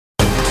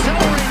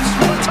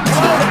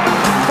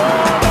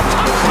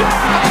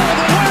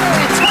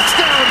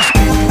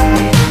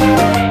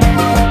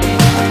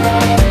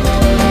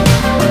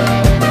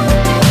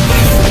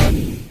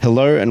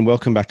and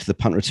welcome back to the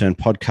Punt Return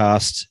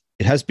podcast.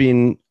 It has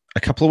been a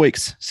couple of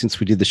weeks since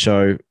we did the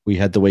show. We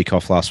had the week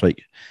off last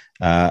week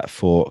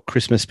for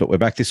Christmas, but we're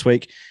back this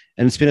week.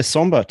 And it's been a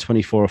somber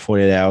 24 or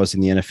 48 hours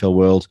in the NFL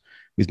world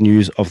with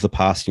news of the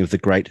passing of the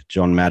great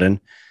John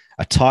Madden,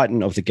 a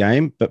titan of the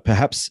game, but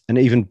perhaps an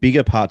even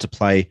bigger part to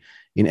play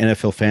in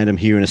NFL fandom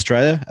here in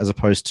Australia, as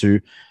opposed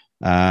to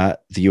the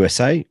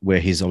USA, where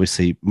he's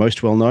obviously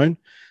most well known.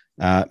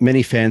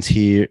 Many fans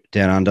here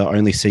down under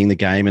only seeing the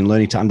game and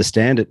learning to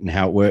understand it and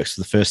how it works for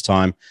the first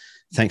time,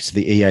 thanks to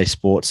the EA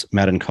Sports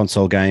Madden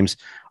console games.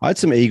 I had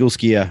some Eagles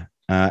gear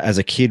as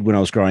a kid when I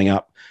was growing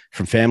up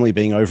from family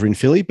being over in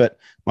Philly, but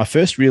my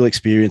first real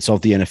experience of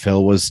the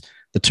NFL was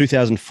the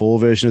 2004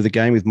 version of the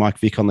game with Mike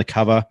Vick on the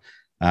cover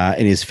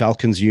in his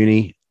Falcons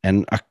uni.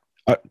 And I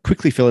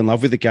quickly fell in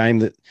love with the game,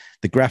 the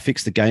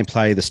graphics, the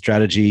gameplay, the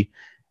strategy,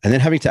 and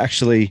then having to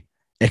actually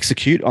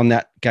execute on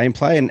that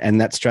gameplay and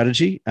that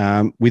strategy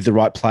with the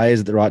right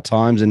players at the right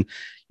times. And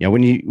you know,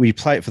 when you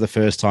play it for the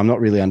first time, not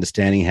really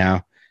understanding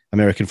how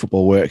American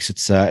football works,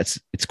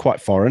 it's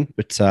quite foreign.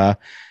 But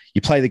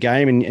you play the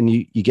game and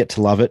you get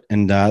to love it,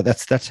 and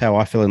that's how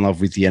I fell in love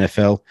with the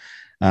NFL.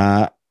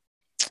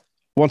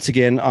 Once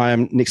again, I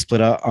am Nick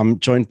Splitter. I'm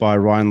joined by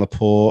Ryan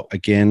Lepore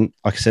again.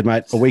 Like I said,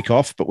 mate, a week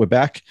off, but we're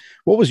back.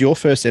 What was your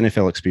first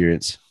NFL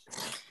experience?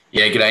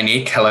 Yeah, g'day,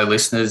 Nick. Hello,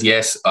 listeners.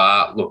 Yes,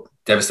 look,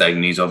 devastating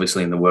news,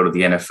 obviously, in the world of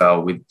the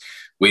NFL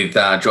with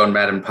John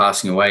Madden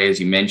passing away, as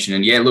you mentioned.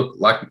 And yeah, look,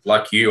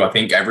 like you, I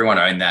think everyone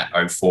owned that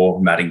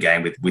 04 Madden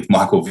game with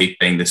Michael Vick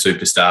being the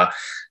superstar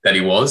that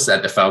he was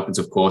at the Falcons,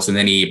 of course. And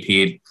then he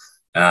appeared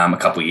a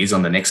couple of years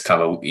on the next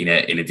cover in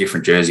a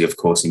different jersey, of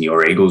course, in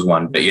your Eagles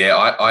one. But yeah,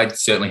 I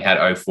certainly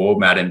had 04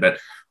 Madden, but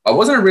I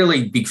wasn't a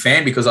really big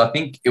fan because I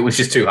think it was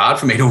just too hard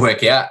for me to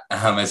work out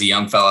as a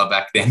young fella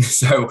back then.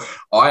 So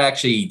I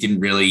actually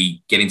didn't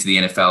really get into the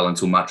NFL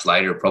until much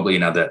later, probably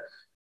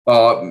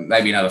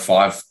maybe another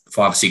five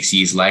or 6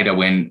 years later,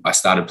 when I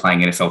started playing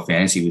NFL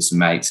fantasy with some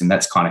mates. And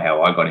that's kind of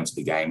how I got into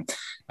the game.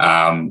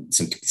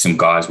 Some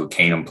guys were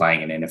keen on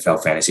playing in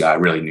NFL fantasy. I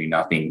really knew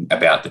nothing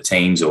about the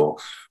teams or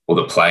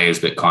the players,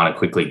 but kind of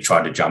quickly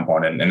tried to jump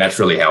on it. And that's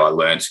really how I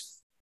learned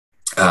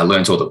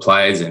all the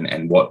players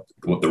and what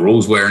the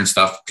rules were and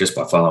stuff, just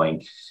by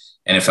following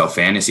NFL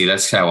fantasy.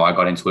 That's how I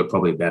got into it,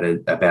 probably about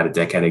a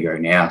decade ago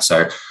now.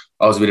 So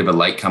I was a bit of a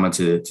late comer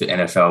to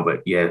NFL,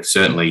 but yeah,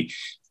 certainly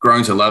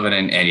grown to love it.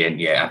 And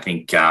I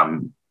think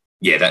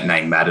that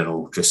name Madden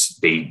will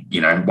just be,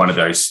 one of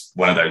those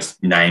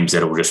names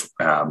that will just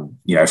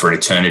for an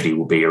eternity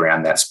will be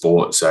around that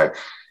sport. So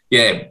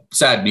yeah,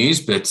 sad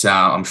news, but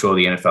I'm sure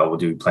the NFL will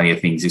do plenty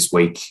of things this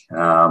week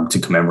to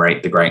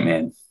commemorate the great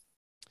man.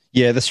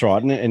 Yeah, that's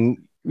right.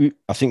 And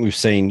I think we've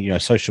seen,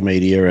 social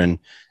media and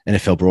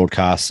NFL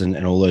broadcasts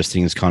and all those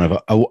things kind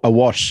of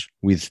awash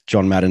with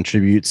John Madden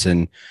tributes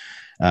and,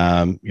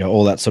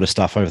 all that sort of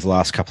stuff over the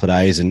last couple of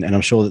days. And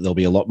I'm sure that there'll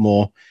be a lot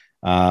more,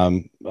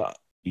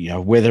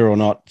 whether or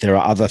not there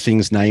are other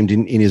things named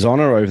in his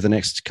honor over the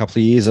next couple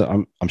of years.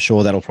 I'm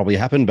sure that'll probably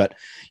happen, but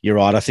you're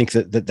right. I think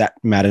that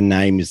Madden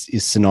name is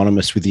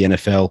synonymous with the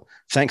NFL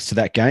thanks to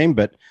that game.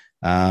 But,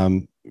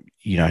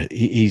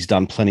 he's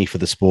done plenty for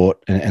the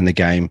sport and the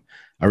game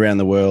around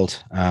the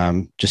world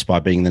just by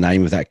being the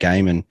name of that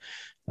game. And,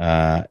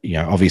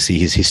 obviously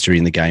his history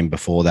in the game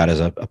before that as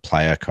a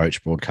player,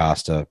 coach,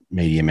 broadcaster,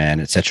 media man,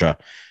 etc.,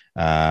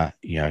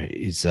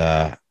 is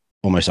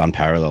almost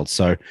unparalleled.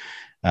 So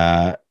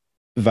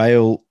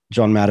Vale,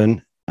 John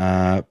Madden,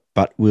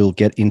 but we'll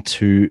get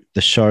into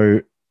the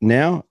show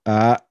now.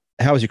 How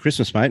was your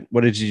Christmas, mate?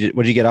 What did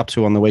you get up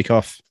to on the week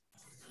off?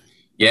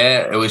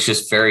 Yeah, it was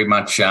just very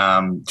much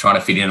trying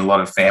to fit in a lot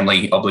of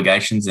family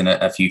obligations and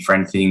a few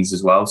friend things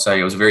as well. So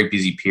it was a very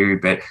busy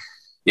period, but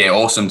yeah,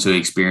 awesome to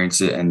experience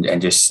it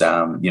and just,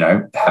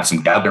 have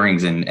some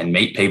gatherings and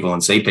meet people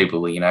and see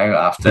people,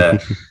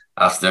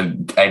 after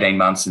 18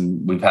 months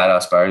and we've had, I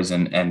suppose.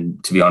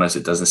 And to be honest,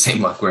 it doesn't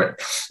seem like we're at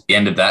the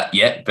end of that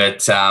yet.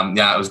 But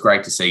it was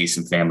great to see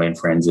some family and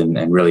friends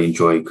and really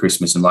enjoy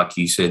Christmas. And like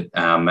you said,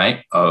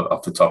 mate,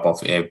 off the top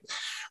off air,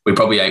 we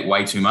probably ate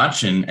way too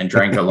much and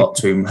drank a lot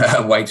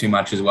way too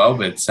much as well.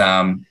 But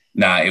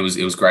it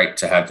was great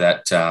to have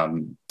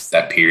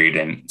that period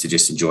and to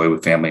just enjoy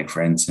with family and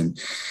friends.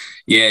 And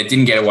yeah,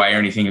 didn't get away or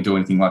anything or do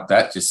anything like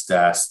that. Just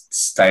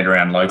stayed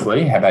around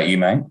locally. How about you,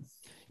 mate?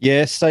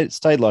 Yeah,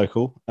 stayed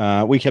local.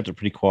 We kept it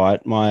pretty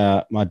quiet.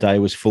 My day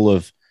was full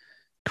of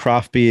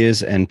craft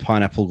beers and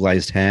pineapple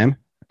glazed ham.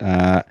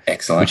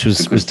 Excellent, which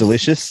was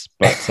delicious.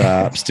 But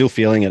I'm still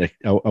feeling it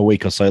a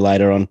week or so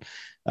later on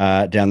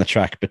down the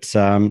track. But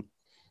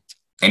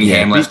any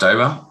ham left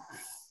over?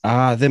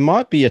 There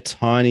might be a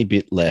tiny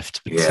bit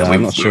left. But,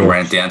 I'm not sure. We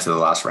ran down to the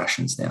last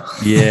rations now.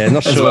 Yeah,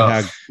 not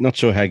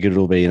sure how good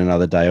it'll be in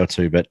another day or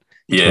two. But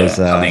I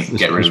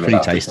think it was pretty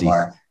tasty.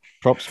 Tomorrow.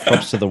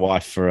 Props to the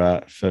wife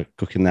for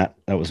cooking that.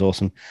 That was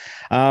awesome.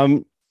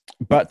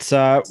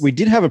 But we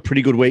did have a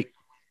pretty good week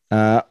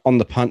on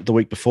the punt the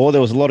week before.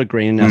 There was a lot of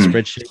green in our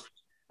spreadsheet.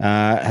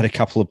 Had a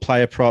couple of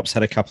player props,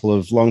 had a couple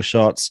of long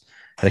shots,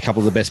 had a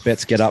couple of the best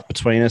bets get up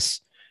between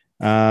us.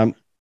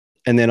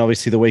 and then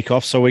obviously the week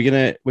off. So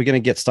we're gonna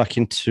get stuck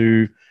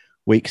into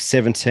week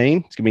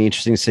 17. It's gonna be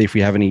interesting to see if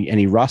we have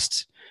any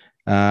rust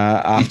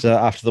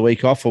after the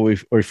week off, or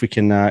if we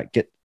can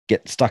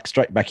get stuck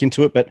straight back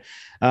into it. But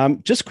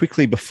just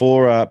quickly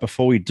before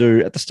we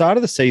do, at the start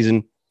of the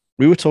season,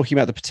 we were talking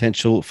about the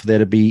potential for there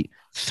to be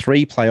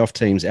 3 playoff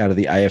teams out of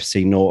the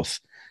AFC North,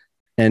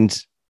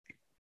 and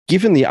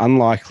given the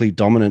unlikely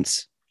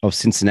dominance of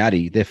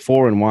Cincinnati, they're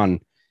 4-1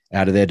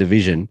 out of their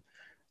division.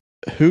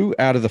 Who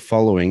out of the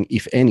following,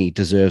 if any,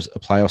 deserves a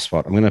playoff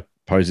spot? I'm going to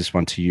pose this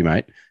one to you,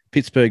 mate.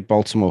 Pittsburgh,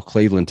 Baltimore,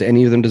 Cleveland. Do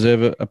any of them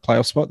deserve a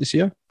playoff spot this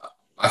year?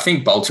 I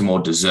think Baltimore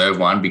deserve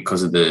one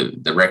because of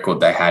the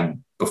record they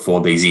had before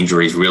these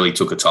injuries really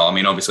took a toll. I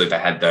mean, obviously they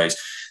had those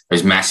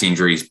mass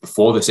injuries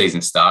before the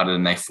season started,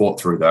 and they fought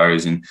through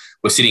those. And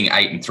we're sitting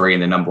 8-3 in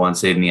the number 1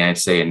 seed in the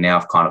AFC, and now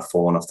have kind of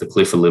fallen off the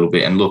cliff a little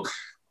bit. And look,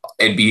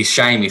 it'd be a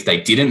shame if they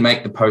didn't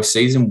make the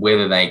postseason.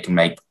 Whether they can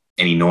make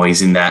any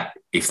noise in that,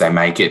 if they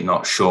make it,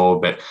 not sure.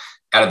 But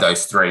out of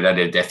those 3,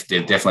 they're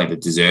definitely the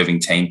deserving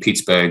team.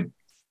 Pittsburgh,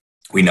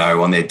 we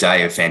know on their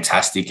day, are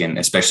fantastic, and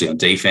especially on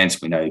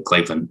defense. We know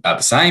Cleveland are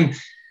the same,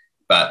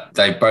 but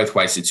they both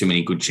wasted too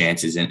many good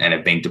chances and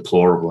have been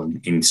deplorable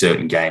in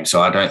certain games.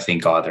 So I don't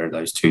think either of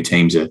those 2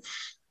 teams are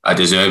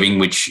deserving,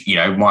 which,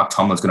 Mike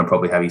Tomlin's going to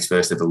probably have his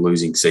first ever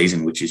losing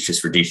season, which is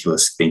just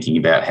ridiculous thinking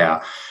about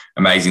how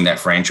amazing that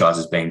franchise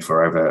has been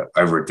for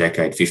over a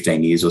decade,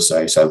 15 years or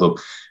so. So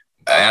look,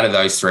 out of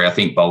those 3, I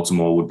think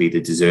Baltimore would be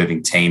the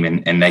deserving team,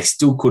 and they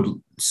still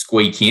could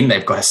squeak in.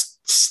 They've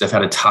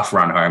had a tough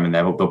run home, and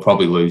they'll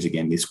probably lose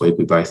again this week.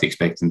 We both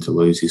expect them to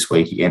lose this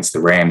week against the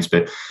Rams.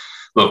 But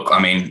look,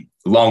 I mean,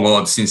 long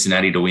odds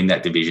Cincinnati to win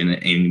that division,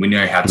 and we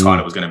know how tight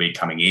it was going to be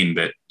coming in.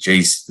 But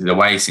geez, the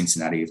way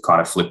Cincinnati have kind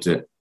of flipped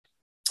it,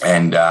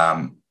 and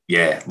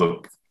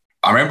look,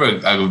 I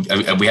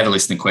remember we had a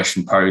listener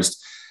question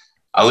posed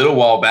a little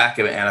while back,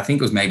 and I think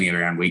it was maybe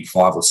around week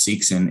 5 or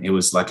 6, and it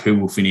was like, who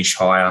will finish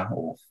higher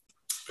or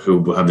who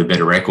will have the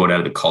better record out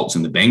of the Colts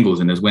and the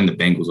Bengals? And it was when the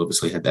Bengals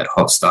obviously had that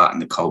hot start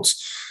and the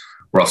Colts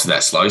were off to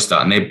that slow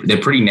start, and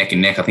they're pretty neck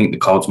and neck. I think the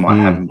Colts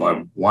might have them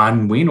by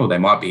 1 win, or they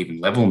might be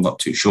even level. I'm not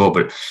too sure,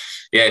 but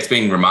yeah, it's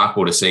been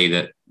remarkable to see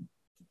that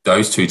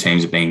those 2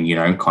 teams have been,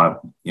 kind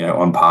of,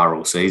 on par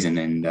all season,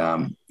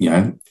 and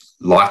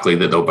likely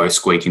that they'll both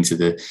squeak into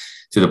the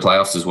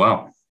playoffs as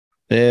well.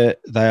 They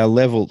are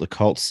level, the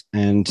Colts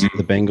and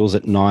the Bengals,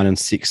 at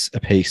 9-6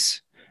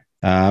 apiece.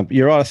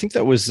 You're right. I think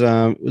that was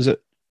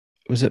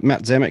it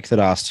Matt Zemeck that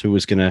asked who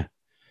was going to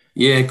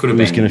it could have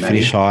been going to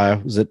finish higher.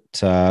 Was it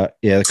the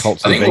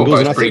Colts and the Bengals? I think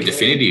we're both pretty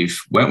definitive,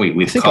 weren't we?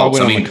 With I think Colts,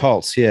 I went on the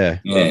Colts. Yeah.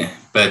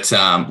 But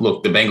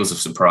look, the Bengals have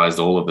surprised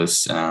all of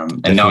us,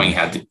 and knowing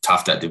how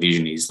tough that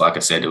division is, like I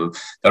said, that would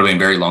have been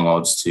very long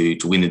odds to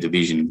win the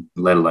division,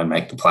 let alone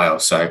make the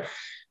playoffs. So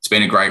it's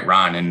been a great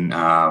run,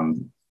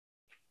 and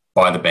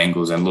by the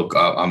Bengals, and look,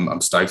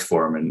 I'm stoked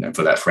for them and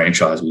for that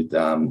franchise with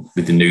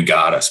the new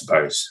guard, I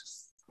suppose.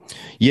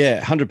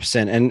 Yeah,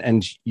 100%.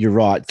 And you're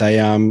right. They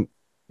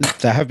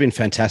have been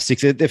fantastic.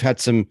 They've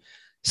had some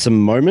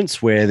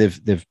moments where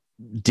they've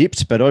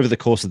dipped, but over the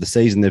course of the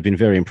season, they've been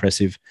very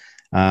impressive.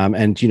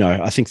 And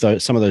I think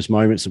some of those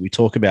moments that we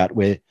talk about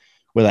where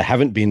they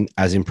haven't been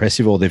as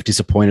impressive, or they've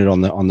disappointed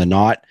on the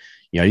night,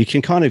 you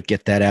can kind of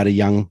get that out of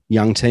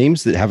young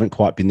teams that haven't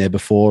quite been there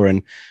before,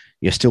 and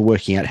you're still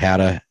working out how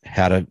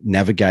to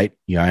navigate,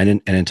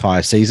 an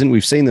entire season.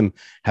 We've seen them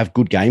have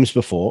good games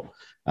before,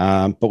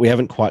 but we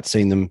haven't quite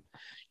seen them,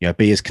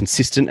 be as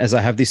consistent as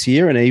they have this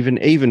year. And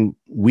even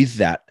with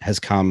that has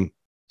come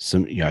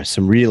some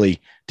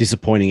really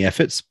disappointing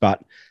efforts,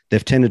 but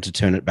they've tended to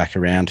turn it back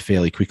around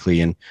fairly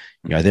quickly. And,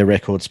 their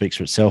record speaks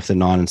for itself. They're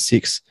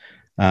 9-6.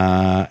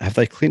 Have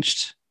they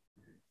clinched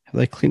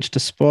a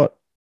spot?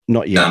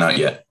 Not yet. No, not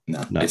yet.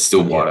 No, it's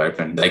still wide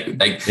open.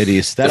 It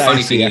is. That the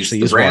funny thing is,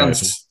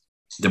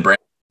 the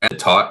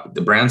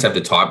Browns have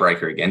the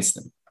tiebreaker against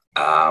them,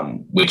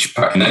 and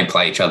they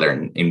play each other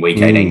in week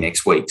 18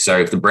 next week. So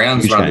if the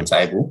Browns run the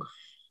table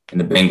and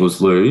the Bengals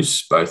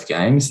lose both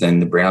games, then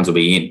the Browns will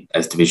be in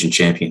as division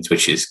champions,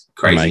 which is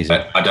crazy. Amazing.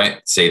 But I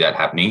don't see that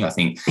happening. I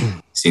think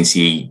since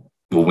he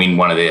will win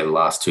one of their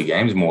last 2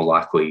 games, more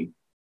likely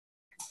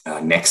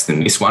next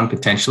than this one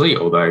potentially.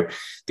 Although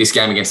this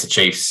game against the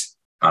Chiefs,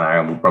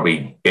 I know we're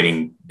probably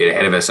getting a bit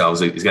ahead of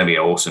ourselves. It's going to be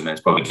awesome, and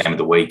it's probably game of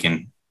the week.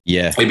 And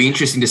it'd be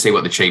interesting to see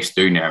what the Chiefs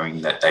do,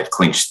 knowing that they've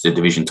clinched the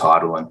division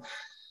title. And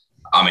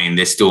I mean,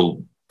 they're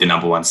still the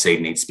number 1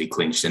 seed needs to be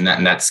clinched, and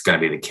that's going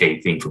to be the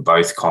key thing for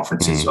both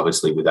conferences.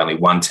 Obviously, with only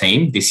one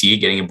team this year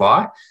getting a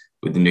bye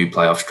with the new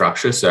playoff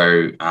structure.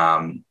 So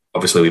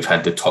obviously, we've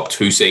had the top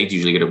 2 seeds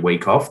usually get a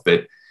week off,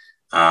 but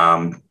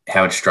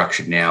how it's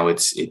structured now,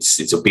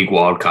 it's a big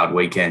wild card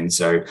weekend.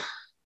 So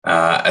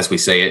as we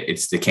see it,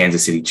 it's the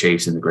Kansas City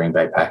Chiefs and the Green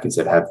Bay Packers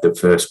that have the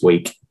first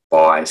week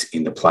buys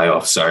in the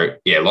playoffs. So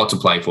yeah, lots to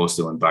play for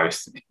still in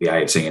both the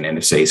AFC and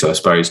NFC. So I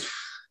suppose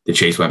the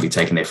Chiefs won't be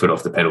taking their foot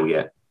off the pedal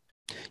yet.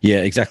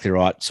 Yeah, exactly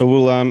right. So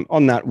we'll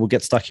on that, we'll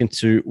get stuck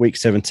into week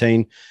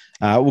 17.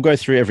 We'll go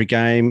through every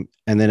game,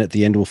 and then at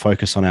the end we'll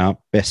focus on our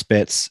best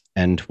bets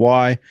and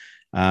why.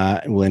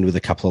 And we'll end with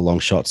a couple of long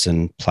shots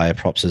and player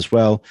props as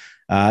well.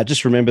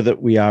 Just remember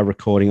that we are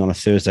recording on a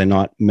Thursday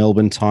night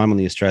Melbourne time on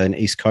the Australian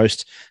East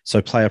Coast.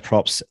 So player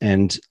props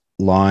and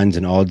lines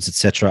and odds,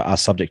 etc., are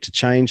subject to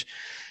change.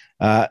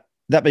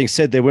 That being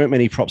said, there weren't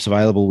many props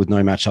available with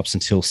no matchups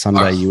until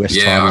Sunday US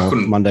time or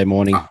Monday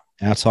morning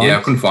our time. Yeah,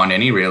 I couldn't find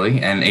any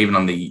really. And even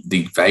on the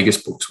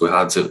Vegas books were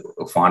hard to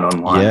find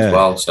online as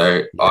well.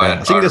 So I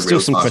think there's still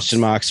some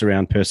question marks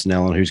around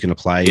personnel and who's going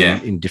to play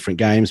in different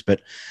games.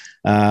 But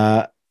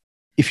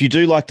if you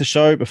do like the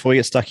show, before we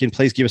get stuck in,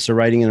 please give us a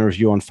rating and a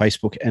review on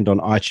Facebook and on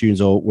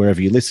iTunes or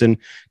wherever you listen.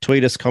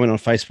 Tweet us, comment on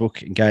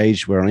Facebook,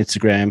 engage. We're on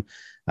Instagram.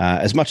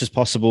 As much as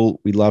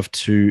possible, we love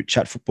to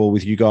chat football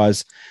with you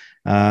guys.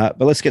 But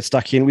let's get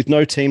stuck in. With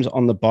no teams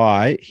on the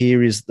bye,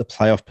 here is the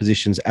playoff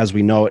positions as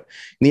we know it.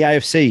 In the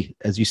AFC,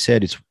 as you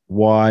said, it's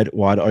wide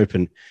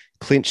open.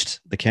 Clinched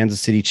the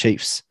Kansas City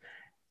Chiefs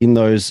in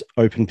those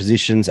open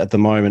positions at the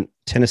moment.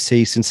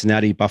 Tennessee,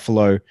 Cincinnati,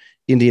 Buffalo,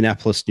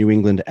 Indianapolis, New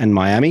England, and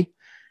Miami.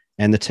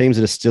 And the teams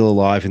that are still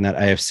alive in that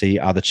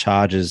AFC are the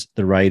Chargers,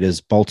 the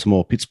Raiders,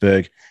 Baltimore,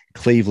 Pittsburgh,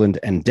 Cleveland,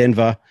 and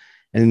Denver.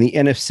 And in the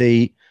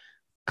NFC,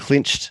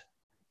 clinched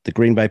the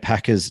Green Bay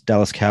Packers,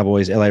 Dallas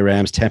Cowboys, LA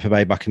Rams, Tampa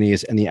Bay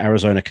Buccaneers, and the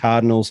Arizona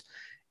Cardinals.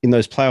 In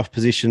those playoff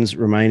positions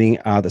remaining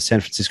are the San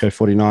Francisco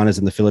 49ers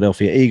and the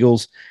Philadelphia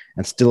Eagles.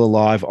 And still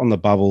alive on the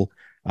bubble,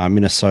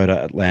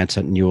 Minnesota,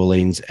 Atlanta, New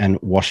Orleans, and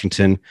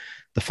Washington.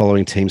 The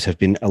following teams have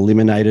been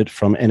eliminated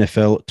from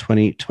NFL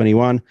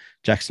 2021: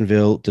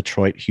 Jacksonville,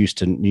 Detroit,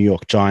 Houston, New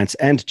York Giants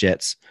and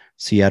Jets,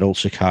 Seattle,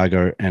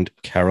 Chicago, and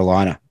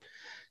Carolina.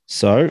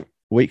 So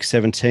week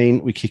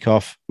 17, we kick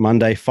off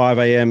Monday, 5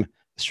 a.m.,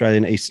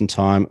 Australian Eastern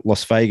Time,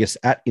 Las Vegas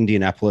at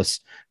Indianapolis.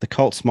 The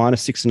Colts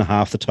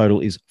 -6.5. The total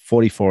is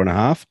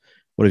 44.5.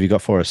 What have you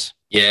got for us?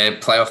 Yeah,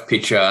 playoff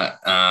picture,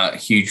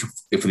 huge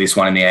for this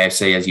one in the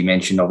AFC, as you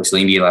mentioned.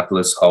 Obviously,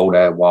 Indianapolis hold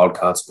a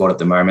wildcard spot at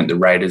the moment. The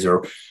Raiders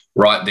are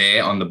right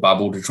there on the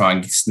bubble to try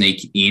and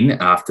sneak in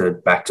after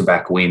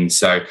back-to-back wins.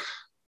 So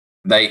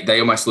they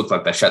almost look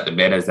like they shut the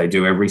bed as they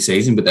do every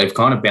season, but they've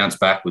kind of bounced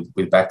back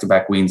with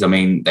back-to-back wins. I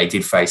mean, they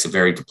did face a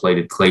very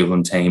depleted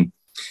Cleveland team.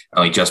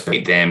 Only just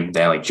beat them.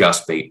 They only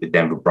just beat the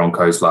Denver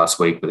Broncos last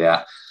week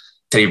without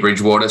Teddy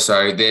Bridgewater.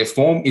 So their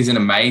form isn't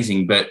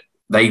amazing, but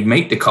they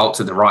meet the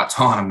Colts at the right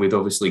time with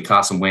obviously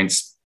Carson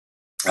Wentz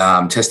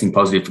testing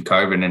positive for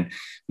COVID and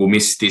will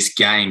miss this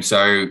game.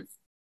 So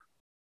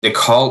the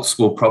Colts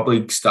will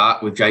probably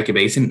start with Jacob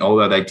Eason,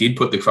 although they did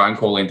put the phone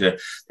call into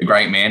the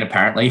great man,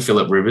 apparently,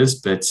 Phillip Rivers.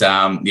 But,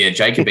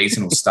 Jacob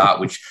Eason will start,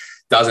 which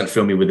doesn't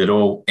fill me with at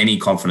all any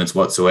confidence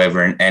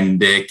whatsoever. And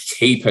the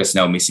key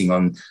personnel missing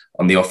on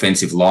the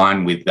offensive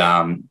line with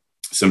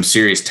some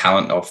serious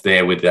talent off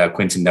there with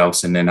Quentin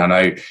Nelson and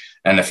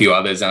a few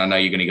others. And I know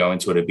you're going to go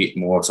into it a bit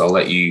more, so I'll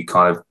let you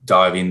kind of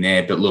dive in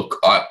there. But look,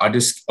 I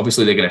just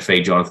obviously they're going to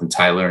feed Jonathan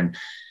Taylor, and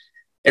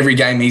every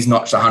game he's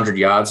notched 100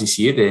 yards this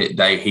year,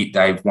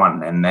 they've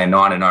won, and they're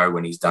 9-0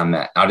 when he's done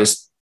that. I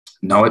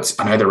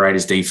know the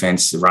Raiders'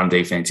 defense, the run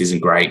defense, isn't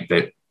great,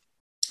 but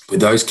with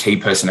those key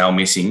personnel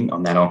missing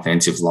on that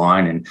offensive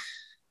line, and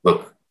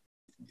look,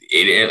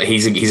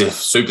 he's a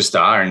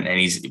superstar and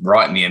he's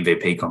right in the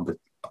MVP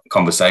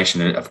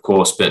conversation, of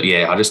course. But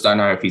yeah, I just don't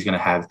know if he's going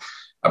to have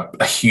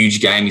a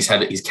huge game.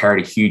 He's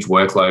carried a huge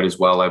workload as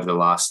well over the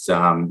last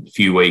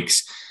few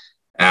weeks.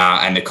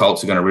 And the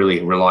Colts are going to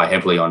really rely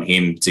heavily on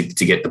him to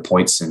get the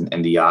points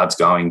and the yards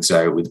going.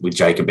 So with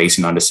Jacob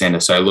Eason under center.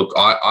 So look,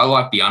 I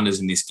like the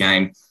unders in this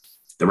game.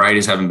 The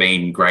Raiders haven't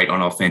been great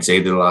on offense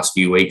either the last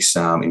few weeks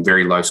in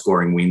very low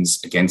scoring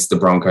wins against the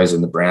Broncos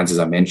and the Browns, as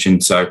I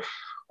mentioned. So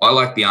I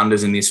like the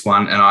unders in this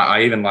one. And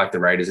I even like the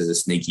Raiders as a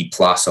sneaky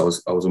plus. I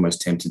was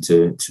almost tempted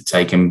to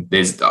take him.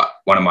 There's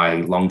one of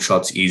my long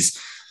shots is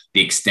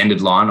the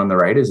extended line on the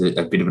Raiders,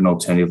 a bit of an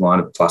alternative line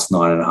of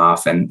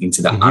 +9.5 and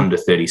into the under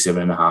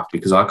 37.5,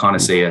 because I kind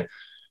of see a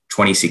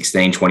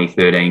 2016,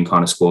 2013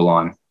 kind of score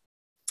line.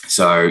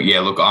 So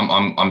yeah, look,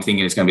 I'm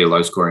thinking it's going to be a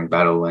low scoring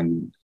battle,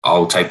 and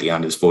I'll take the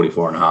unders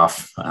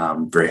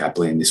 44.5 very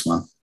happily in this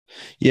one.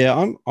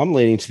 Yeah, I'm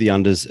leaning to the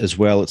unders as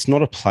well. It's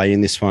not a play in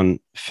this one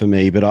for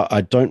me, but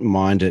I don't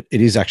mind it.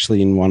 It is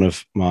actually in one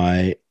of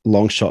my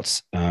long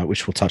shots,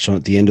 which we'll touch on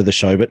at the end of the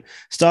show. But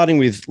starting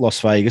with Las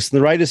Vegas,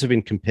 the Raiders have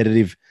been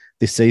competitive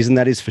this season,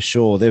 that is for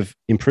sure. They've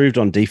improved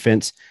on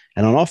defense,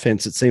 and on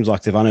offense, it seems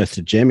like they've unearthed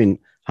a gem in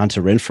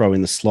Hunter Renfrow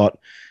in the slot.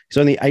 He's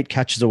only 8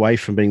 catches away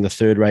from being the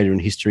third Raider in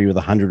history with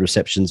 100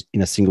 receptions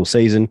in a single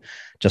season,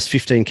 just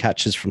 15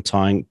 catches from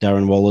tying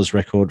Darren Waller's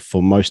record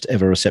for most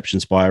ever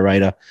receptions by a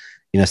Raider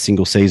in a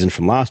single season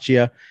from last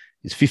year.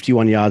 He's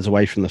 51 yards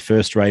away from the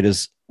first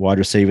Raiders wide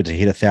receiver to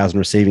hit 1,000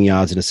 receiving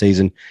yards in a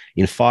season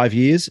in 5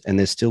 years, and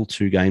there's still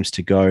 2 games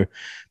to go.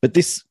 But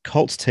this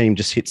Colts team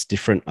just hits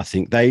different, I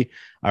think. They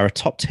are a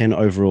top 10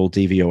 overall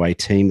DVOA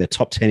team. They're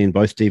top 10 in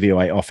both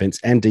DVOA offense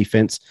and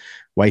defense,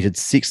 weighted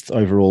 6th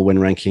overall when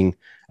ranking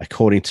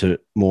according to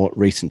more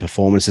recent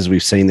performances.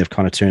 We've seen they've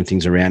kind of turned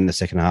things around in the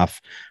second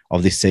half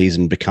of this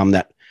season, become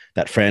that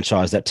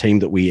franchise, that team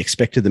that we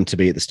expected them to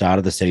be at the start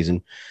of the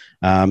season.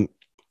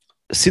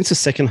 Since the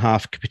second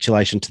half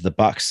capitulation to the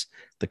Bucs,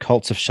 The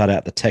Colts have shut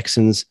out the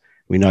Texans.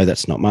 We know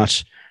that's not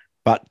much,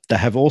 but they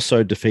have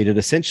also defeated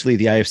essentially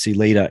the AFC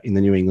leader in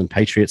the New England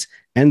Patriots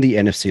and the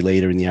NFC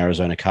leader in the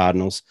Arizona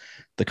Cardinals.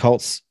 The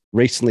Colts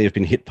recently have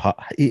been hit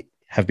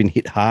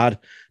hard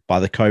by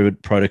the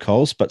COVID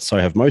protocols, but so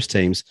have most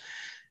teams.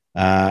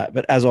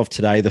 But as of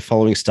today, the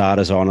following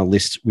starters are on a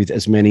list with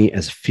as many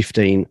as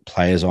 15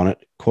 players on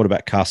it.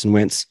 Quarterback Carson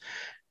Wentz,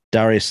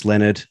 Darius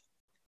Leonard,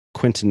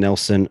 Quentin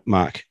Nelson,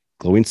 Mark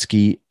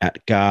Glowinski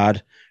at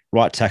guard,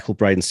 right tackle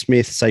Braden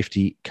Smith,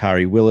 safety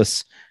Kari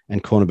Willis,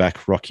 and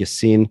cornerback Rock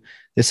Ya-Sin.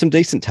 There's some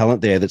decent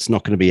talent there that's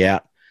not going to be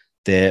out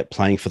there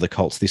playing for the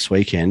Colts this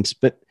weekend.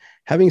 But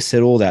having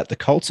said all that, the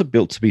Colts are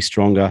built to be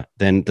stronger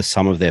than the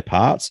sum of their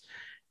parts.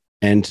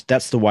 And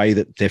that's the way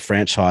that their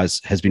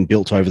franchise has been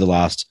built over the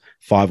last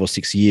 5 or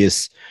 6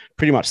 years,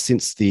 pretty much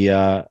since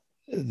the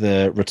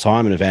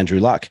retirement of Andrew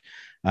Luck.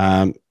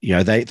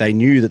 They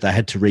knew that they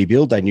had to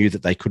rebuild. They knew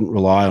that they couldn't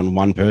rely on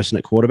one person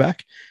at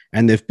quarterback,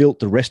 and they've built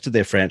the rest of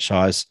their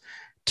franchise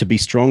to be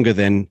stronger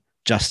than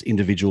just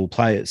individual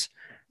players.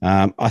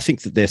 I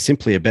think that they're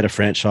simply a better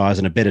franchise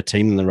and a better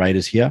team than the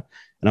Raiders here,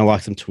 and I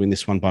like them to win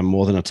this one by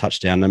more than a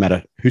touchdown, no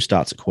matter who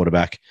starts at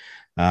quarterback.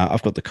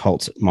 I've got the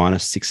Colts at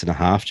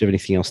 -6.5. Do you have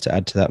anything else to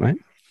add to that, mate?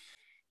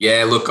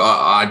 Yeah, look,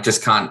 I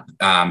just can't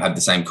have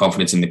the same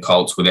confidence in the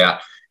Colts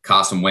without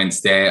Carson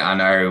Wentz there. I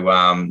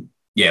know,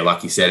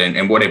 like you said,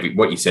 and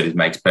what you said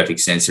makes perfect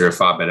sense. They're a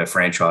far better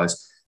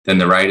franchise than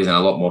the Raiders and a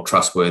lot more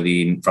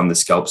trustworthy from the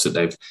scalps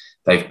that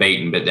they've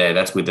beaten. But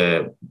that's with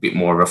a bit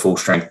more of a full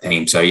strength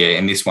team. So yeah,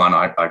 in this one,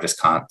 I just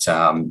can't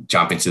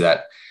jump into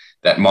that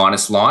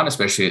minus line,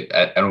 especially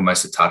at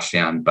almost a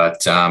touchdown.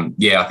 But I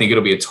think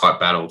it'll be a tight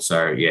battle.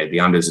 So yeah, the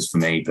unders is for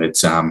me. But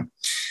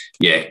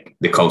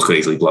the Colts could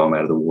easily blow them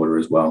out of the water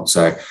as well.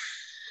 So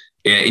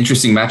yeah,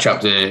 interesting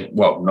matchup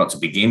not to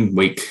begin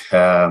week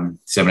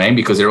 17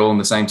 because they're all in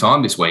the same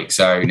time this week.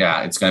 So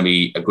yeah, it's going to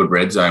be a good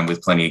red zone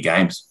with plenty of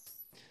games.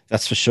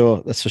 That's for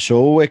sure.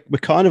 We're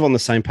kind of on the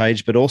same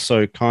page, but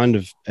also kind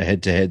of a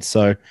head-to-head.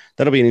 So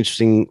that'll be an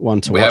interesting one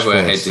to watch.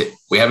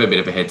 We have a bit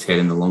of a head-to-head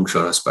in the long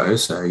shot, I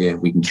suppose. So yeah,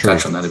 we can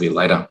touch on that a bit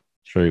later.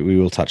 True. We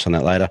will touch on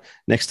that later.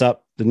 Next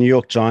up, the New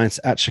York Giants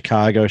at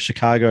Chicago.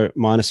 Chicago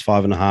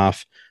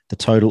 -5.5. The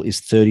total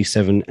is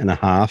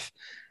 37.5.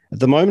 At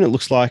the moment, it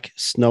looks like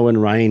snow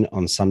and rain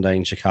on Sunday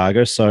in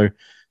Chicago. So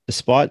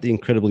despite the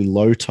incredibly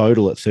low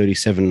total at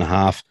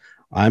 37.5,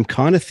 I'm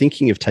kind of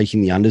thinking of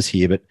taking the unders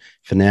here, but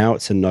for now,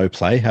 it's a no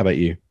play. How about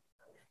you?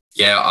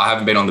 Yeah, I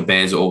haven't been on the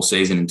Bears all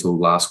season until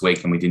last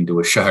week, and we didn't do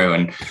a show,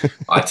 and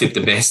I tipped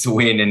the Bears to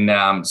win,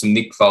 and some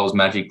Nick Foles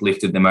magic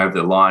lifted them over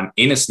the line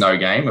in a snow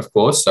game, of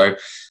course. So,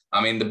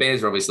 I mean, the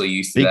Bears are obviously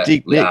used to Big that.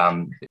 Dick Nick.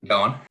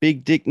 Go on.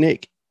 Big Dick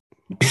Nick.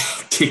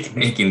 Dick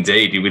Nick,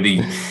 indeed.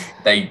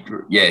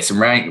 Some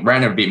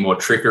ran a bit more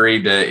trickery.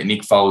 The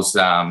Nick Foles,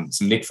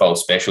 some Nick Foles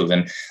specials,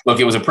 and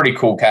look, it was a pretty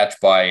cool catch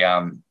by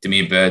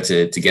Demir Bird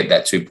to get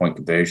that 2-point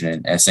conversion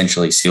and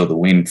essentially seal the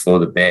win for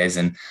the Bears.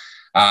 And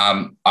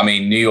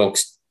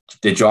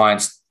the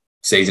Giants'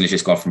 season has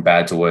just gone from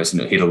bad to worse,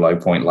 and it hit a low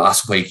point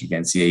last week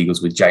against the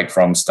Eagles with Jake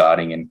Fromm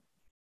starting and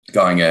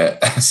going a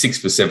 6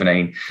 for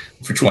 17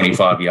 for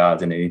 25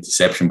 yards and an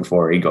interception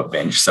before he got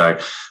benched. So,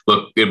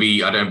 look, it'll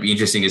be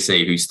interesting to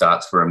see who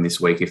starts for him this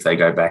week, if they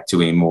go back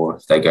to him or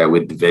if they go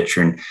with the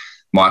veteran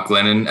Mike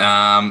Lennon.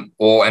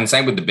 And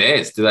same with the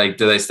Bears. Do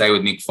they stay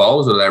with Nick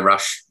Foles or do they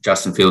rush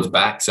Justin Fields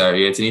back? So,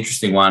 yeah, it's an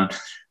interesting one.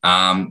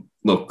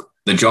 Look,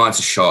 the Giants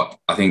are shot.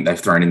 I think they've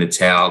thrown in the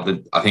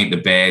towel. I think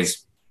the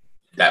Bears,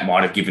 that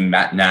might have given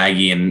Matt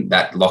Nagy and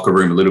that locker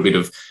room a little bit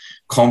of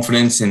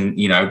confidence and,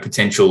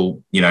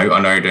 potential, I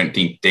don't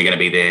think they're going to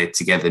be there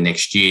together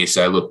next year.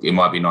 So, look, it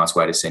might be a nice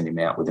way to send him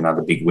out with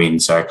another big win.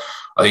 So,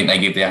 I think they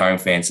give their home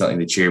fans something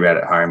to cheer about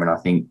at home. And I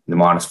think the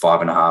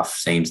 -5.5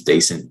 seems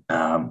decent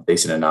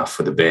enough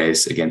for the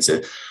Bears against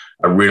a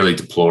really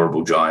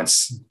deplorable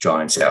Giants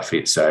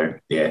outfit. So,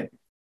 yeah,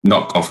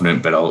 not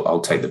confident, but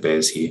I'll take the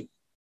Bears here.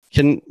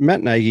 Can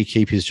Matt Nagy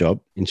keep his job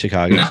in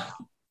Chicago?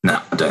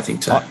 No, I don't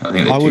think so. I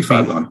think they're too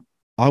far gone.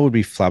 I would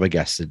be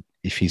flabbergasted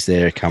if he's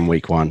there come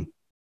week 1.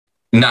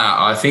 No,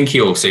 I think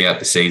he'll see out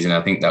the season.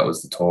 I think that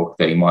was the talk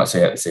that he might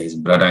see out the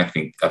season, but I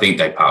think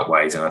they part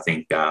ways, and I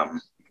think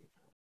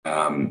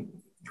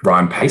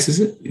Ryan Pace, is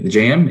it, the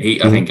GM? I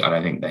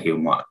don't think that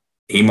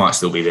he might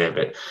still be there,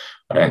 but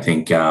I don't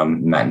think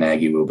Matt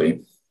Nagy will be.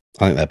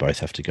 I think they both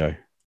have to go.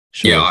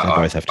 Sure, yeah, they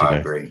both have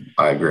to go.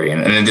 I agree.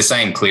 And the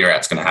same clear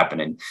out's going to happen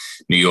in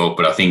New York,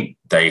 but I think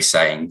they're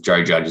saying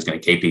Joe Judge is going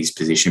to keep his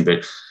position,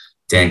 but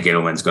Dan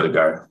Gettleman's got to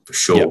go for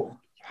sure. Yep.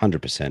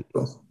 100%.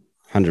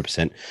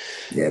 100%.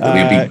 Yeah, there'll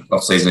be a big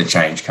off-season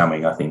change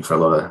coming, I think, for a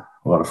lot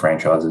of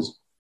franchises.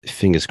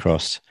 Fingers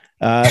crossed.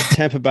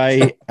 Tampa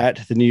Bay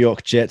at the New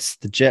York Jets.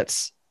 The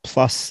Jets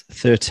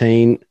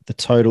 +13. The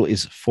total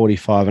is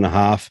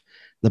 45.5.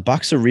 The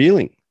Bucks are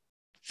reeling.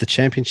 The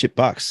championship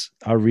Bucks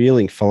are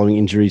reeling following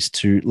injuries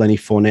to Lenny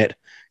Fournette,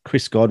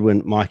 Chris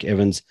Godwin, Mike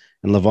Evans,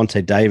 and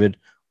Levante David,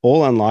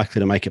 all unlikely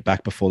to make it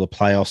back before the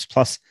playoffs.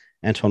 Plus,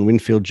 Antoine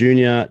Winfield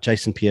Jr.,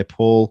 Jason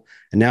Pierre-Paul,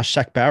 and now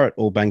Shaq Barrett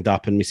all banged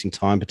up and missing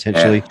time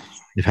potentially. Yeah.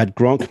 They've had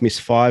Gronk miss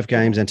 5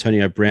 games.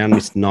 Antonio Brown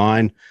missed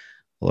 9,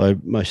 although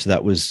most of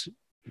that was,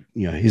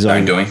 his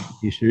own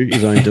issue,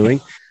 his own doing.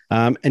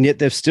 And yet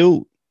they've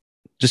still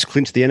just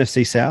clinched the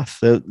NFC South.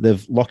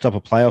 They've locked up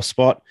a playoff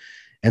spot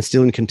and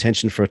still in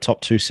contention for a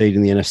top 2 seed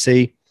in the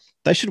NFC.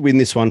 They should win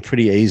this one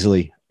pretty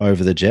easily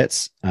over the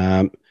Jets,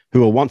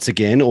 who are once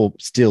again or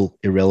still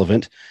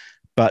irrelevant.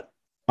 But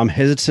I'm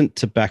hesitant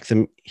to back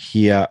them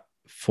here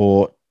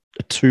for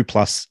a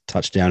 2+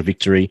 touchdown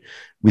victory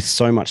with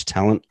so much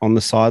talent on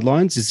the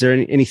sidelines. Is there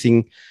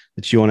anything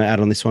that you want to add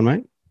on this one,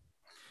 mate?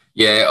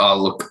 Yeah,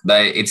 look,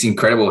 it's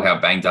incredible how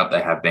banged up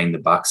they have been, the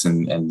Bucs,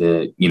 and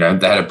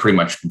they had a pretty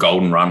much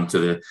golden run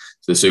to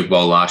the Super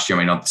Bowl last year.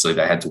 I mean, obviously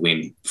they had to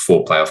win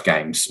 4 playoff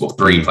games, or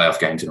 3 playoff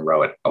games in a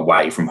row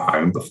away from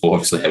home before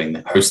obviously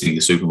hosting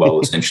the Super Bowl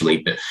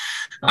essentially. But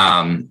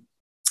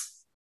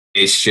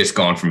it's just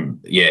gone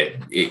from,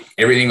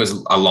 everything was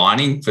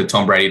aligning for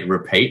Tom Brady to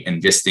repeat,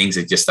 and just things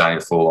are just starting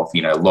to fall off.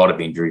 A lot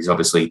of injuries.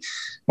 Obviously,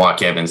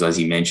 Mike Evans, as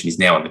you mentioned, is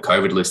now on the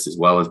COVID list as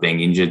well as being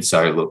injured.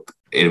 So, look,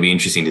 it'll be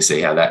interesting to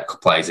see how that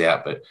plays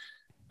out. But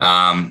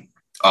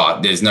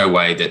there's no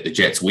way that the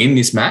Jets win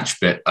this match,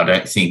 but I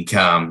don't think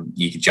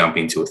you could jump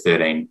into a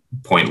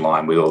 13-point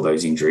line with all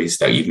those injuries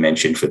that you've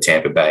mentioned for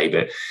Tampa Bay.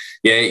 But,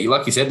 yeah,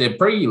 like you said, they're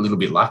probably a little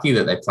bit lucky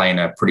that they play in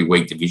a pretty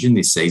weak division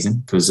this season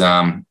because,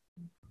 like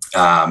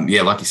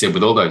you said,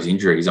 with all those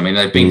injuries, I mean,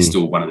 they've been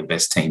still one of the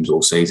best teams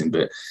all season,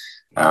 but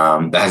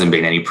there hasn't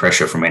been any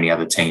pressure from any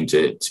other team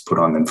to put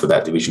on them for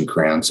that division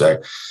crown.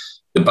 So,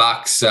 the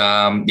Bucs,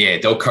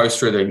 they'll coast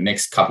through the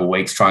next couple of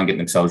weeks, try and get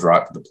themselves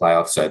right for the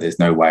playoffs. So there's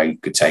no way you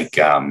could take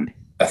a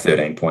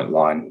 13-point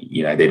line.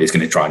 They're just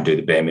going to try and do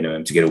the bare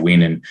minimum to get a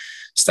win and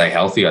stay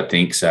healthy, I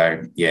think.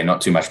 So,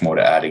 not too much more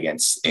to add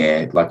against,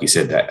 like you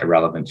said, that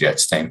irrelevant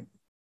Jets team.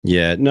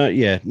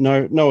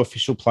 No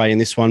official play in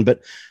this one.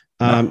 But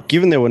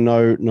given there were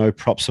no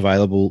props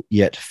available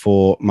yet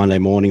for Monday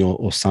morning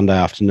or Sunday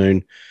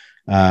afternoon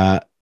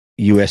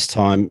US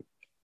time,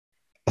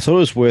 I thought it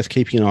was worth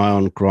keeping an eye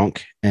on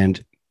Gronk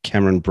and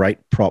Cameron Brate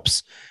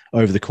props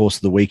over the course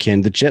of the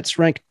weekend. The Jets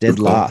ranked dead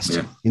last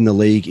in the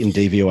league in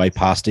DVOA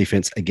pass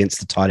defense against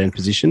the tight end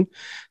position.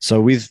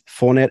 So with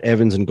Fournette,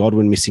 Evans, and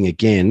Godwin missing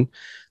again,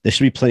 there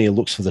should be plenty of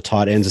looks for the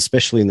tight ends,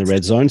 especially in the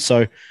red zone.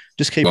 So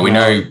just keep we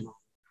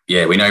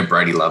know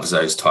Brady loves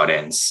those tight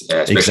ends,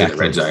 especially in the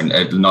red zone.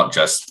 Not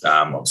just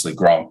obviously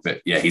Gronk,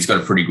 but he's got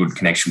a pretty good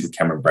connection with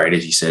Cameron Brate,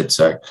 as you said.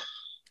 So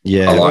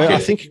I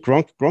think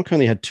Gronk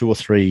only had 2 or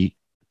 3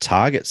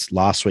 targets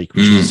last week,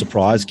 which was a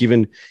surprise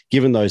given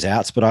those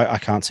outs, but I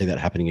can't see that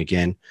happening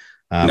again.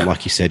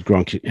 Like you said,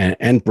 Gronk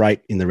and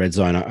Brate in the red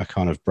zone are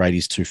kind of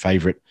Brady's two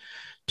favorite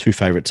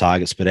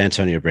targets, but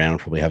Antonio Brown will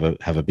probably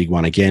have a big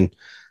one again.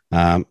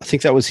 I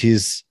think that was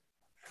his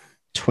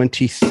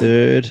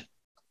 23rd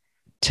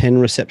 10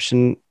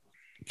 reception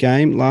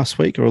game last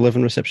week or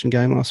 11 reception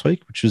game last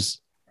week, which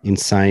was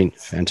insane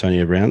for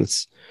Antonio Brown.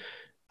 It's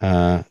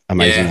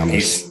amazing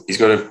numbers. He's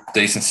got a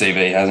decent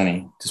CV, hasn't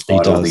he?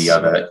 Despite all the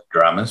other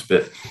dramas,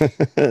 but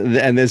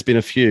and there's been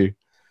a few.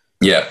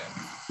 Yeah,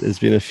 there's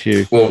been a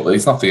few. Well,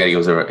 let's not forget he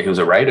was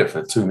a Raider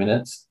for 2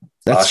 minutes.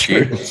 That's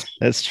true.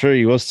 That's true.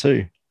 He was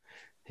too.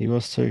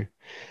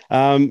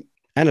 And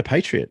a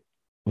Patriot,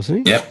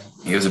 wasn't he? Yep.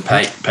 He was a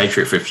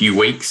Patriot for a few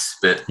weeks,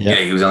 but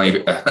he was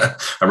only a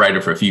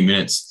Raider for a few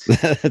minutes.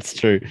 That's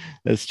true.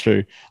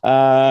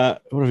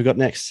 What have we got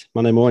next?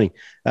 Monday morning.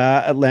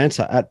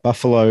 Atlanta at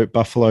Buffalo.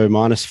 Buffalo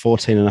minus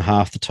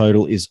 14.5. The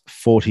total is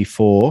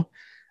 44.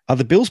 Are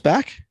the Bills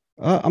back?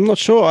 I'm not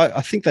sure.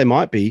 I think they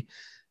might be.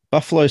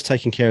 Buffalo's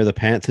taking care of the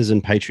Panthers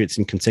and Patriots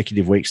in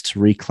consecutive weeks to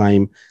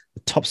reclaim the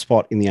top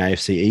spot in the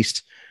AFC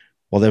East,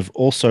 while they've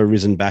also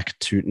risen back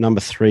to number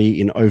 3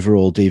 in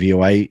overall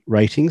DVOA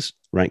ratings,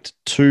 ranked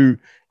 2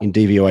 in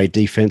DVOA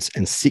defense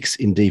and 6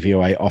 in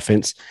DVOA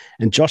offense.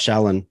 And Josh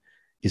Allen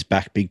is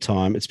back big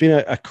time. It's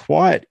been a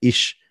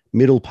quiet-ish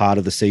middle part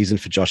of the season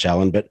for Josh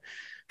Allen, but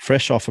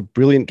fresh off a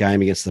brilliant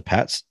game against the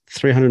Pats,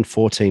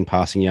 314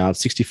 passing yards,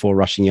 64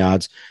 rushing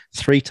yards,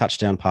 3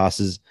 touchdown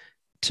passes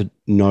to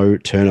no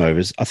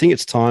turnovers. I think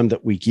it's time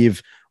that we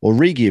give or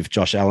re-give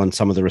Josh Allen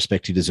some of the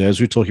respect he deserves.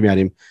 We're talking about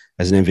him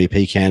as an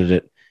MVP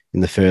candidate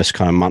in the first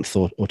kind of month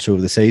or 2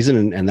 of the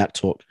season, and that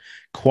talk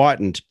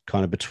quietened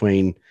kind of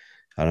between,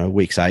 I don't know,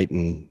 weeks 8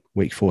 and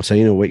week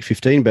 14 or week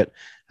 15, but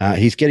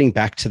he's getting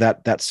back to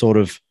that sort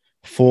of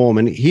form,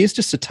 and here's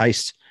just a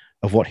taste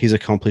of what he's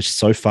accomplished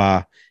so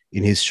far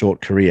in his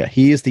short career.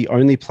 He is the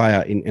only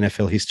player in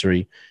NFL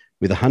history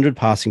with 100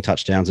 passing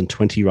touchdowns and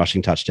 20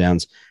 rushing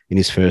touchdowns in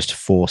his first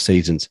 4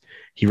 seasons.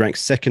 He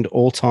ranks second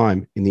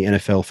all-time in the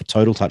NFL for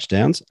total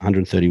touchdowns,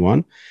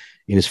 131,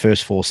 in his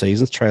first 4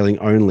 seasons, trailing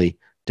only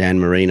Dan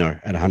Marino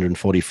at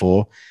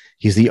 144.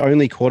 He's the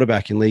only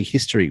quarterback in league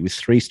history with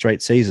 3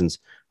 straight seasons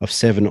of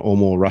 7 or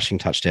more rushing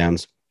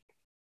touchdowns.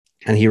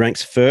 And he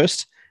ranks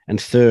first and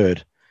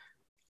third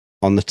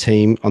on the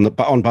team,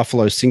 on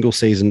Buffalo's single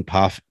season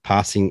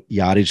passing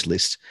yardage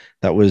list.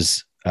 That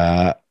was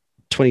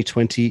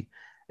 2020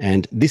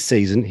 And this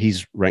season,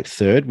 he's ranked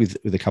third with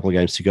a couple of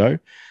games to go.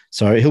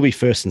 So he'll be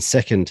first and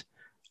second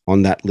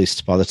on that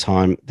list by the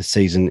time the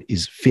season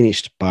is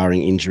finished,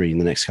 barring injury in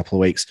the next couple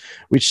of weeks,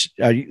 which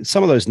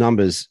some of those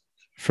numbers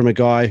from a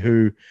guy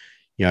who,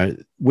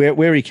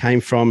 where he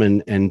came from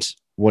and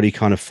what he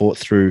kind of fought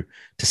through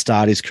to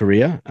start his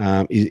career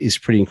is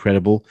pretty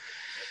incredible.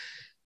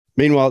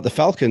 Meanwhile, at the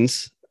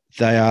Falcons,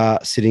 they are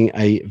sitting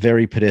a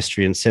very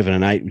pedestrian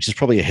 7-8, which is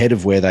probably ahead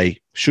of where they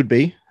should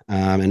be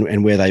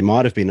and where they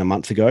might have been a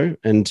month ago.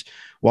 And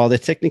while they're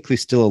technically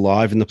still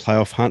alive in the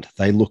playoff hunt,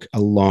 they look a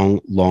long,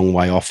 long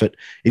way off it.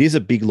 It is a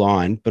big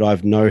line, but I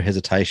have no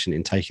hesitation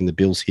in taking the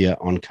Bills here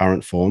on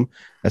current form.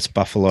 That's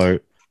Buffalo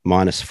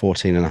minus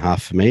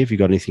 14.5 for me. Have you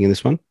got anything in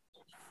this one?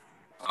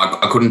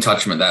 I couldn't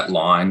touch them at that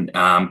line,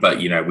 but,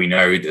 we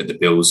know that the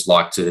Bills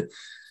like to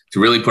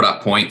really put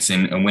up points,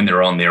 and when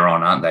they're on,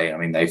 aren't they? I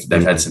mean, they've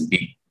had some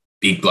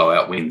big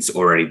blowout wins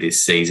already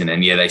this season,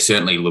 and they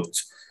certainly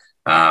looked,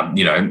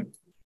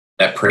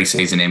 that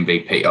preseason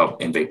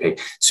MVP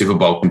Super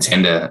Bowl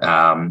contender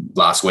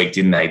last week,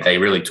 didn't they? They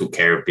really took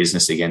care of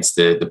business against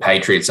the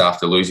Patriots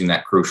after losing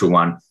that crucial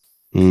one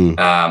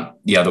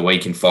the other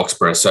week in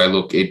Foxborough. So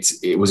look,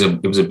 it was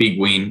a big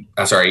win.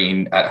 At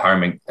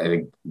home. I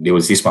think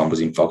this one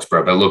was in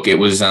Foxborough, but look, it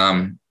was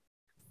a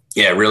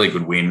really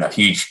good win. A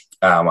huge.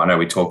 I know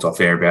we talked off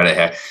air about it.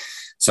 How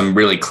some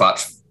really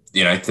clutch,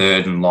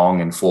 third and long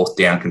and fourth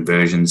down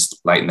conversions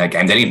late in that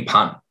game. They didn't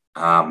punt.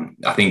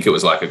 I think it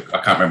was I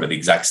can't remember the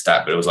exact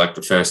stat, but it was like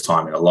the first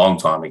time in a long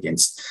time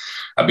against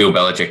a Bill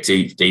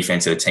Belichick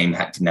defense that a team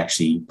didn't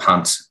actually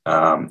punt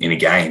in a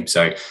game.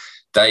 So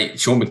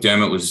Sean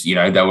McDermott was, they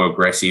were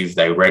aggressive.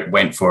 They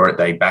went for it.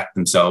 They backed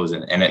themselves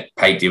and it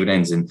paid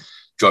dividends. And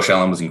Josh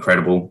Allen was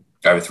incredible,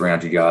 over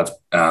 300 yards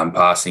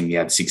passing. He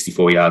had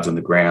 64 yards on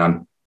the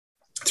ground,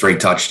 3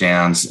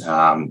 touchdowns.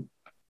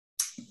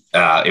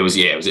 It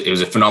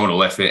was a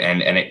phenomenal effort,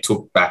 and it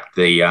took back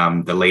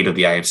the lead of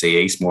the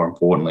AFC East, more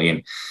importantly.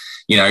 And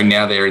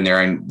now they're in their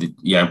own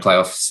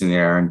playoffs, in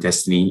their own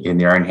destiny, in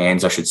their own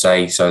hands, I should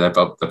say. So they've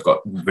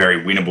got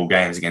very winnable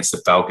games against the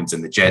Falcons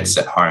and the Jets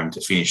at home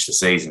to finish the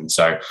season.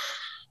 So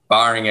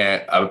barring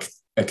a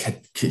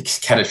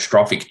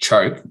catastrophic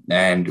choke,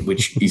 and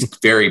which is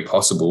very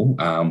possible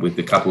with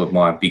a couple of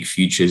my big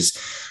futures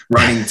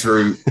running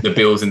through the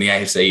Bills in the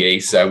AFC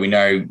East, so we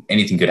know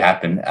anything could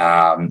happen.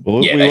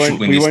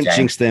 We won't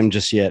jinx them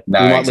just yet. No,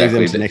 we might exactly.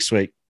 leave them to next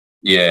week.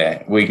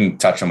 Yeah, we can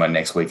touch on them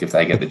next week if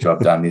they get the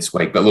job done this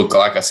week. But look,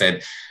 like I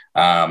said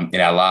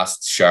in our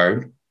last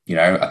show,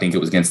 I think it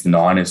was against the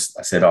Niners.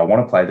 I said, I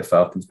want to play the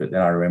Falcons, but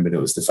then I remembered it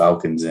was the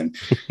Falcons, and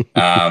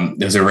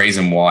there's a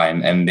reason why.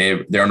 And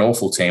they're an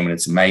awful team, and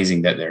it's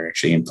amazing that they're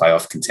actually in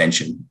playoff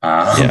contention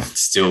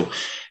still.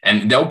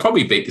 And they'll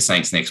probably beat the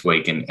Saints next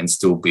week and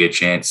still be a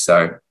chance.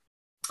 So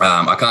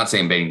I can't see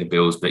them beating the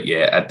Bills, but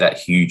at that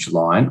huge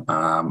line,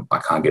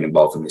 I can't get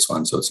involved in this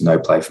one. So it's no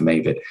play for me,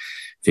 but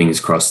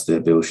fingers crossed the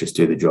Bills just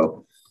do the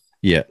job.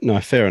 Yeah,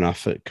 no, fair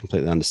enough. I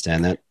completely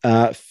understand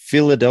that.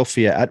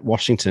 Philadelphia at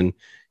Washington,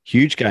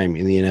 huge game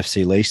in the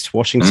NFC East.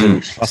 Washington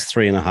plus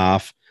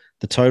 3.5.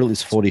 The total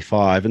is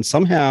 45. And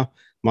somehow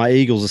my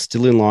Eagles are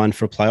still in line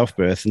for a playoff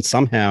berth and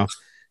somehow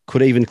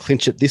could even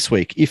clinch it this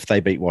week if they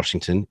beat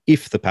Washington,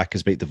 if the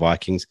Packers beat the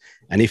Vikings,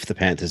 and if the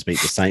Panthers beat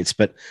the Saints.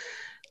 But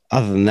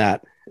other than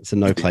that, it's a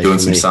no play for me. Doing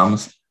some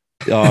sums.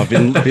 Oh, I've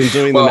been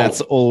doing the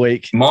maths all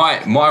week.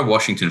 My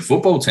Washington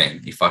football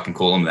team, if I can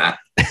call them that,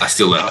 are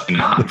still in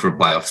the hunt for a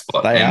playoff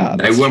spot.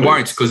 They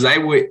weren't because they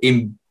were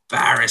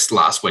embarrassed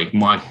last week.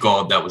 My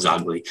God, that was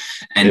ugly.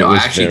 And I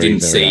actually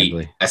didn't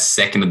see a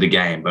second of the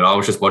game, but I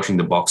was just watching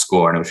the box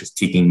score and it was just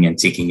ticking and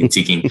ticking and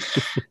ticking.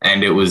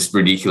 And it was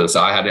ridiculous.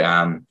 I had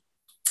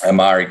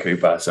Amari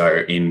Cooper,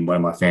 so in one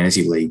of my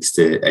fantasy leagues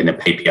in a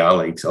PPR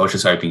league. So I was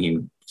just watching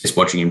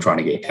him trying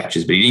to get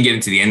catches, but he didn't get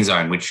into the end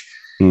zone, which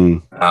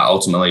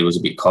ultimately was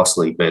a bit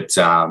costly. But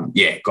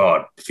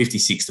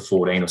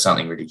 56-14 or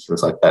something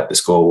ridiculous like that, the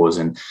score was.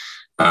 And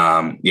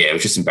it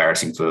was just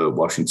embarrassing for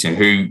Washington,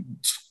 who,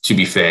 to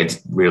be fair,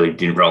 really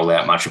didn't roll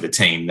out much of a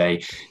team.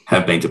 They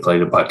have been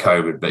depleted by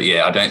COVID. But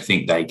I don't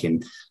think they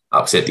can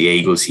upset the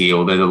Eagles here,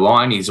 although the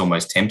line is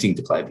almost tempting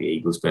to play the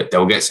Eagles, but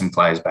they'll get some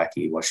players back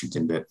here,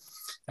 Washington. But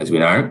as we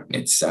know,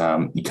 it's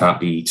you can't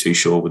be too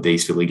sure with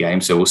these Philly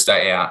games, so we'll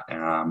stay out.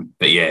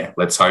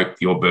 Let's hope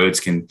your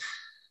Birds can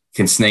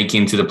sneak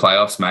into the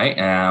playoffs, mate.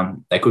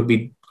 They could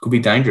be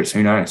dangerous.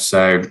 Who knows?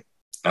 So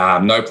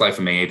no play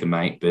for me either,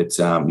 mate. But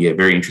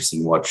very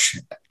interesting watch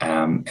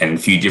and a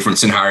few different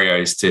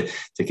scenarios to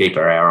keep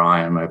our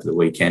eye on over the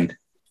weekend.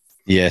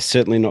 Yeah,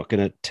 certainly not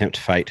going to tempt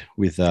fate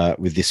with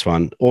this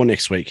one or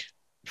next week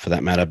for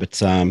that matter.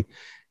 But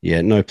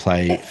no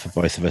play for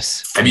both of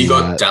us. Have you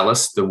got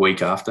Dallas the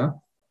week after?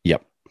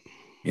 Yep.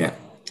 Yeah.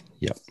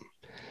 Yep.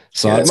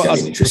 So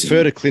I'd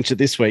prefer to clinch it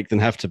this week than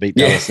have to beat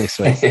Dallas next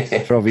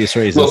week for obvious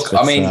reasons.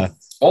 Look,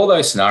 all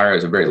those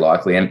scenarios are very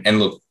likely. And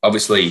look,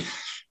 obviously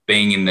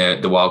being in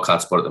the wild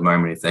card spot at the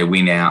moment, if they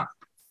win out,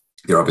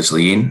 they're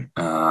obviously in.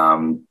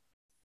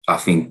 I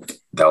think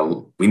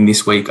they'll win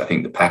this week. I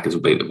think the Packers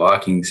will beat the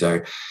Vikings.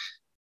 So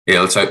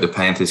Yeah, let's hope the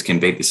Panthers can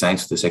beat the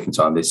Saints for the second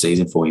time this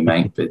season for you,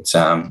 mate. But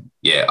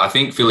I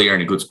think Philly are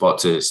in a good spot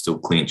to still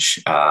clinch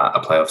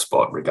a playoff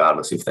spot,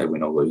 regardless if they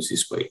win or lose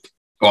this week.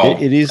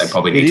 Well, it is. They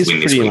probably need to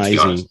win this week. Amazing. To be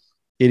honest.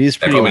 It is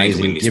pretty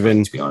amazing, given.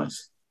 Week, to be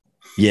honest.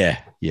 Yeah,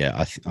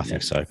 I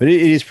think so. But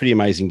it is pretty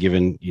amazing,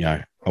 given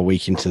a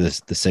week into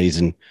the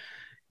season,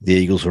 the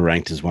Eagles were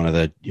ranked as one of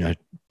the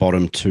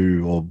bottom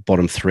 2 or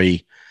bottom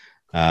 3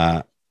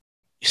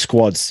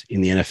 squads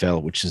in the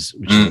NFL, which is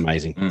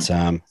amazing. It's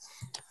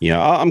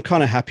I'm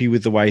kind of happy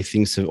with the way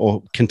things have,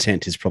 or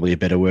content is probably a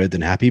better word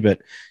than happy,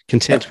 but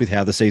content with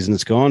how the season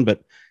has gone.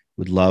 But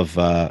would love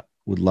a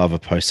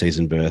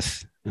postseason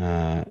berth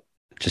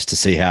just to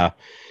see how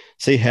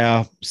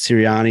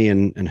Sirianni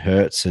and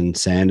Hurts and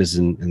Sanders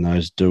and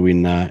those do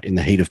in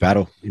the heat of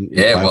battle.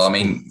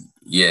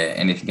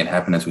 Anything can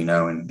happen, as we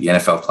know, in the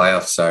NFL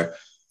playoffs. So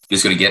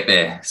just got to get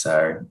there.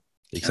 So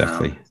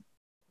exactly.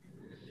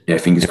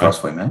 Fingers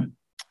crossed for you, man.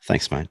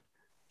 Thanks, mate.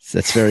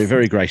 That's very,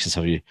 very gracious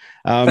of you.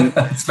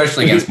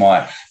 Especially against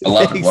my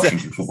beloved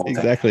Washington football team.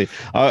 Exactly.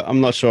 I'm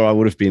not sure I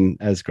would have been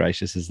as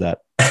gracious as that,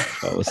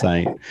 what I was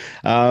saying.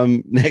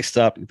 Next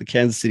up, the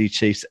Kansas City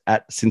Chiefs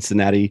at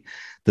Cincinnati.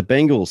 The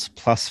Bengals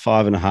plus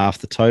 5.5.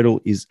 The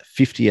total is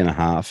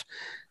 50.5.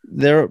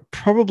 There are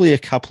probably a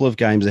couple of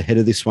games ahead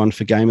of this one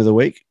for game of the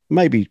week.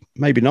 Maybe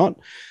not.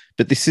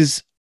 But this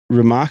is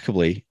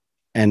remarkably,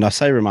 and I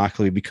say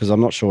remarkably because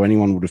I'm not sure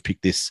anyone would have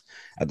picked this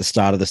at the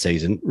start of the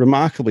season,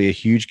 remarkably a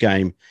huge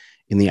game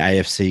in the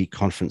AFC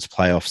conference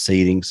playoff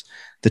seedings.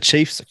 The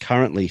Chiefs are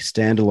currently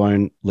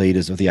standalone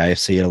leaders of the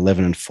AFC at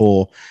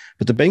 11-4,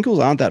 but the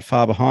Bengals aren't that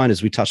far behind,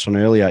 as we touched on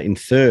earlier, in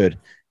third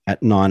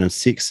at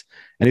 9-6.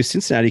 And if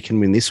Cincinnati can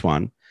win this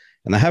one,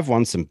 and they have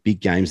won some big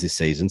games this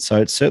season,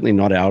 so it's certainly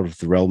not out of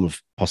the realm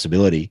of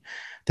possibility,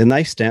 then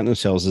they stamp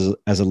themselves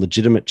as a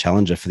legitimate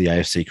challenger for the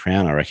AFC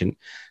crown, I reckon.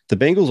 The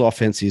Bengals'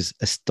 offense is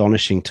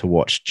astonishing to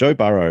watch. Joe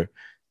Burrow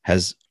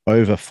has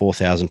over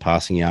 4,000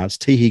 passing yards.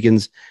 T.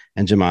 Higgins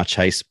and Jamar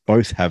Chase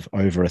both have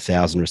over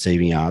 1,000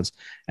 receiving yards.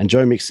 And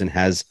Joe Mixon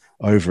has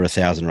over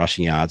 1,000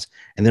 rushing yards.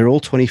 And they're all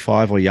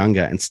 25 or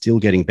younger and still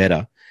getting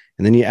better.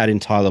 And then you add in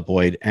Tyler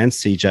Boyd and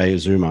CJ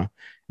Uzuma.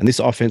 And this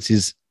offense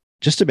is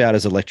just about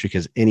as electric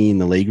as any in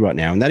the league right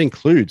now. And that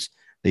includes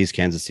these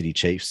Kansas City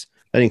Chiefs.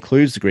 That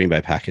includes the Green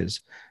Bay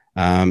Packers.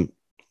 They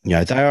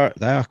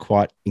are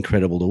quite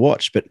incredible to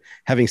watch. But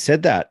having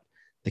said that,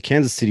 the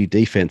Kansas City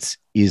defense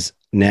is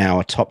now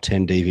a top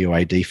 10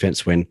 DVOA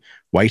defense when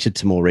weighted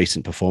to more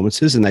recent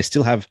performances, and they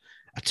still have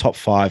a top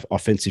 5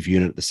 offensive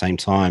unit at the same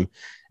time.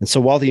 And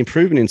so while the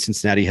improvement in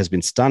Cincinnati has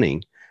been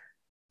stunning,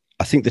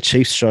 I think the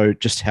Chiefs show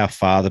just how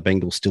far the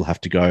Bengals still have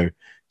to go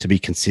to be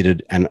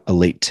considered an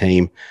elite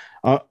team.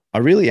 I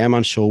really am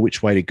unsure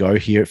which way to go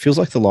here. It feels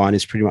like the line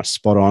is pretty much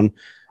spot on.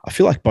 I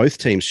feel like both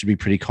teams should be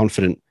pretty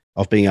confident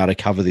of being able to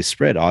cover this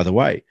spread either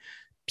way.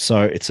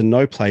 So it's a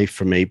no play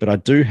for me, but I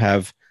do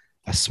have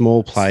a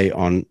small play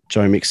on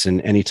Joe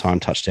Mixon anytime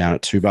touchdown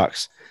at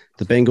 $2.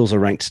 The Bengals are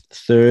ranked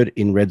 3rd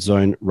in red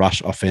zone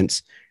rush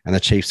offense, and the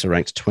Chiefs are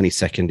ranked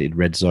 22nd in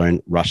red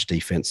zone rush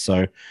defense.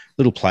 So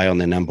little play on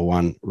their number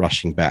 1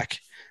 rushing back,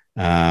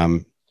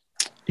 in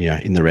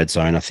the red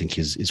zone, I think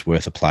is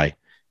worth a play.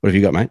 What have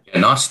you got, mate?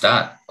 Yeah, nice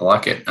start. I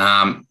like it.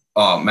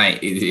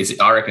 Mate,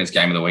 I reckon it's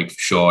game of the week for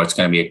sure. It's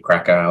going to be a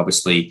cracker,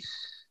 obviously.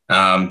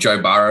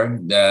 Joe Burrow,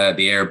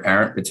 the heir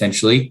apparent,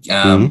 potentially,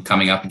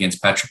 coming up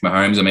against Patrick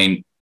Mahomes. I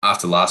mean,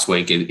 after last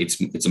week,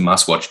 it's a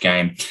must-watch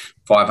game.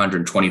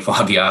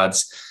 525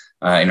 yards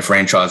in a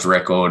franchise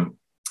record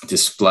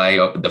display,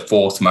 the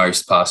 4th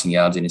most passing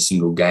yards in a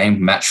single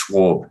game. Matt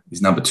Schwab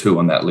is number 2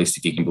 on that list,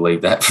 if you can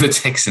believe that, for the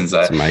Texans.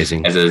 That's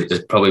amazing.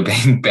 As probably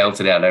being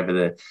belted out over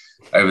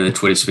the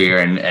Twitter sphere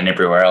and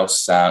everywhere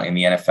else in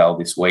the NFL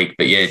this week.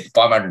 But yeah,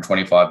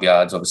 525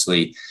 yards,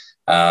 obviously.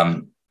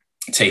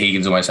 T.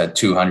 Higgins almost had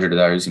 200 of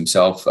those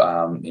himself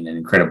in an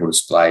incredible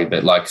display.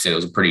 But like I said, it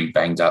was a pretty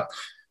banged up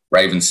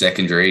Ravens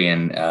secondary,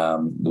 and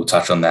we'll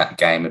touch on that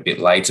game a bit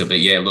later.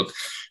 But yeah, look,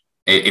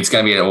 it's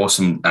going to be an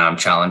awesome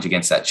challenge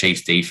against that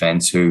Chiefs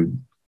defense, who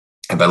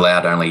have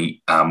allowed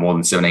only more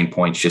than 17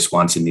 points just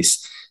once in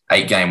this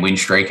 8-game win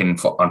streak. And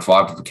on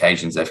 5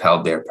 occasions, they've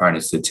held their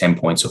opponents to 10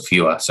 points or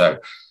fewer. So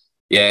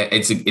yeah,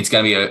 it's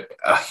going to be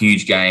a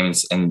huge game.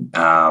 And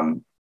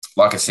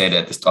like I said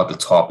at the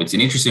top, it's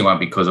an interesting one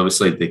because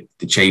obviously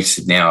the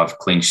Chiefs now have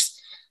clinched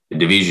the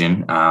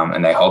division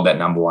and they hold that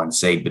number 1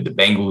 seed, but the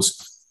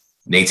Bengals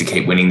need to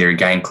keep winning their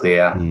game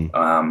clear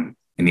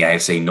in the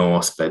AFC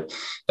North, but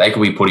they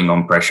could be putting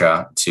on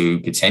pressure to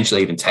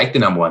potentially even take the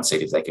number 1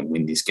 seed if they can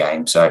win this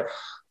game. So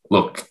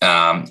look,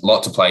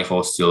 lot to play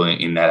for still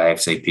in that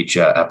AFC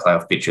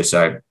playoff picture.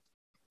 So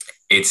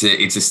it's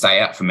a stay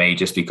out for me,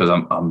 just because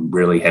I'm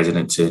really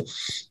hesitant to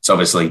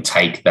obviously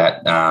take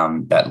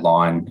that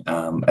line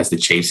as the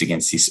Chiefs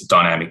against this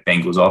dynamic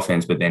Bengals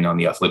offense. But then on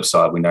the flip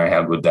side, we know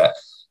how good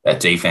that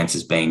defense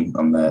has been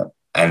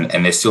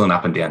and they're still an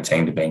up and down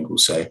team, the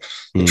Bengals. So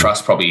the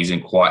trust probably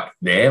isn't quite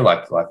there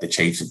like the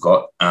Chiefs have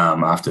got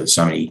after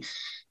so many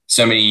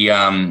so many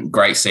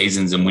great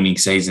seasons and winning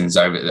seasons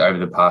over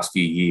the past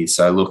few years.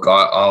 So look,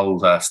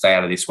 I'll stay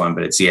out of this one,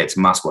 but it's a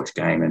must-watch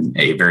game, and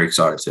very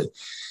excited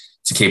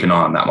to keep an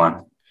eye on that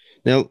one.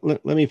 Now,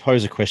 let me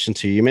pose a question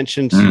to you. You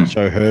mentioned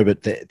Joe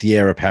Herbert, the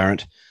heir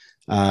apparent.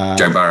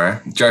 Joe Burrow.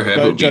 Joe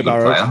Herbert would be a good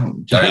player.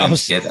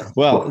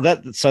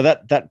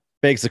 That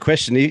begs the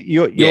question.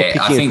 You're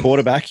picking a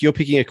quarterback. You're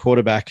picking a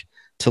quarterback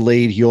to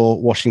lead your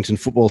Washington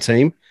football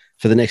team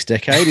for the next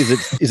decade.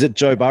 Is it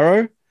Joe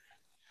Burrow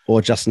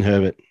or Justin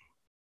Herbert?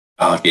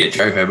 Oh, yeah,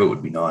 Joe Herbert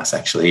would be nice,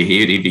 actually.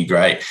 He'd be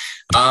great.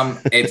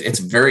 It's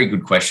a very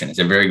good question. It's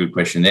a very good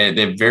question.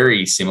 They're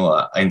very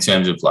similar in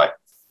terms of like,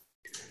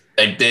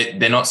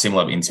 they're not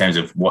similar in terms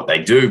of what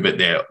they do, but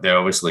they're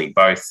obviously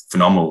both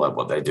phenomenal at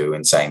what they do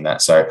in saying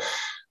that. So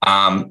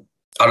I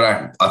don't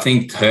know. I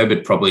think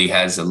Herbert probably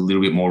has a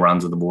little bit more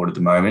runs on the board at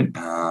the moment,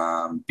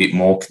 bit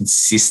more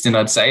consistent,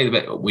 I'd say.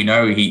 But we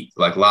know he,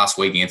 like last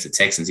week against the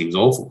Texans, he was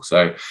awful.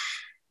 So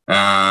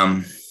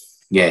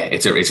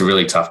it's a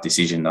really tough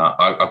decision.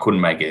 I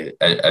couldn't make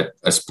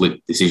a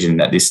split decision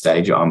at this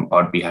stage.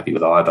 I'd be happy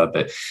with either,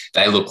 but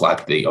they look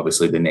like the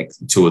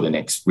next two of the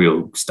next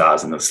real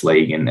stars in this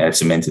league, and have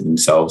cemented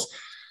themselves.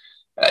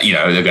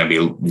 They're going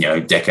to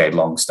be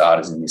decade-long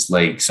starters in this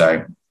league.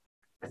 So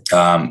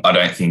I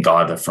don't think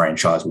either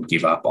franchise would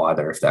give up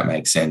either, if that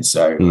makes sense.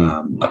 So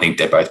I think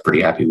they're both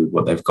pretty happy with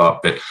what they've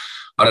got. But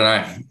I don't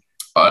know.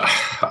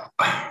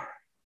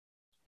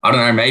 I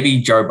don't know,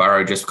 maybe Joe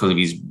Burrow, just because of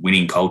his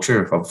winning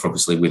culture,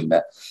 obviously with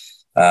that,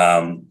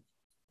 the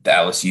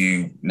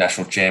LSU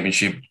national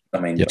championship. I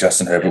mean,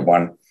 Justin Herbert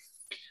won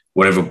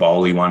whatever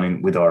bowl he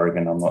won with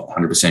Oregon. I'm not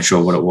 100%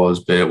 sure what it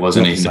was, but it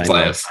wasn't in the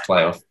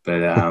playoff.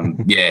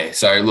 But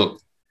so look,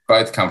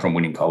 both come from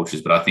winning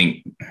cultures, but I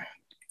think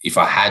if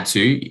I had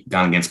to,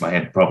 going against my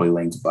head, probably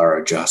lean to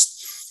Burrow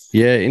just.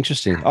 Yeah,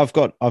 interesting. I've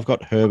got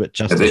Herbert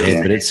just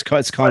ahead, but it's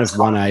kind of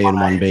 1A and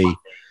 1B.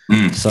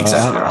 So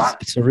exactly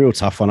it's a real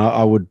tough one.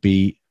 I would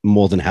be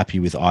more than happy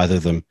with either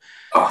of them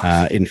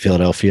in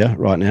Philadelphia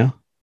right now.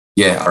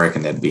 Yeah, I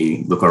reckon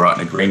they'd look all right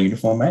in a green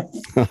uniform, mate.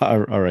 I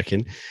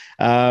reckon.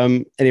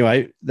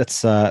 Anyway,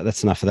 that's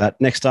enough of that.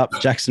 Next up,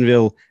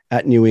 Jacksonville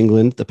at New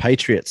England. The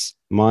Patriots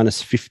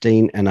minus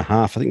 15.5.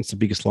 I think it's the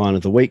biggest line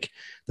of the week.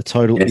 The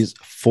total is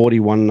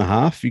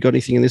 41.5. You got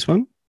anything in this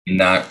one?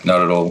 No,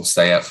 not at all.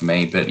 Stay out for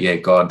me. But yeah,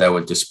 God, they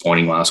were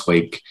disappointing last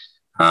week.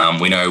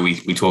 We know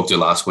we talked to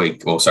last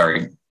week,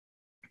 the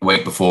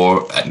week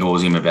before ad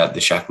nauseum about the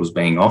shackles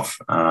being off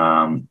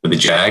with the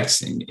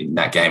Jags in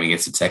that game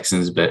against the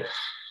Texans, but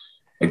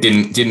it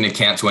didn't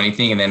account to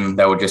anything, and then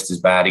they were just as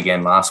bad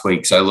again last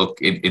week. So look,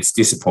 it's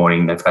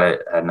disappointing. They've had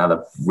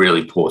another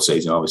really poor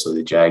season, obviously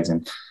the Jags,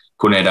 and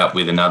couldn't end up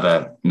with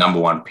another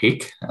number one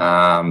pick.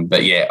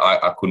 But yeah,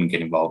 I couldn't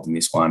get involved in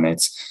this one.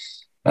 It's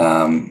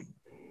going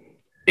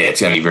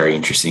to be very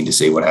interesting to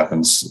see what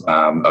happens.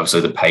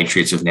 Obviously the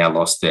Patriots have now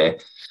lost their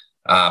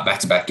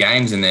back-to-back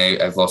games, and they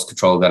have lost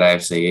control of that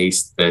AFC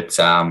East. But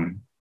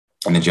and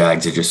the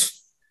Jags are just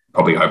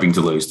probably hoping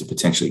to lose to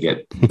potentially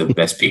get the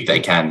best pick they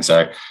can.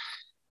 So,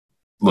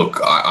 look,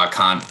 I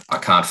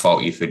can't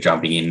fault you for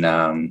jumping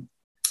in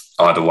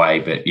either way.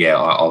 But yeah,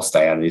 I'll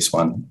stay out of this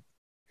one.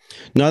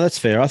 No, that's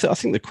fair. I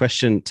think the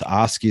question to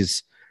ask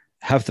is,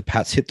 have the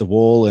Pats hit the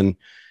wall? And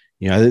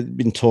there's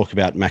been talk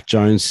about Mac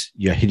Jones,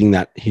 hitting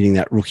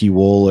that rookie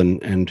wall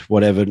and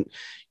whatever.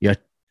 A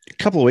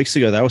couple of weeks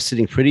ago, they were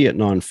sitting pretty at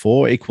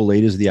 9-4, equal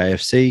leaders of the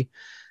AFC,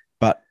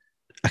 but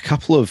a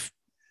couple of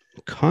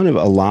kind of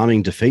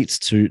alarming defeats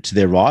to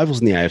their rivals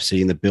in the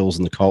AFC, in the Bills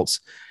and the Colts,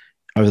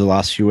 over the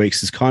last few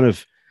weeks is kind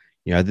of,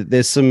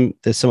 there's some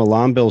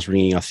alarm bells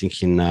ringing, I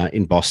think,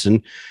 in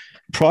Boston.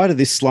 Prior to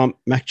this slump,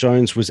 Mac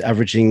Jones was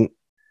averaging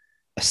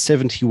a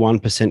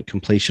 71%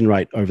 completion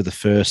rate over the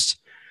first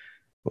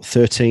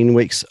 13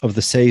 weeks of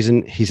the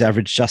season. He's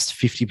averaged just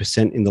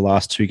 50% in the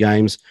last two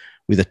games,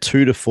 with a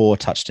 2-4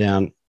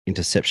 touchdown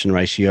interception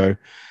ratio.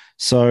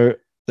 So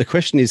the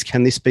question is,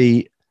 can this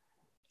be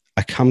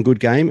a come good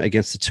game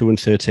against the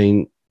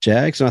 2-13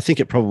 Jags? And I think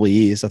it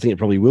probably is. I think it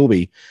probably will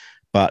be,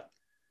 but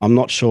I'm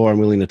not sure I'm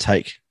willing to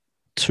take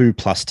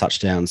 2+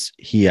 touchdowns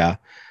here.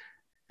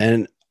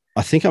 And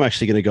I think I'm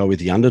actually going to go with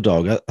the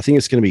underdog. I think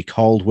it's going to be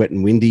cold, wet,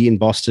 and windy in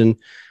Boston.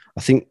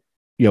 I think,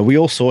 we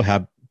all saw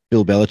how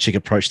Bill Belichick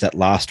approached that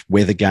last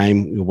weather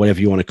game, or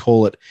whatever you want to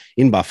call it,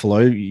 in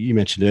Buffalo. You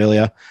mentioned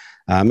earlier.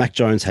 Mac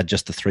Jones had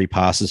just the 3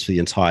 passes for the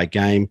entire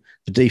game.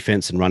 The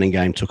defense and running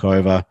game took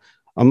over.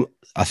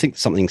 I think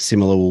something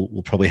similar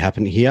will probably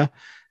happen here.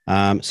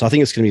 So I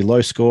think it's going to be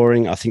low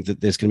scoring. I think that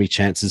there's going to be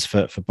chances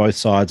for both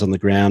sides on the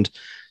ground.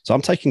 So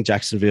I'm taking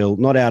Jacksonville,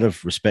 not out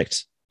of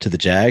respect to the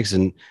Jags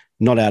and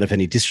not out of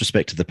any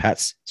disrespect to the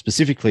Pats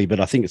specifically, but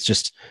I think it's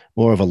just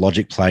more of a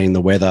logic play in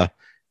the weather.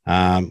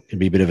 It'd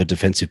be a bit of a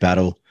defensive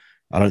battle.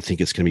 I don't think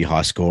it's going to be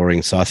high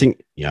scoring. So I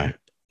think,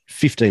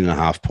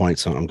 15.5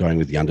 points. I'm going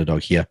with the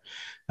underdog here.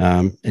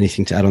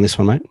 Anything to add on this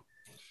one, mate?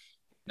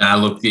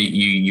 Look,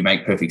 you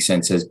make perfect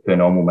sense as per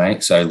normal,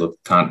 mate. So look,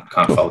 can't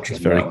fault you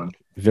on that one.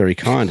 Very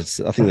kind. I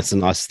think that's the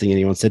nicest thing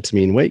anyone said to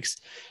me in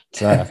weeks.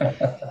 So,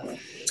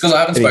 it's because I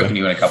haven't spoken to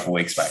you in a couple of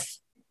weeks, mate.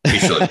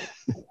 officially.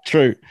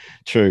 True.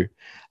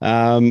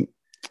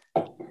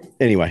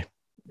 Anyway,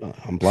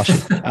 I'm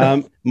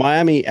blushing.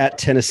 Miami at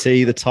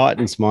Tennessee, the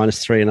Titans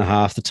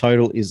 -3.5. The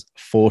total is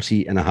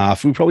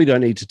 40.5. We probably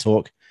don't need to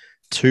talk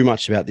too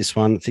much about this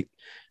one. I think,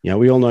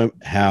 we all know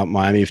how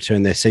Miami have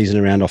turned their season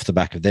around off the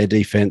back of their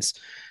defense.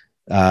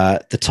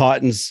 The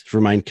Titans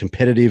remain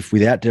competitive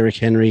without Derrick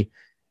Henry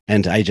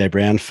and A.J.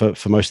 Brown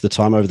for most of the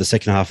time over the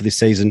second half of this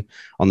season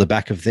on the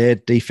back of their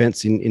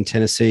defense in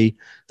Tennessee.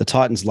 The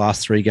Titans'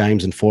 last 3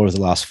 games and 4 of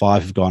the last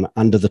 5 have gone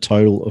under the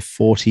total of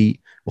 40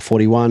 or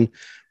 41,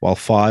 while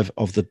 5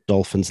 of the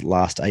Dolphins'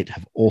 last 8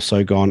 have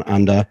also gone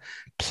under.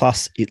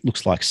 Plus, it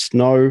looks like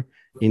snow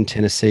in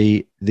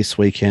Tennessee this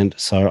weekend.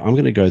 So I'm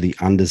going to go the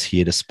unders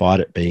here,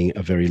 despite it being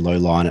a very low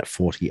line at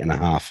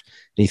 40.5.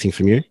 Anything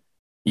from you?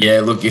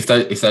 Yeah, look, if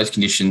those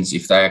conditions,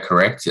 if they are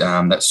correct,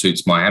 that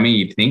suits Miami,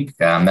 you'd think.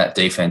 That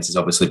defense has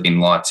obviously been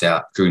lights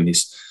out during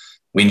this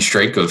win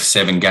streak of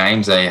 7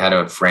 games. They had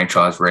a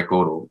franchise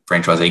record or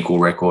franchise equal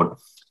record,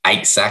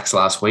 8 sacks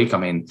last week. I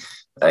mean,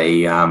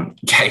 they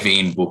gave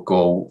Ian Book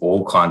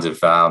all kinds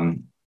of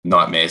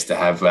nightmares to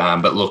have.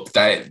 But look,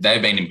 they've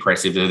been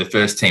impressive. They're the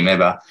first team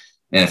ever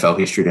in NFL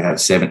history to have a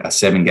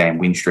 7-game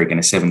win streak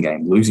and a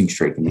 7-game losing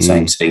streak in the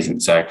same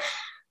season. So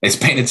it's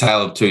been a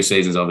tale of 2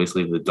 seasons,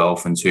 obviously, for the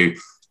Dolphins, who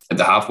at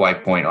the halfway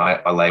point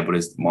I labelled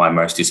as my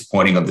most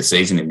disappointing of the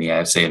season in the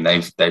AFC, and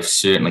they've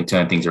certainly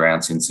turned things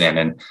around since then.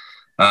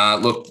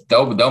 And look,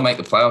 they'll make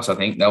the playoffs. I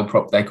think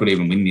they could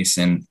even win this,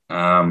 and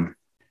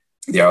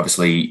they're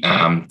obviously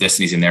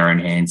destiny's in their own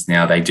hands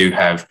now. They do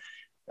have,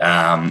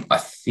 I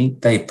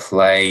think they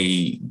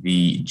play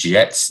the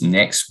Jets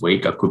next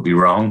week. I could be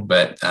wrong,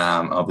 but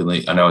I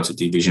know it's a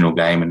divisional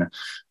game, and I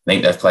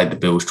think they've played the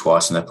Bills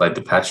twice and they've played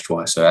the Pats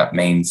twice. So that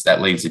means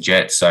that leaves the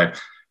Jets. So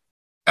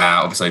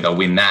obviously they'll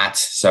win that.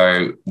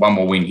 So one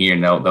more win here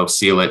and they'll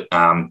seal it.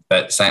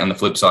 But say on the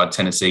flip side,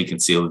 Tennessee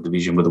can seal the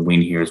division with a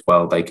win here as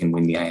well. They can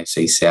win the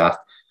AFC South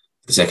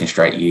for the second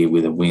straight year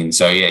with a win.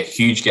 So yeah,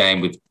 huge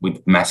game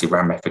with massive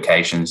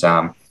ramifications.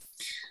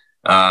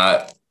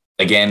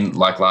 Again,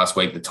 like last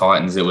week, the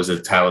Titans, it was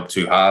a tale of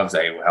 2 halves.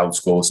 They held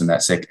scores in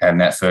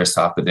that first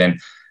half, but then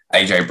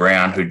A.J.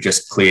 Brown, who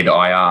just cleared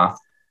IR,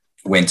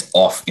 went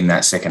off in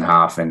that second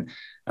half, and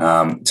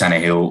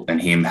Tannehill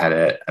and him had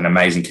an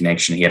amazing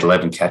connection. He had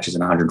 11 catches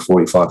and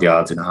 145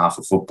 yards in a half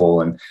of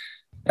football, and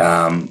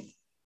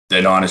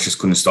the Niners just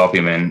couldn't stop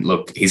him. And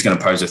look, he's going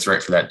to pose a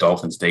threat for that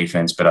Dolphins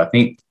defense, but I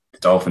think the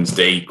Dolphins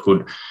D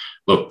couldn't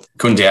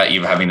doubt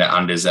you having the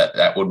unders.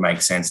 That would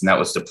make sense, and that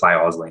was the play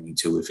I was leaning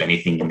to, if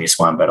anything, in this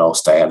one. But I'll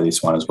stay out of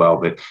this one as well.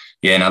 But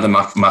yeah, another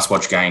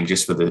must-watch game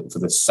just for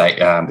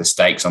the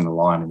stakes on the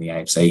line in the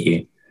AFC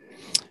here.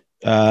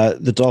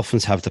 The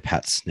Dolphins have the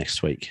Pats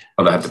next week.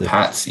 Oh, they have the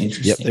Pats.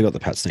 Interesting. Yep, they got the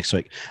Pats next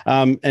week.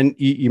 And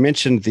you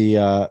mentioned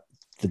the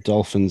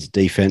Dolphins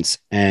defense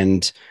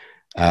and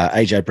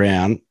AJ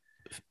Brown.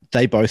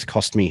 They both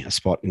cost me a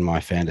spot in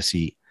my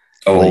fantasy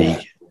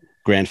league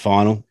grand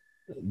final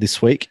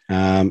this week.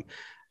 I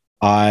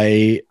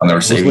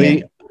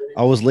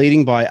was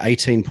leading by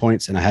 18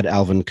 points, and I had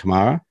Alvin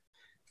Kamara.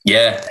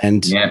 Yeah,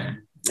 and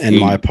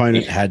my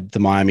opponent had the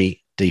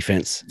Miami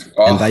defense,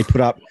 and they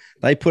put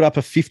up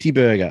a 50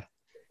 burger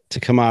to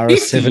Kamara,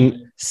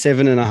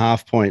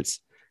 7.5 points.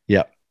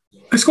 Yeah,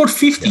 they scored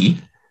 50.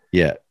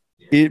 Yeah,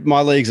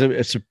 my league's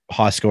it's a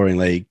high scoring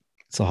league.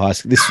 It's a high.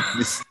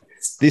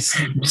 This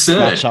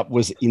matchup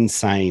was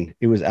insane.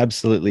 It was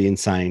absolutely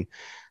insane.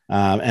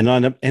 And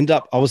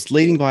I was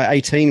leading by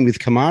 18 with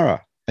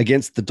Kamara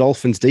against the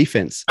Dolphins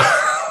defense.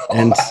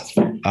 And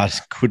I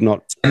could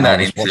not. I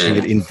was watching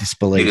it in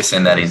disbelief. You need to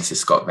send that into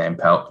Scott Van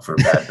Pelt for a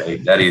bad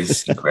beat. That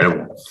is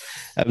incredible.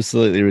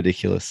 Absolutely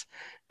ridiculous.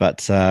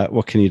 But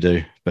what can you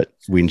do but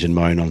whinge and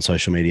moan on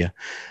social media?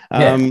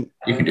 You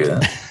can do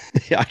that.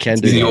 I can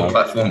do that. It's your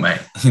platform, mate.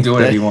 You can do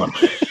whatever you want.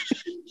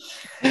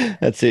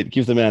 That's it.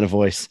 Give the man a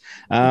voice.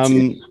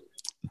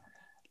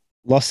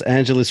 Los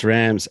Angeles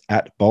Rams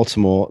at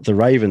Baltimore. The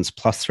Ravens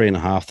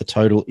 +3.5. The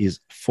total is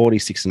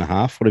 46.5.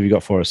 What have you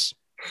got for us?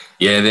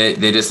 Yeah,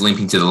 they're just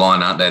limping to the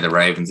line, aren't they? The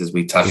Ravens, as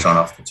we touched on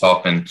off the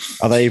top. And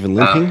are they even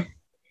limping?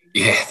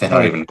 Yeah, they're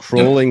not even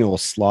crawling or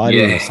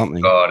sliding or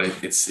something. God,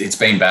 it's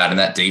been bad, and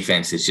that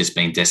defense has just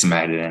been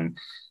decimated. And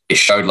it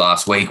showed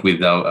last week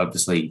with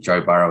obviously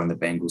Joe Burrow and the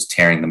Bengals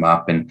tearing them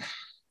up. And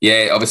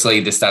yeah, obviously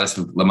the status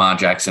of Lamar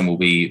Jackson will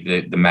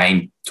be the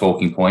main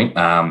talking point.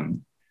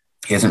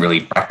 He hasn't really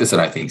practiced, I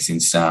don't think,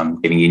 since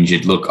getting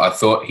injured. Look, I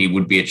thought he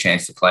would be a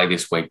chance to play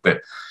this week,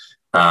 but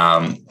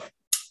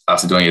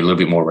after doing a little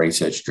bit more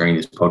research during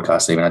this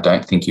podcast, even I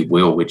don't think he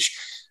will, which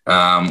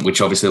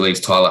obviously leaves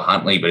Tyler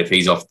Huntley. But if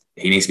he's off,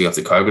 he needs to be off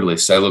the COVID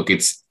list. So look,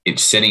 it's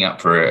setting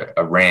up for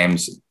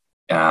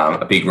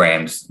a big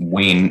Rams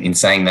win. In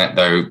saying that,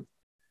 though,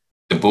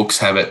 the books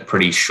have it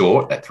pretty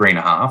short at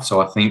 3.5.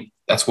 So I think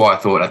that's why I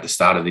thought at the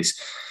start of this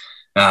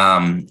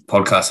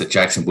podcast that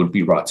Jackson would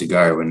be right to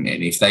go. And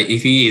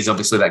if he is,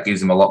 obviously that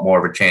gives them a lot more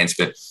of a chance.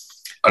 But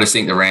I just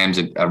think the Rams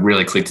are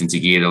really clicked into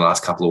gear the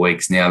last couple of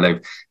weeks. Now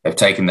they've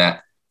taken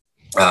that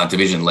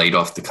division lead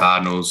off the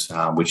Cardinals,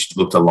 which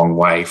looked a long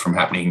way from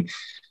happening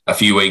a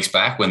few weeks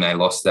back when they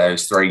lost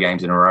those 3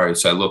 games in a row.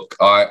 So look,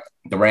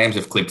 the Rams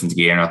have clicked into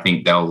gear, and I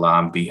think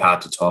they'll be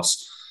hard to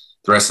toss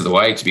the rest of the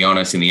way. To be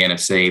honest, in the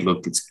NFC,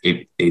 look,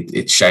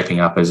 it's shaping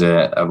up as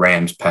a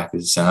Rams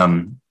Packers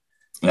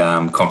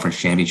conference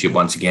championship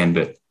once again,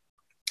 but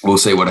we'll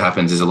see what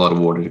happens. There's a lot of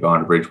water to go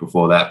under the bridge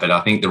before that, but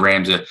I think the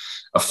Rams are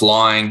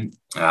flying.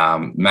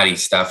 Matty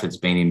Stafford's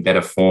been in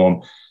better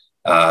form.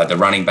 The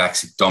running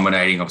backs are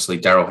dominating. Obviously,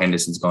 Darrell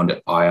Henderson's gone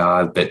to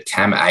IR, but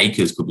Cam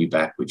Akers could be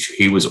back, which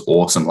he was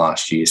awesome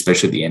last year,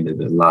 especially at the end of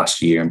the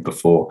last year and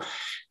before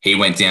he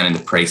went down in the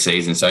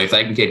preseason. So if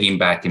they can get him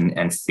back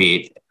and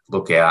fit,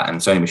 look out. And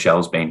Sony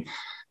Michel's been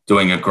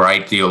doing a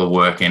great deal of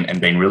work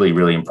and been really,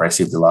 really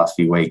impressive the last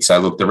few weeks. So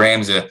look, the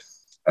Rams are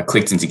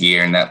clicked into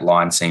gear, and that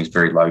line seems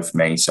very low for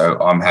me. So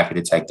I'm happy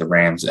to take the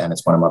Rams, and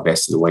it's one of my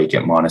best of the week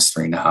at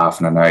 -3.5.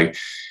 And I know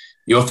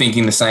you're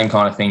thinking the same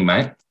kind of thing,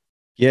 mate.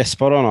 Yeah,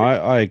 spot on.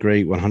 I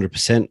agree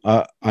 100%.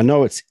 I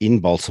know it's in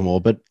Baltimore,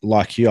 but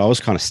like you, I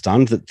was kind of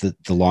stunned that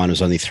the line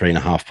was only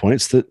 3.5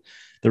 points. That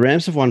the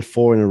Rams have won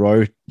 4 in a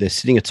row. They're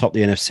sitting atop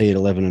the NFC at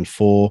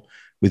 11-4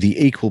 with the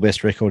equal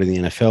best record in the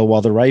NFL,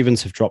 while the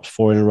Ravens have dropped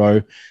 4 in a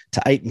row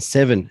to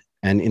 8-7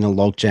 and in a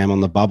logjam on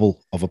the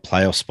bubble of a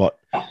playoff spot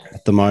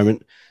at the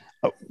moment.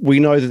 We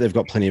know that they've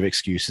got plenty of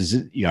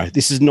excuses.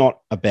 This is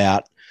not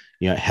about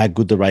how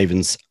good the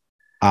Ravens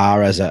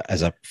are as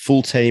a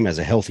full team, as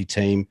a healthy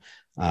team,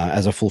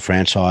 as a full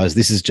franchise.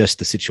 This is just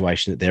the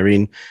situation that they're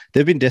in.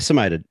 They've been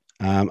decimated,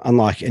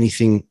 unlike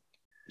anything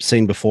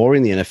seen before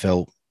in the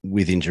NFL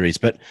with injuries.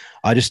 But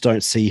I just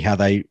don't see how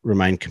they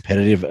remain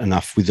competitive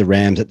enough with the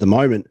Rams at the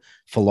moment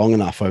for long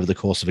enough over the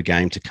course of a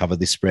game to cover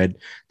this spread.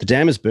 The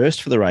dam has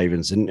burst for the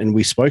Ravens, and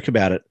we spoke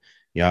about it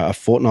a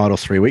fortnight or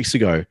 3 weeks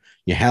ago.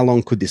 How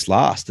long could this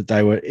last? That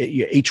they were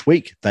each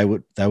week they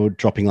were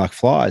dropping like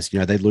flies.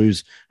 They'd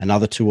lose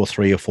another 2 or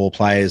 3 or 4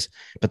 players,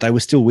 but they were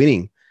still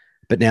winning.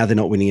 But now they're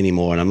not winning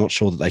anymore, and I'm not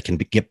sure that they can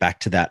get back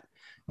to that.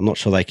 I'm not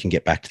sure they can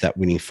get back to that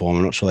winning form.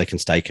 I'm not sure they can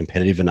stay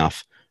competitive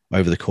enough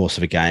over the course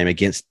of a game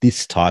against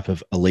this type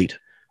of elite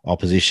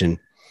opposition.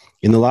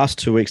 In the last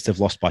 2 weeks, they've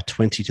lost by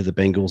 20 to the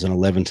Bengals and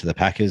 11 to the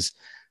Packers,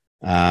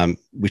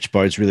 which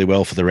bodes really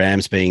well for the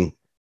Rams being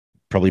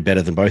probably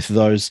better than both of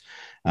those.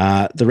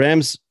 The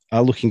Rams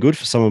are looking good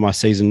for some of my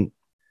season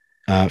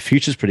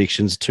futures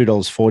predictions.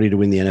 $2.40 to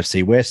win the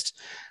NFC West,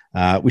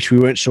 which we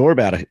weren't sure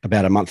about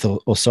a month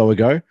or so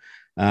ago,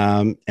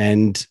 and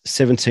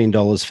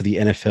 $17 for the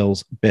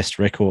NFL's best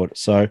record.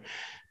 So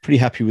pretty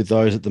happy with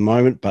those at the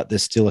moment, but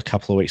there's still a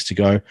couple of weeks to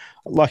go.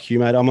 Like you,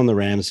 mate, I'm on the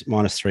Rams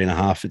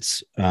 -3.5.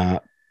 It's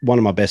one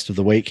of my best of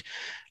the week.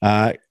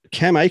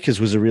 Cam Akers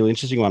was a really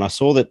interesting one. I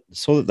saw that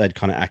they'd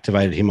kind of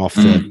activated him off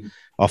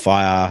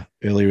IR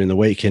earlier in the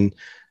week, and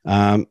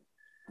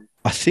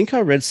I think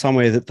I read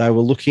somewhere that they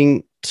were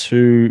looking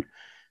to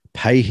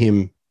pay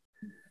him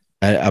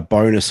a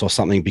bonus or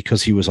something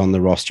because he was on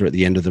the roster at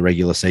the end of the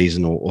regular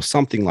season or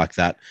something like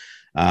that.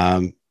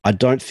 I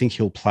don't think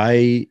he'll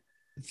play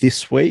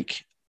this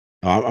week.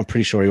 I'm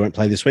pretty sure he won't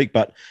play this week,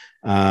 but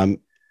I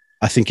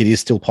think it is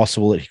still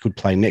possible that he could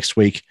play next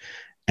week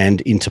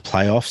and into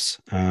playoffs.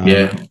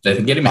 They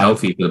can get him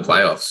healthy for the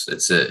playoffs.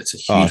 It's a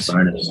huge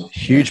bonus.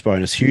 Huge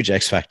bonus, huge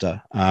X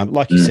factor.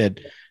 Like you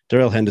said,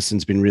 Darrell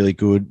Henderson's been really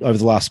good over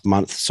the last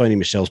month. Sony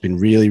Michel's been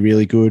really,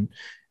 really good.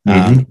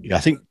 I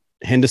think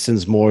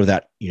Henderson's more of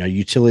that,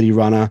 utility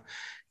runner,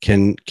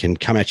 can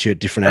come at you at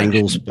different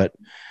angles, but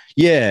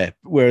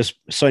whereas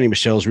Sony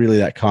Michel's really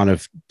that kind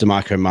of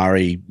DeMarco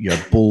Murray,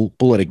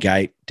 bull at a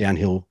gate,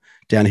 downhill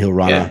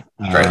runner.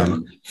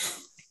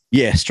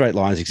 Straight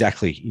lines,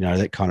 exactly.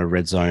 That kind of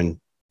red zone,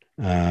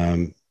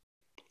 1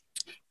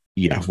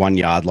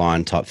 yard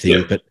line type thing.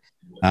 Yeah.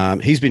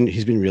 But he's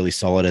been really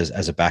solid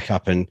as a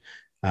backup. And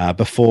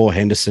before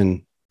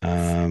Henderson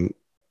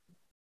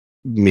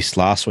missed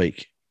last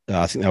week,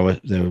 I think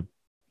they were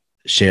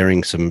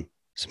sharing some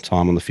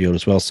time on the field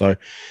as well. So,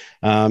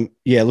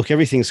 look,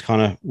 everything's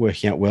kind of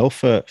working out well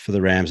for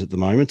the Rams at the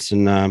moment.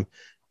 And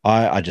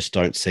I just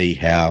don't see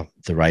how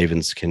the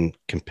Ravens can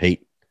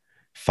compete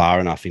far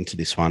enough into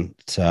this one.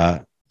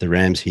 The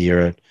Rams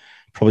here are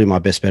probably my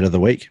best bet of the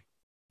week.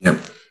 Yep.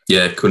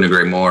 Yeah, couldn't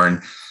agree more.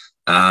 And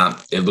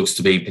it looks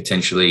to be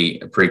potentially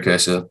a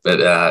precursor,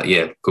 but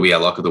could be our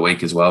lock of the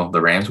week as well.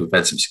 The Rams, we've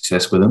had some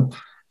success with them.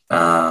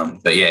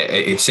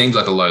 It seems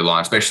like a low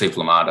line, especially if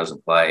Lamar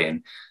doesn't play.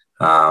 And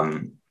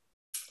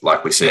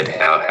like we said,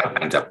 how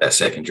banged up that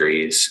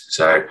secondary is.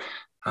 So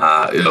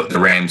look, the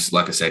Rams,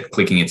 like I said,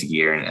 clicking into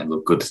gear and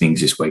look good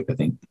things this week, I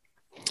think.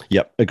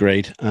 Yep,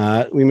 agreed.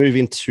 We move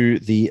into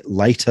the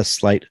later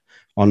slate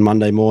on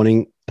Monday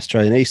morning,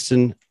 Australian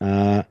Eastern,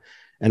 and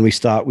we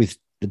start with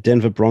the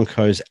Denver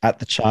Broncos at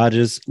the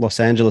Chargers, Los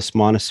Angeles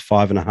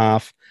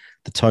 -5.5.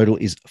 The total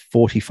is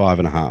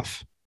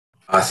 45.5.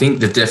 I think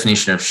the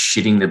definition of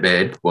shitting the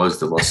bed was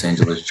the Los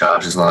Angeles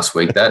Chargers last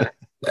week. That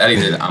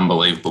is an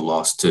unbelievable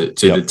loss to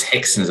the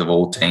Texans of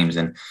all teams.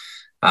 And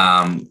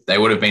they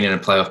would have been in a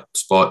playoff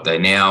spot. They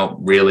now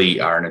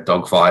really are in a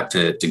dogfight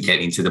to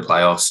get into the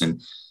playoffs.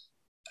 And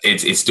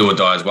it's do or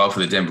die as well for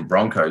the Denver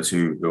Broncos,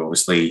 who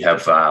obviously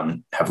have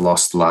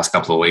lost the last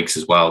couple of weeks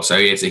as well. So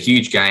yeah, it's a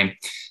huge game.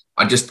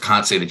 I just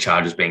can't see the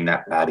Chargers being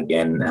that bad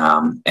again.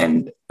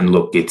 And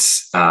look,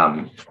 it's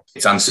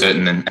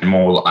uncertain and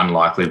more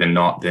unlikely than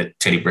not that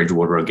Teddy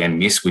Bridgewater again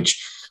miss, which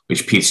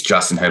pits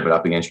Justin Herbert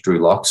up against Drew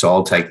Lock. So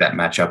I'll take that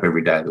matchup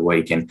every day of the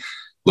week. And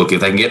look,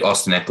 if they can get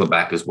Austin Eckler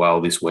back as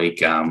well this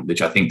week,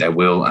 which I think they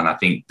will, and I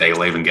think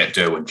they'll even get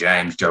Derwin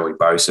James, Joey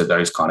Bosa,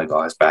 those kind of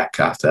guys back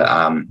after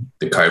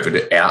the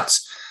COVID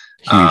outs.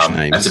 Huge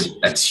names.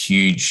 That's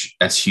huge.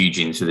 That's huge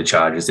into the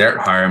Chargers. They're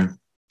at home.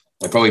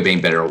 They've probably been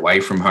better away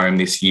from home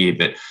this year,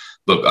 but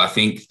look, I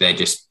think they're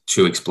just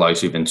too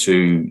explosive and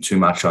too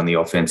much on the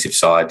offensive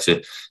side.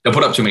 They'll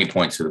put up too many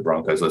points to the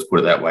Broncos, let's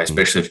put it that way,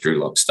 especially if Drew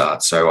Lock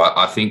starts. So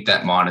I think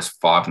that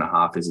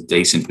 -5.5 is a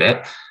decent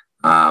bet,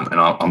 and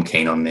I'm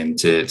keen on them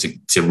to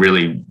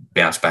really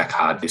bounce back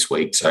hard this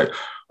week. So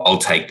I'll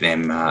take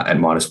them at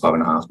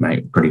 -5.5,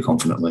 mate, pretty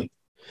confidently.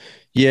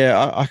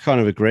 Yeah, I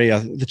kind of agree.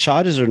 The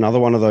Chargers are another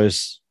one of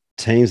those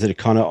teams that are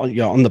kind of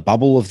on the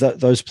bubble of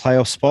those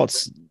playoff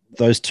spots.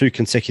 Those 2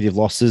 consecutive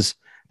losses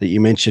that you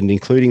mentioned,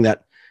 including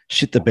that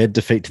shit the bed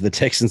defeat to the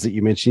Texans that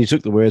you mentioned. You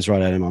took the words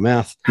right out of my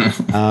mouth.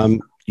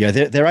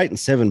 They're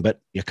 8-7,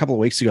 but a couple of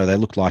weeks ago they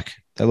looked like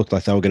they were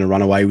going to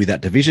run away with that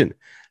division.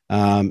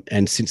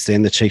 And since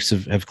then the Chiefs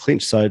have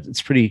clinched. So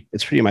it's pretty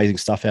amazing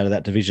stuff out of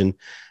that division.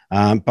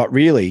 But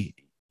really,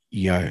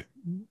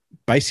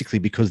 basically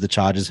because the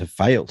Chargers have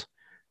failed.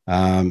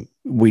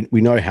 We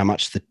know how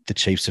much the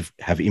Chiefs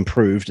have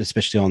improved,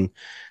 especially on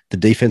the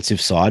defensive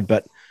side.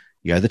 But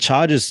the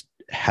Chargers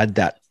had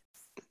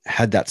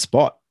that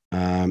spot,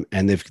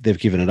 and they've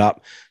given it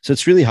up. So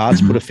it's really hard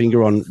to put a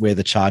finger on where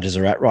the Chargers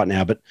are at right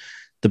now. But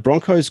the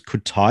Broncos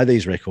could tie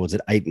these records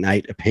at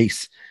 8-8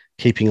 apiece,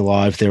 keeping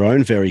alive their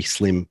own very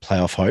slim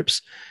playoff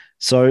hopes.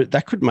 So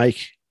that could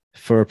make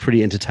for a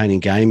pretty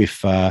entertaining game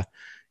if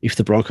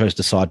the Broncos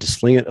decide to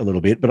sling it a little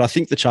bit. But I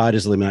think the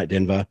Chargers eliminate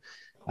Denver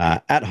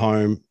at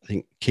home. I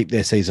think keep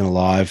their season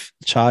alive.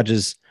 The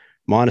Chargers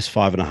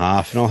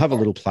 -5.5, and I'll have a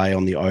little play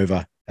on the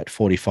over at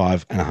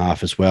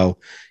 45.5 as well.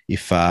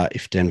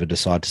 If Denver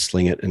decide to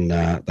sling it and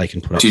they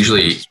can put it's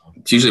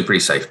usually a pretty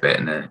safe bet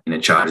in a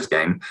Chargers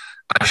game.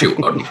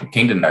 Actually, I'm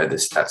keen to know the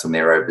stats on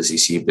their overs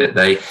this year, but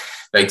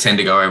they tend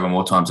to go over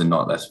more times than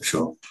not. That's for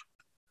sure.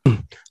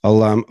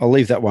 I'll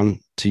leave that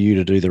one to you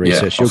to do the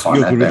research. You're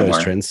good with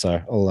those trends,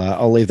 so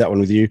I'll leave that one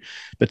with you.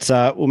 But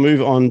we'll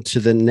move on to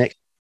the next.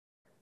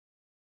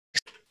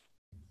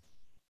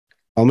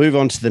 I'll move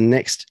on to the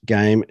next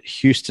game.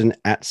 Houston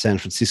at San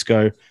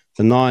Francisco.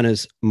 The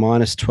Niners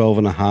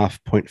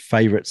 -12.5 point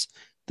favorites.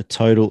 The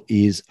total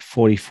is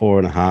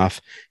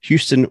 44.5.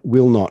 Houston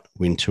will not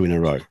win 2 in a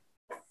row.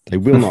 They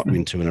will not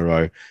win 2 in a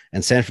row.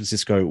 And San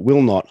Francisco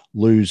will not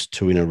lose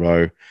 2 in a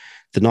row.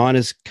 The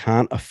Niners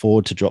can't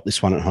afford to drop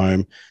this one at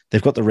home.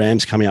 They've got the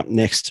Rams coming up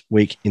next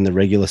week in the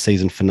regular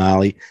season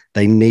finale.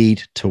 They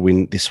need to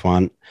win this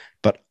one,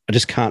 but I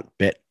just can't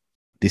bet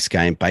this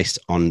game based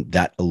on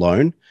that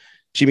alone.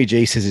 Jimmy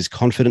G says he's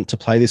confident to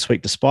play this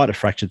week despite a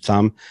fractured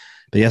thumb,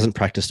 but he hasn't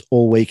practiced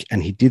all week,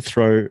 and he did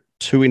throw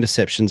 2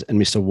 interceptions and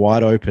missed a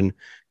wide open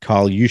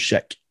Kyle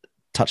Juszczyk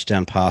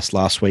touchdown pass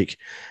last week.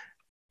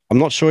 I'm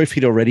not sure if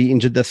he'd already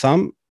injured the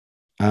thumb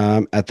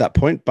at that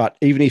point, but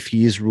even if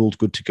he is ruled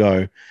good to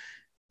go,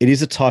 it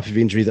is a type of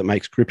injury that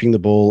makes gripping the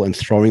ball and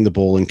throwing the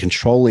ball and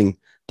controlling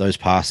those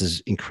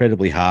passes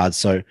incredibly hard.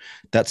 So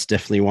that's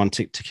definitely one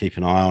to keep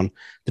an eye on.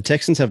 The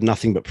Texans have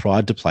nothing but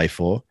pride to play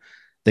for.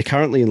 They're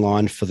currently in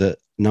line for the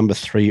number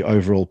 3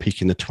 overall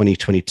pick in the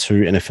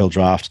 2022 NFL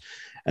draft.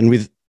 And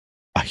with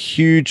a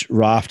huge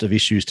raft of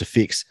issues to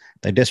fix,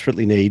 they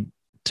desperately need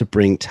to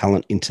bring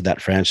talent into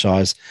that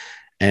franchise.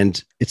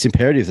 And it's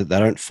imperative that they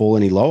don't fall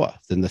any lower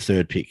than the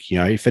 3rd pick.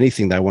 If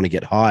anything, they want to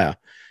get higher.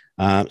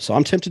 So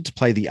I'm tempted to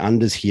play the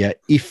unders here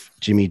if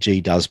Jimmy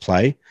G does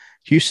play.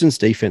 Houston's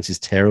defense is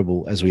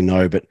terrible, as we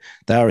know, but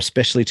they are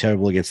especially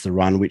terrible against the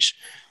run, which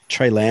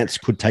Trey Lance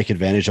could take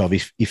advantage of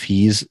if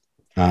he is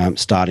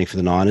starting for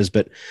the Niners.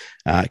 But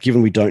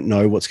given we don't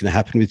know what's going to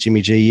happen with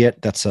Jimmy G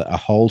yet, that's a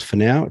hold for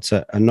now. It's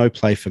a no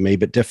play for me,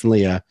 but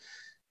definitely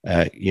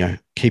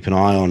keep an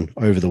eye on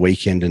over the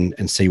weekend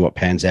and see what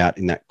pans out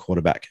in that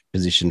quarterback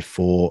position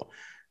for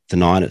the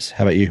Niners.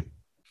 How about you?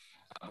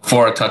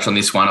 Before I touch on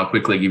this one, I'll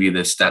quickly give you the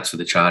stats for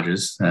the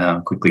Chargers.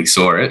 Quickly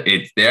saw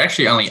it. They're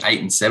actually only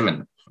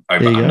 8-7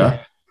 over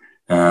under.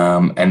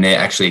 And they're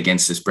actually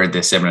against the spread,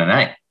 they're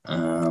 7-8.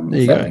 There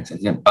you go. Makes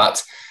sense. Yeah.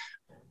 But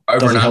over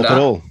Doesn't and help under.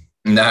 At all.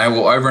 No,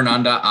 well, over and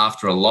under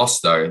after a loss,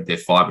 though, they're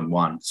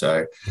 5-1.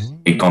 So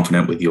be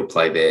confident with your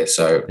play there.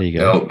 So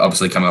they'll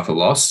obviously coming off a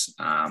loss.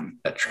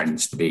 That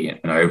trends to be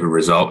an over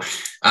result.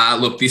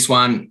 Look, this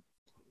one,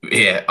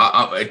 yeah,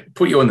 I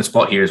put you on the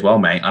spot here as well,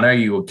 mate. I know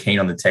you were keen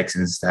on the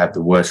Texans to have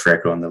the worst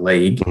record in the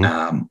league,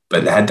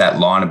 but they had that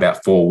line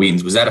about 4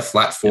 wins. Was that a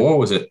flat 4 or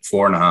was it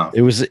 4.5?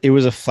 It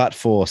was a flat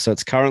 4, so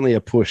it's currently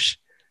a push.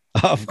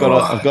 I've got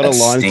a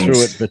line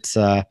through it, but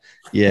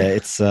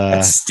it's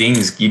that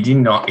stings. You did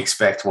not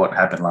expect what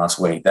happened last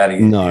week.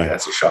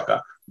 That's a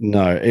shocker.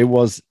 No, it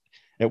was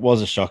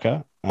a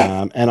shocker.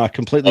 And I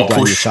completely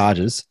blame the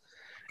Chargers.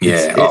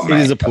 Yeah, it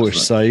is a push,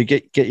 so you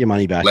get your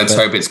money back. Let's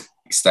hope it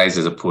stays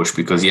as a push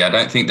because, I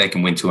don't think they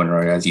can win 2 in a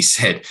row, as you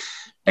said,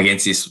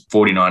 against this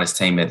 49ers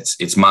team.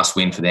 It's must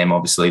win for them.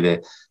 Obviously,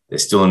 they're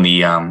still in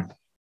the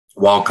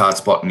wild card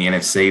spot in the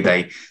NFC.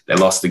 They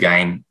lost the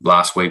game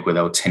last week where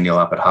they were 10-0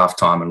 up at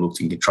halftime and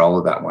looked in control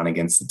of that one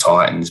against the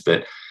Titans,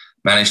 but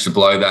managed to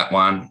blow that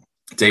one.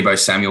 Deebo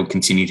Samuel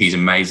continued his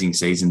amazing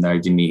season, though,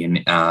 didn't he?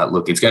 And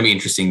look, it's going to be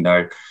interesting,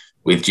 though,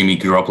 with Jimmy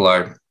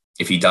Garoppolo,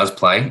 if he does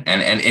play.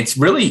 And it's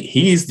really,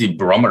 he is the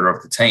barometer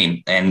of the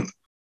team. And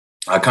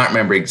I can't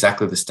remember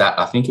exactly the stat.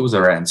 I think it was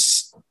around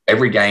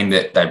every game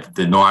that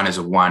the Niners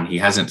have won, he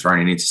hasn't thrown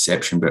an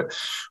interception. But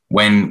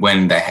when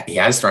he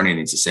has thrown an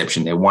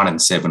interception, they're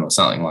 1-7 or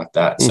something like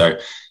that. So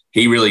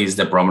he really is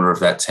the barometer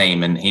of that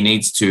team. And he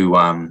needs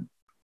to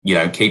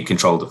keep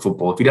control of the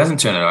football. If he doesn't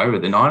turn it over,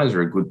 the Niners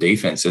are a good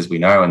defense, as we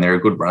know, and they're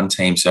a good run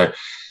team. So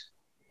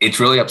it's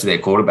really up to their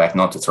quarterback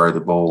not to throw the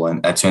ball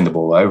and turn the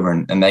ball over,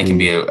 and they can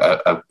be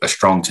a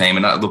strong team.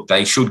 And look,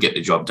 they should get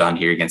the job done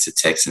here against the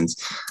Texans.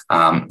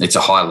 It's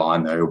a high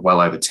line, though, well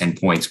over 10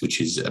 points,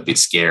 which is a bit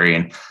scary.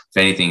 And if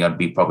anything, I'd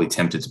be probably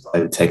tempted to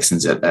play the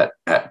Texans at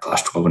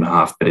plus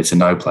 12.5, but it's a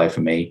no play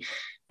for me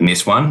in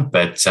this one.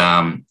 But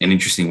an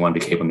interesting one to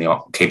keep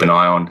an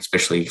eye on,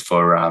 especially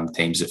for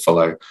teams that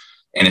follow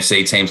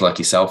NFC teams like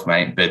yourself,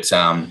 mate. But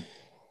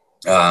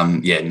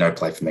no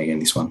play for me in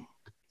this one.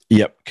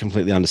 Yep,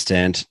 completely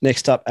understand.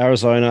 Next up,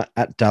 Arizona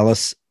at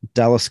Dallas.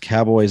 Dallas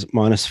Cowboys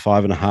minus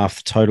 5.5.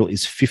 The total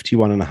is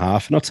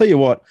 51.5. And I'll tell you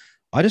what,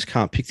 I just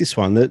can't pick this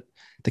one. The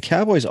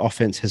Cowboys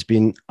offense has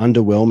been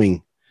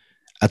underwhelming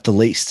at the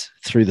least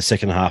through the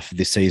second half of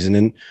this season.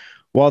 And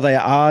while they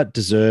are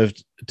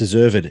deserved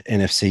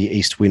NFC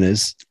East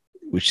winners,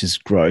 which is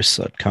gross,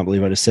 I can't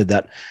believe I just said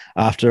that,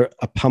 after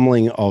a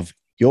pummeling of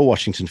your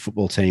Washington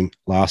football team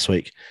last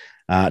week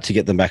to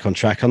get them back on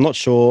track, I'm not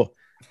sure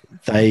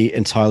they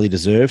entirely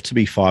deserve to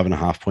be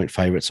 5.5-point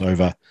favorites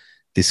over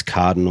this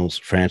Cardinals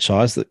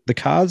franchise. The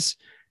Cards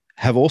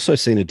have also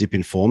seen a dip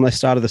in form. They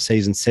started the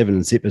season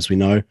 7-0, as we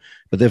know,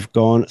 but they've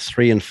gone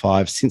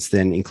 3-5 since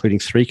then, including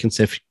 3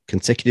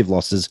 consecutive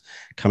losses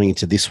coming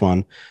into this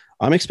one.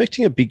 I'm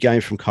expecting a big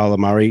game from Kyler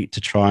Murray to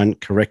try and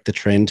correct the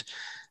trend.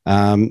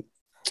 The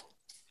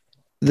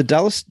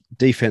Dallas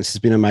defense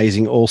has been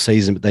amazing all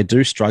season, but they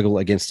do struggle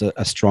against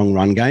a strong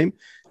run game.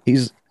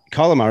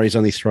 Kyler Murray's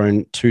only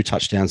thrown 2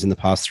 touchdowns in the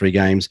past 3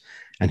 games,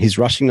 and his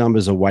rushing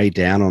numbers are way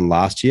down on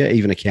last year,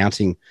 even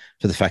accounting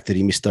for the fact that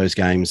he missed those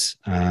games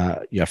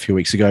a few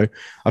weeks ago.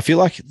 I feel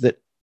like that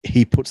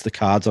he puts the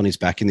Cards on his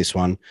back in this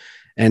one.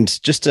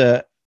 And just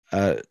a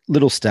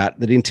little stat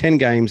that in 10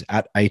 games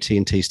at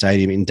AT&T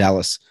Stadium in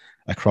Dallas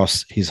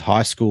across his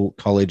high school,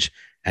 college,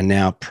 and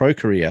now pro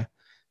career,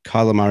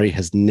 Kyler Murray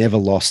has never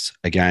lost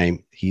a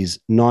game. He's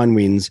 9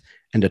 wins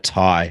and a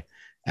tie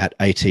at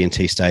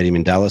AT&T Stadium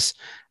in Dallas.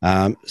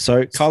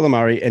 So Kyler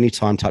Murray,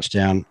 anytime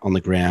touchdown on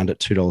the ground at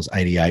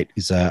 $2.88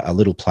 is a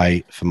little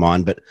play for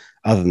mine. But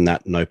other than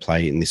that, no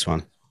play in this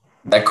one.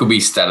 That could be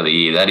stat of the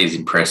year. That is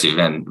impressive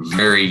and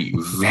very,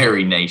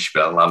 very niche,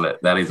 but I love it.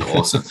 That is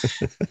awesome.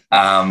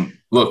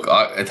 Look,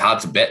 it's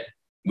hard to bet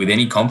with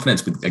any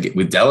confidence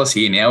with Dallas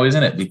here now,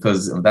 isn't it?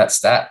 Because of that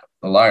stat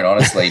alone,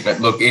 honestly. But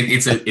look,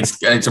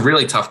 it's a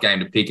really tough game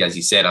to pick, as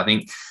you said. I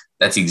think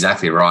that's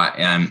exactly right.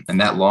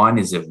 And that line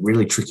is a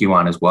really tricky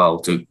one as well,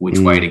 to which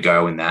way to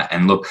go in that.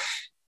 And look,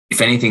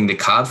 if anything, the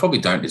Cards probably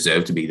don't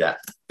deserve to be that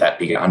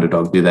big an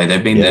underdog, do they?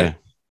 They've been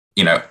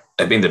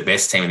they've been the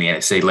best team in the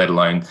NFC, let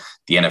alone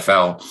the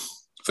NFL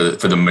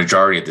for the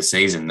majority of the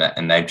season.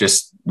 And they've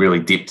just really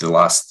dipped the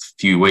last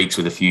few weeks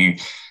with a few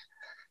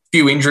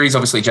injuries.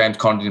 Obviously, James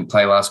Conner didn't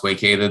play last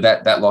week either.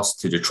 That loss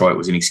to Detroit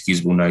was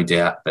inexcusable, no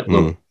doubt. But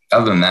look,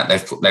 other than that,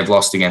 they've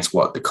lost against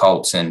the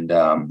Colts and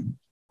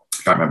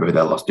I can't remember who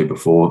they lost to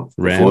before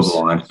the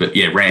Lions, but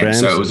Rams.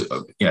 So it was,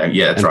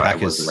 that's right.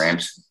 Packers. It was the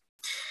Rams.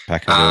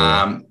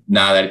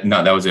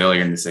 That was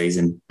earlier in the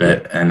season,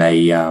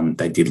 and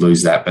they did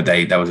lose that, but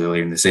that was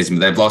earlier in the season.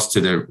 But they've lost to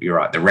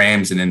the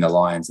Rams and then the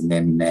Lions, and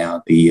then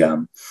now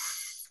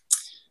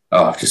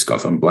I've just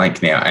got from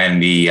blank now,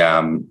 and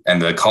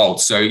the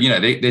Colts. So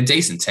they're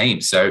decent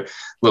teams. So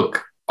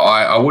look,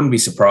 I wouldn't be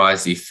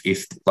surprised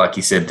if, like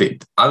you said,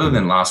 that other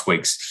than last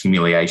week's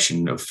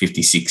humiliation of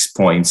 56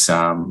 points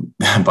by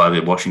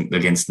the Washington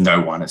against no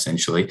one,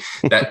 essentially,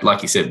 that,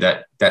 like you said,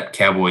 that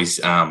Cowboys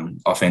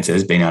offense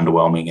has been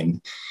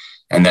underwhelming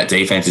and that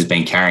defense has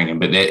been carrying them.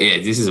 But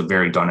this is a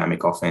very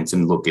dynamic offense,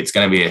 and look, it's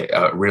going to be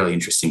a really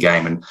interesting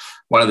game and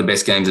one of the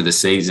best games of the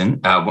season.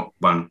 One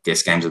of the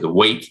best games of the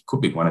week,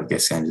 could be one of the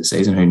best games of the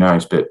season. Who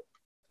knows? But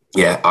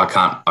yeah,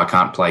 I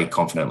can't play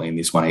confidently in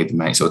this one either,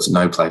 mate. So it's a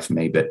no play for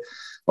me, but.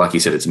 Like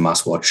you said, it's a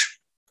must-watch.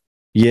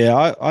 Yeah,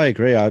 I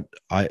agree. I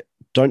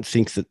don't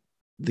think that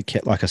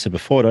like I said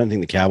before, I don't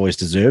think the Cowboys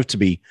deserve to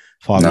be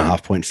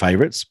 5.5-point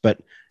favorites. But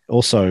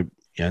also,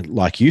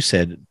 like you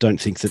said, don't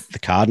think that the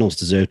Cardinals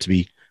deserve to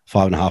be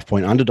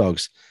 5.5-point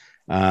underdogs.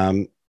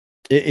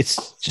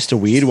 It's just a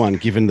weird one,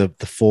 given the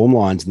form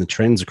lines and the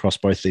trends across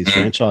both these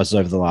franchises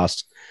over the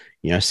last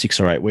 6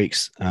 or 8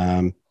 weeks.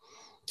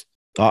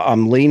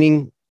 I'm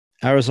leaning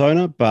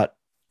Arizona, but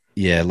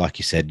yeah, like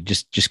you said,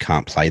 just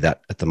can't play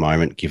that at the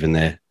moment, given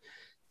their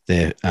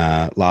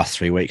last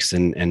 3 weeks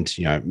and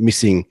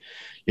missing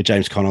your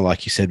James Conner,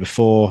 like you said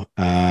before.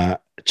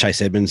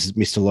 Chase Edmonds has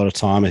missed a lot of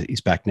time.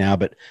 He's back now,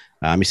 but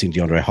missing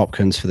DeAndre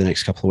Hopkins for the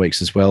next couple of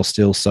weeks as well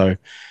still. So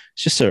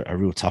it's just a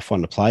real tough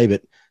one to play,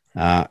 but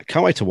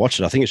can't wait to watch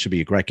it. I think it should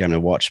be a great game to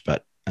watch,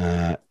 but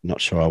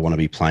not sure I want to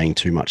be playing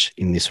too much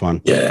in this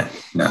one. Yeah,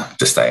 no,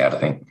 just stay out, I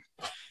think.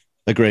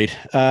 Agreed.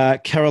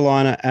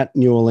 Carolina at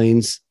New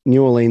Orleans.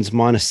 New Orleans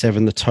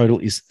 -7. The total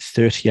is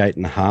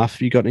 38.5.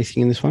 Have you got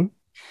anything in this one?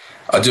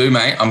 I do,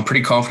 mate. I'm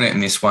pretty confident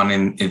in this one,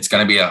 and it's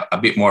going to be a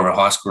bit more of a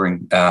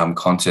high-scoring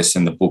contest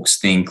than the books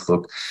think.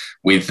 Look,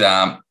 with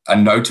a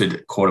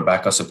noted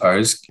quarterback, I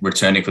suppose,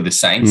 returning for the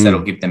Saints,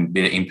 that'll give them a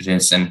bit of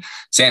impotence. And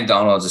Sam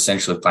Darnold's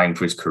essentially playing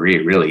for his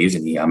career, really,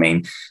 isn't he? I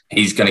mean,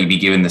 he's going to be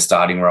given the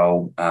starting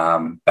role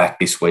back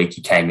this week.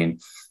 He came in,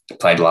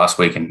 played last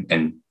week,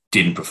 and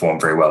didn't perform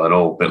very well at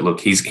all. But look,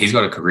 he's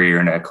got a career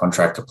and a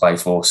contract to play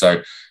for,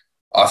 so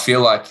I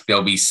feel like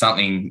there'll be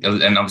something,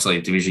 and obviously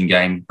a division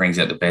game brings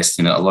out the best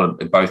in a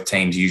lot of both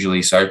teams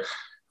usually. So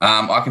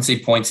I can see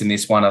points in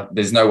this one.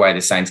 There's no way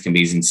the Saints can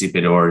be as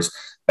insipid or as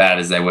bad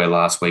as they were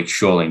last week.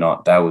 Surely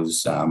not. That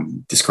was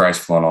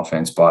disgraceful on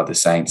offense by the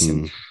Saints.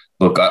 And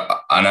look,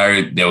 I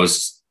know there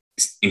was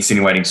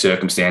insinuating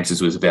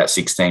circumstances with about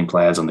 16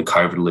 players on the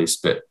COVID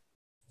list, but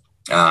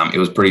it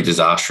was pretty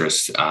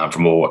disastrous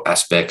from all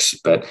aspects.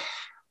 But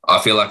I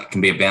feel like it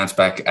can be a bounce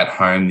back at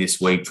home this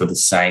week for the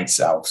Saints.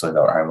 Obviously, they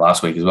were at home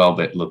last week as well.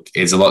 But look,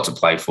 there's a lot to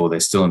play for. They're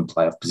still in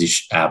playoff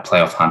position,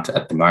 playoff hunt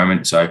at the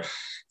moment. So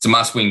it's a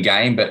must-win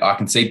game. But I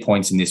can see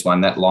points in this one.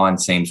 That line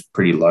seems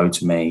pretty low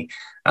to me.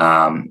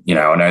 I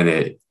know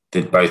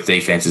that both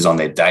defenses on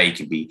their day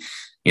can be,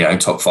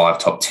 top 5,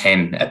 top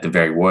 10 at the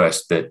very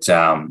worst. But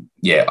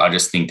I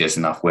just think there's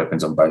enough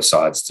weapons on both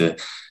sides to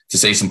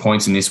see some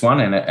points in this one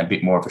and a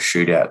bit more of a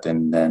shootout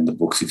than the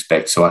books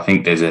expect. So I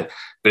think there's a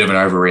bit of an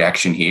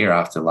overreaction here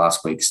after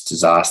last week's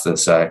disaster.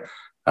 So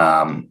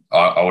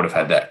I would have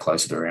had that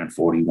closer to around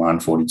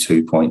 41,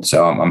 42 points.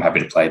 So I'm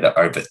happy to play the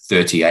over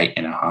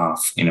 38.5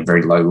 in a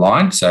very low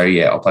line. So,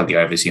 yeah, I'll play the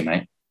overs here,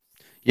 mate.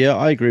 Yeah,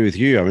 I agree with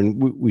you. I mean,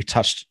 we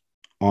touched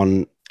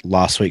on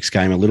last week's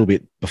game a little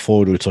bit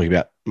before we were talking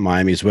about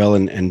Miami as well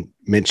and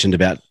mentioned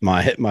about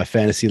my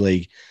fantasy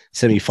league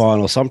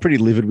semi-final. So I'm pretty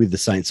livid with the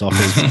Saints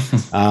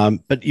offense.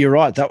 But you're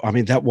right.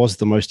 That was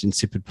the most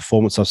insipid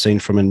performance I've seen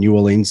from a New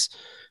Orleans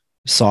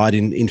side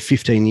in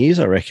 15 years,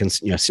 I reckon,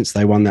 since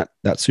they won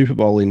that Super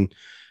Bowl in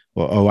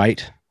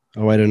 08,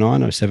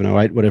 09, 07,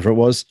 08, whatever it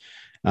was.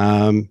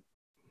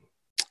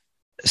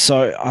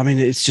 So, I mean,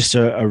 it's just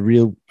a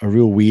real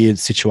weird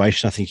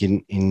situation, I think,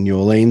 in New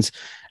Orleans.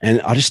 And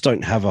I just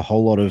don't have a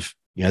whole lot of,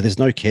 there's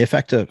no care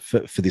factor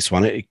for this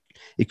one.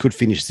 It could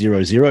finish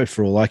 0-0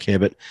 for all I care,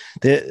 but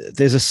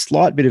there's a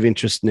slight bit of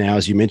interest now,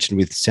 as you mentioned,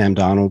 with Sam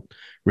Darnold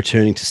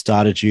returning to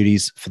starter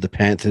duties for the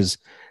Panthers.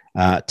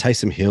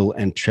 Taysom Hill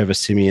and Trevor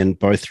Siemian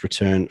both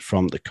return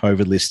from the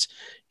COVID list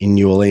in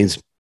New Orleans,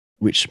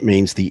 which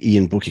means the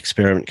Ian Book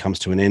experiment comes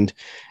to an end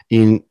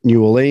in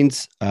New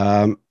Orleans.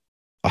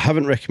 I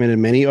haven't recommended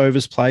many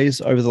overs plays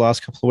over the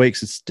last couple of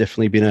weeks. It's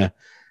definitely been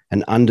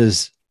an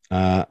unders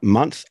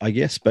month, I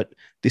guess, but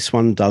this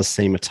one does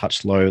seem a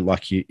touch low,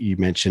 like you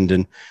mentioned,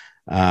 and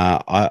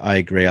I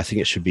agree. I think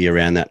it should be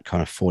around that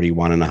kind of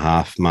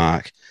 41.5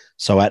 mark.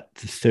 So at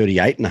the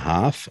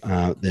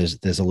 38.5,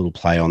 there's a little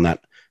play on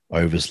that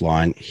overs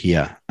line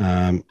here.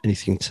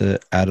 Anything to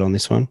add on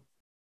this one?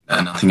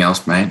 Nothing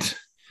else, mate.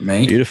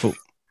 Me. Beautiful.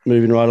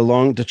 Moving right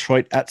along.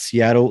 Detroit at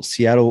Seattle.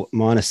 Seattle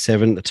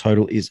 -7. The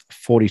total is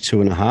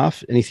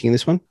 42.5. Anything in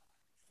this one?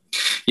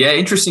 Yeah,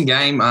 interesting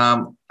game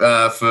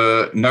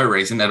for no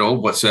reason at all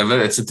whatsoever.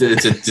 It's a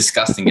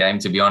disgusting game,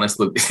 to be honest.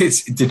 Look,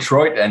 it's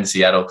Detroit and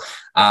Seattle.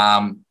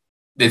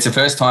 It's the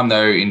first time,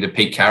 though, in the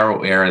Pete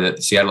Carroll era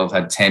that Seattle have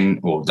had 10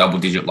 or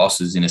double-digit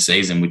losses in a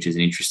season, which is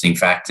an interesting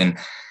fact. And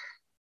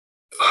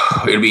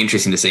it'll be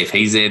interesting to see if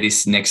he's there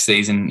this next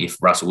season, if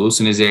Russell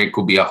Wilson is there. It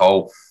could be a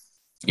whole,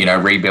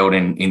 rebuild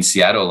in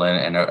Seattle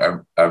and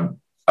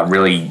a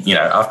really,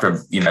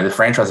 after, the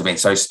franchise has been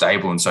so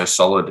stable and so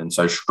solid and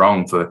so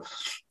strong for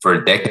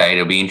a decade.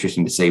 It'll be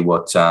interesting to see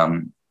what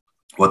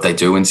they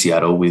do in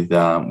Seattle with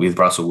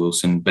Russell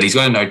Wilson. But he's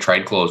got a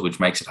no-trade clause, which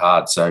makes it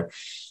hard. So,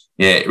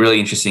 yeah, really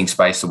interesting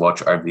space to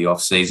watch over the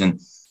off-season.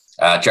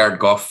 Jared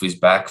Goff is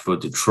back for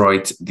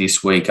Detroit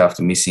this week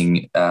after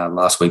missing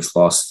last week's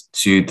loss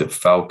to the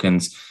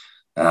Falcons.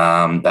 They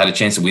had a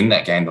chance to win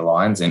that game, the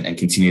Lions, and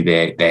continue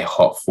their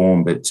hot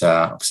form, but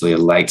obviously a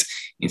late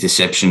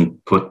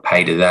interception put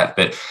pay to that.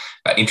 But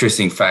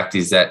interesting fact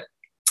is that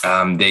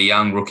their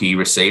young rookie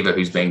receiver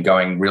who's been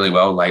going really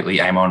well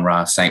lately,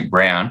 Amon-Ra St.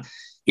 Brown,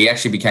 he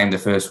actually became the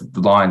first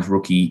Lions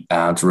rookie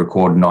to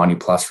record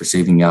 90-plus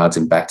receiving yards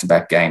in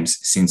back-to-back games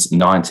since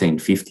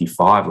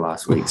 1955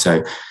 last week.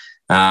 So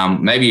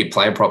maybe a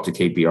player prop to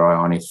keep your eye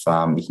on if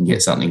you can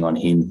get something on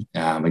him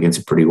against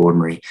a pretty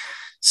ordinary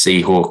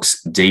Seahawks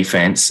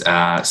defense.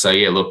 So,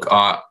 yeah, look,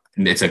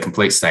 it's a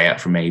complete stay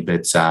out for me.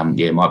 But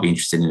might be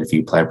interested in a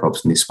few player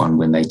props in this one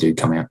when they do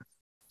come out.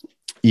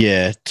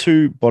 Yeah,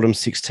 2 bottom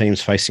 6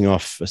 teams facing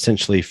off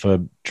essentially for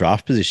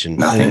draft position.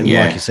 Nothing,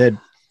 like you said,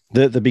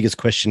 the biggest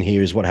question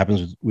here is what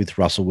happens with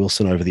Russell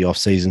Wilson over the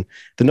offseason.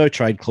 The no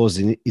trade clause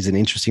is an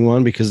interesting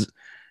one because,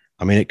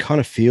 I mean, it kind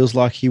of feels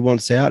like he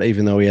wants out,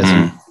 even though he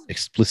hasn't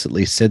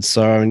explicitly said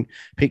so. And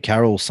Pete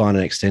Carroll signed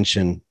an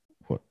extension,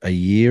 a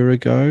year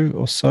ago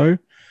or so?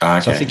 Okay,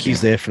 so I think he's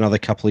there for another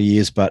couple of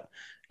years. But,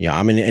 yeah,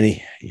 I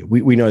mean,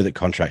 we know that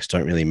contracts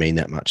don't really mean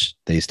that much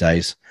these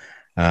days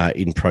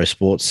in pro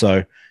sports.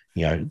 So,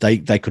 you know,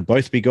 they could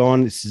both be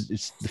gone.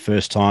 It's the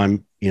first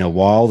time in a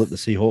while that the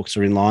Seahawks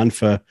are in line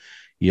for,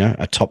 you know,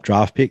 a top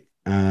draft pick.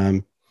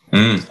 So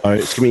it's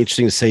going to be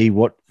interesting to see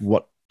what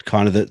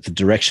kind of the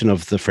direction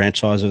of the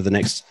franchise over the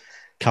next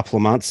couple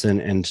of months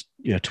and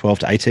 12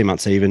 to 18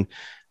 months even.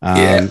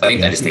 I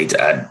think they just need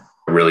to add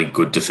a really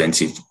good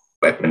defensive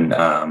weapon.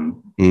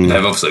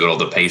 They've obviously got all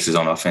the pieces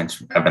on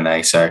offense, haven't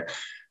they? So,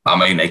 I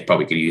mean, they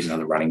probably could use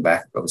another running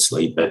back,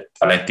 obviously, but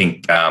I don't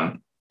think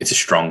it's a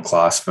strong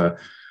class for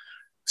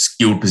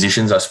skilled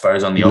positions, I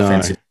suppose, on the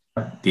offensive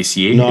this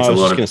year. No, I was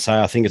just going to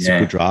say, I think it's a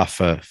good draft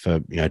for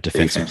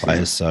defensive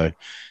players. So,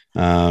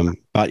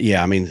 but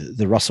yeah, I mean,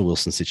 the Russell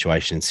Wilson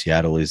situation in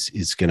Seattle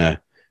is going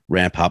to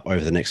ramp up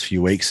over the next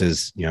few weeks,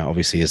 as you know,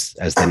 obviously as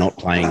they're not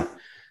playing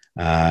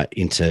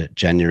into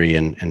January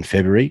and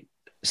February.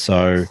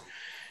 So,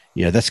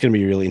 yeah, that's going to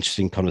be a really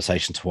interesting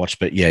conversation to watch.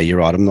 But yeah, you're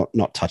right. I'm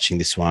not touching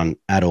this one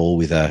at all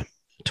with a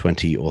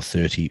 20 or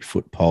 30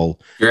 foot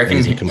pole. You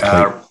reckon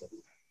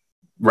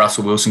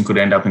Russell Wilson could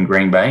end up in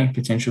Green Bay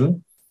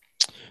potentially?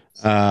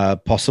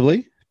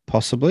 Possibly. I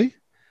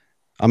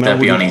mean,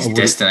 that'd be on his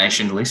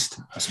destination list,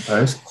 I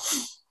suppose.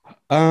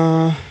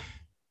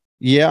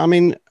 Yeah. I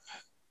mean,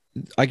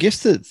 I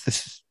guess the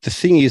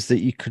thing is that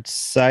you could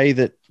say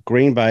that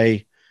Green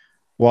Bay,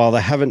 while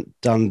they haven't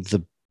done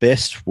the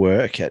best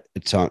work at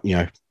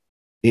the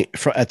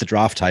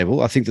draft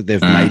table, I think that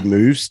they've made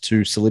moves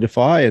to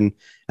solidify and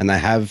they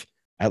have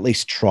at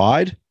least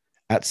tried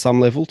at some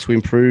level to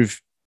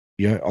improve,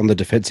 on the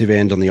defensive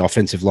end, on the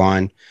offensive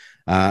line,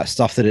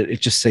 stuff that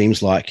it just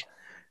seems like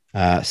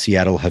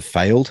Seattle have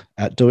failed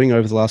at doing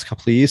over the last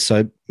couple of years.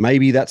 So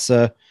maybe that's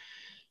I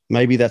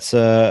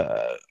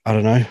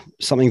don't know,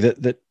 something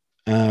that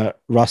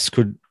Russ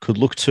could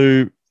look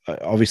to.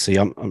 Obviously,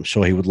 I'm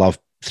sure he would love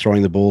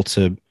throwing the ball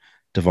to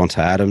Devonta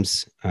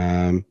Adams,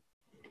 and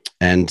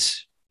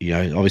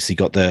obviously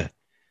got the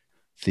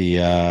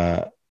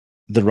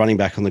running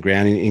back on the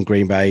ground in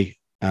Green Bay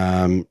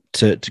to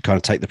kind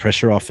of take the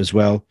pressure off as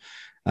well.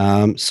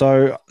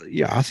 So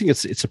yeah, I think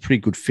it's a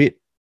pretty good fit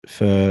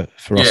for us.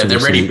 Yeah, they're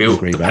already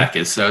built the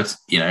Packers. So it's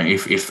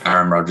if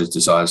Aaron Rodgers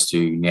decides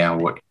to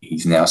what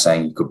he's now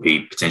saying he could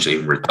be potentially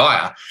even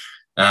retire,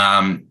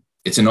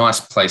 it's a nice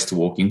place to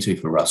walk into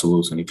for Russell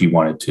Wilson if he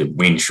wanted to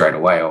win straight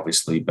away,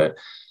 obviously. But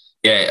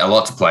yeah, a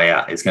lot to play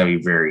out. It's going to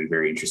be very,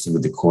 very interesting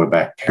with the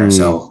quarterback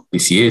carousel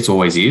this year. It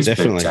always is.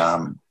 Definitely.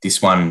 But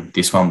this one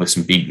with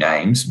some big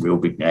names, real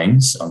big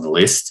names on the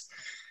list.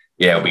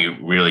 Yeah, it'll be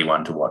really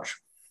one to watch.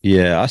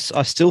 Yeah,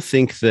 I still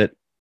think that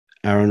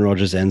Aaron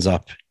Rodgers ends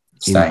up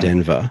in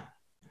Denver.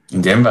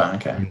 In Denver,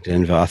 okay. In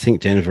Denver. I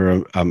think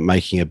Denver are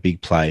making a big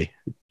play,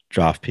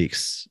 draft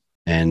picks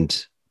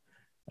and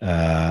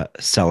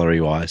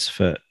salary-wise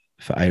for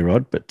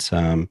A-Rod. But,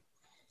 I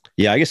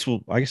guess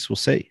we'll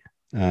see.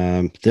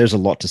 There's a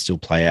lot to still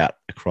play out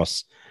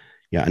across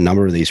a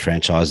number of these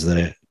franchises that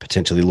are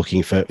potentially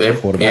looking for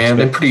quarterbacks. Yeah,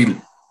 they're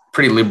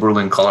pretty liberal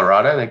in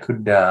Colorado. They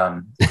could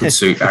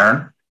suit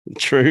Aaron.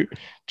 True.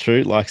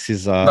 Likes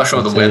his. Not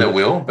sure the weather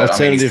will, but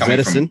alternative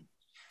medicine.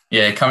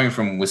 Coming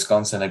from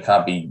Wisconsin, it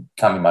can't be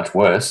much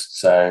worse.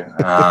 So,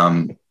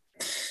 that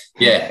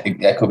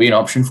could be an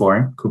option for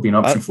him.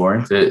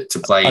 To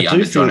play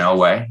under John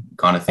Elway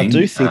kind of thing. I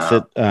do think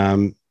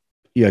that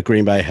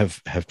Green Bay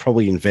have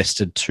probably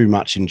invested too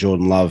much in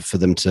Jordan Love for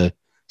them to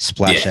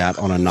splash out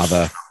on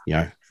another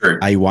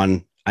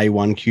A1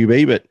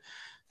 QB. But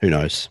who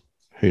knows?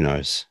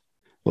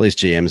 Well, these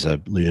GMs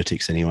are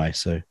lunatics anyway,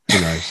 so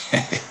who knows?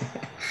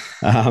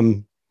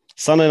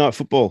 Sunday Night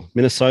Football,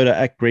 Minnesota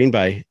at Green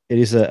Bay. It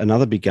is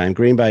another big game.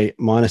 Green Bay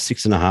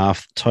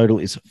 -6.5. Total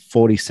is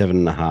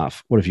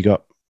 47.5. What have you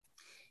got?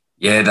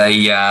 Yeah,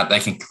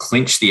 they can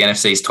clinch the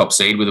NFC's top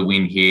seed with a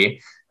win here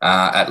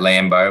at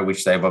Lambeau,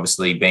 which they've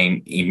obviously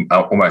been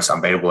almost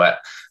unbeatable at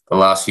the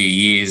last few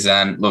years.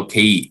 And look,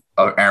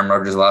 Aaron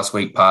Rodgers last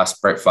week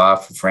passed Brett Favre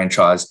for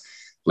franchise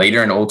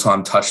leader in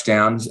all-time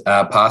touchdowns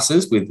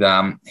passes with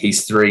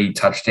his 3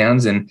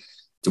 touchdowns. And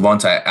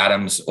Devonta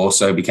Adams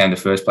also became the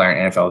first player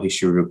in NFL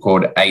history to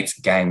record 8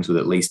 games with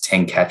at least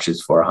 10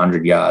 catches for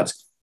 100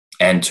 yards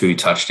and 2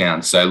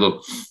 touchdowns. So,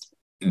 look,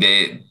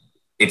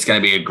 it's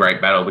going to be a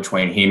great battle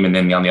between him and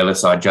then on the other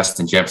side,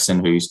 Justin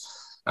Jefferson, who's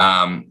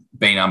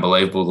been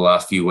unbelievable the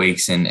last few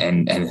weeks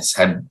and has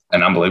had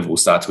an unbelievable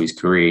start to his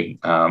career,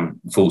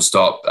 full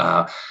stop.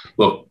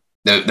 Look,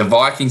 the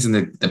Vikings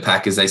and the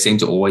Packers, they seem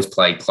to always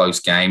play close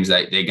games.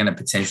 They're going to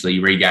potentially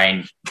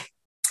regain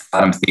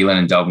Adam Thielen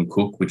and Dalvin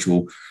Cook, which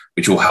will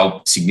which will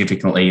help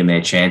significantly in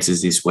their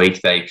chances this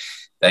week.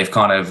 They've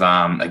kind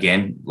of,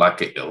 again,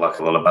 like a lot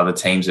of other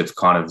teams, have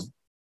kind of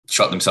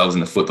shot themselves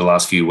in the foot the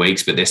last few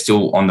weeks, but they're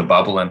still on the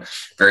bubble and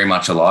very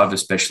much alive,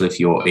 especially if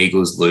your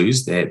Eagles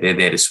lose. They're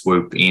there to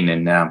swoop in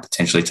and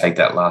potentially take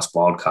that last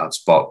wildcard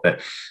spot.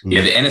 But the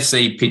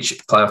NFC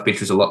playoff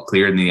picture is a lot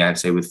clearer than the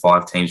AFC, with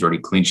 5 teams already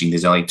clinching.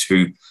 There's only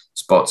 2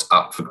 spots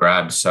up for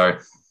grabs. So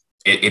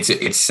it's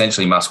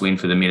essentially must win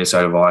for the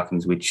Minnesota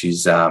Vikings, which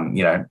is, a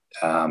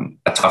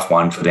tough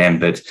one for them.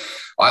 But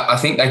I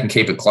think they can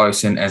keep it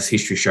close. And as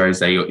history shows,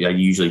 they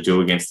usually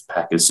do against the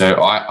Packers.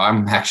 So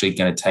I'm actually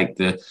going to take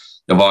the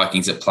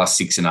Vikings at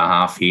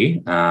 +6.5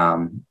 here,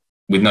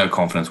 with no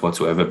confidence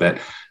whatsoever. But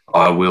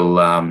I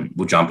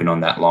will jump in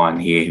on that line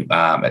here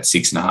at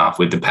 6.5,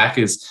 with the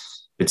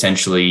Packers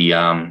potentially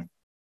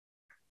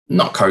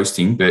not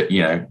coasting, but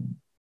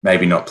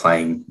maybe not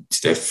playing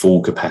to their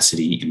full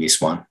capacity in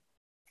this one.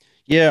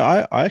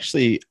 Yeah, I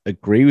actually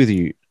agree with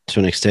you to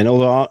an extent,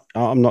 although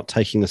I'm not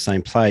taking the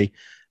same play.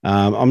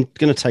 I'm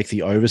going to take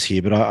the overs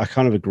here, but I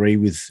kind of agree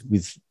with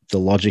the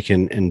logic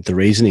and the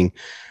reasoning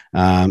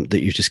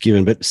that you've just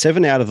given. But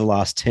 7 out of the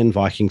last 10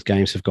 Vikings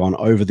games have gone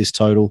over this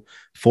total.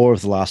 4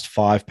 of the last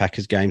 5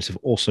 Packers games have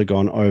also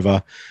gone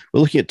over. We're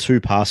looking at 2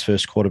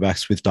 pass-first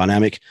quarterbacks with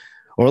dynamic,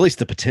 or at least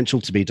the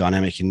potential to be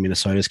dynamic in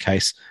Minnesota's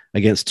case,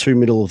 against 2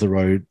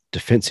 middle-of-the-road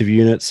defensive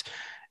units.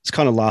 It's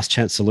kind of last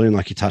chance saloon,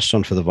 like you touched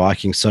on, for the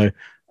Vikings. So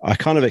I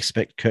kind of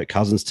expect Kirk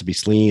Cousins to be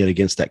slinging it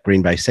against that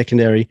Green Bay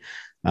secondary.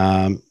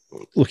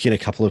 Looking at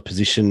a couple of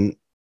position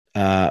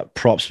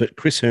props, but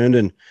Chris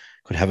Herndon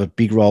could have a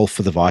big role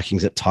for the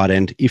Vikings at tight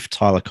end if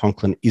Tyler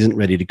Conklin isn't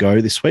ready to go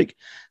this week.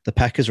 The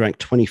Packers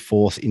ranked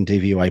 24th in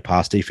DVOA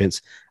pass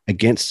defense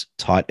against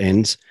tight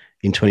ends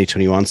in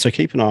 2021. So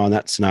keep an eye on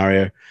that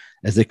scenario,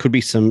 as there could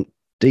be some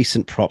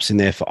decent props in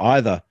there for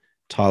either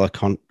Tyler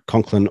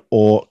Conklin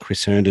or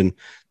Chris Herndon,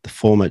 the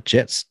former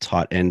Jets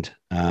tight end,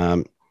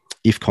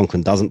 if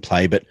Conklin doesn't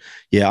play. But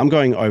yeah, I'm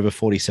going over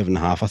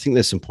 47.5. I think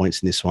there's some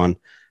points in this one.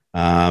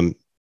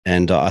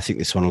 And I think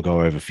this one will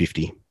go over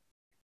 50.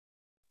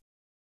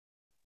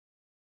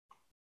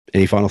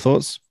 Any final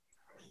thoughts?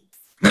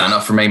 No,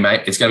 not for me,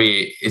 mate. It's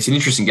an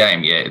interesting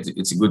game. Yeah,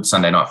 it's a good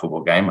Sunday night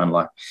football game,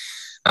 unlike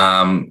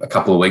a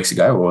couple of weeks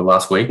ago or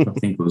last week. I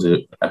think it was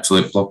an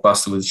absolute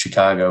blockbuster with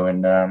Chicago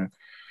and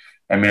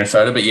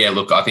Minnesota. But yeah,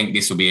 look, I think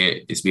this will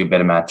be a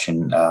better match,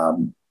 and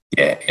an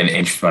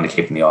interesting one to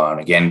keep an eye on,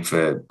 again,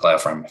 for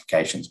playoff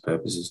ramifications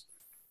purposes.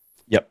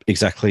 Yep,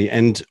 exactly.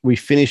 And we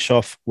finish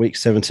off week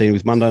 17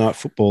 with Monday Night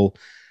Football.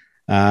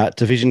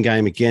 Division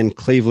game again,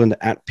 Cleveland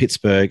at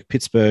Pittsburgh.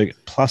 Pittsburgh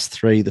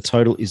 +3. The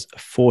total is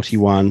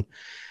 41.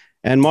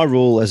 And my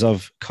rule, as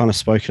I've kind of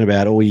spoken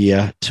about all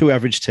year, 2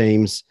 average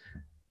teams,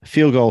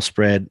 field goal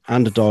spread,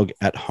 underdog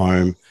at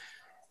home.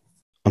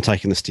 I'm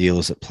taking the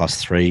Steelers at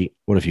 +3.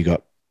 What have you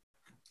got?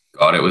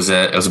 God, it was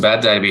a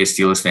bad day to be a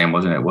Steelers fan,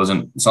 wasn't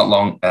it? It's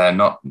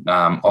not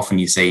often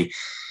you see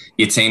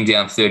your team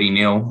down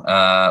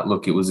 30-0.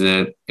 Look, it was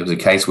a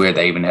case where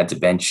they even had to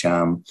bench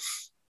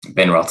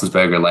Ben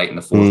Roethlisberger late in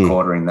the fourth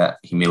quarter in that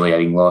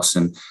humiliating loss.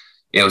 And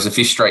it was a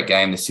 5th straight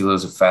game the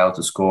Steelers have failed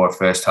to score a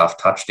first half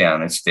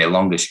touchdown. It's their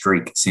longest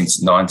streak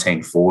since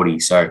 1940.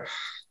 So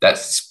that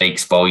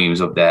speaks volumes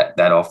of that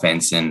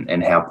offense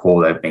and how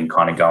poor they've been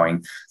kind of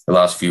going the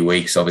last few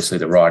weeks. Obviously,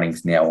 the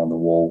writing's now on the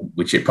wall,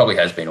 which it probably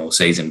has been all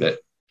season. But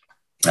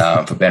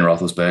for Ben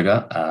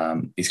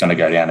Roethlisberger, he's going to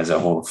go down as a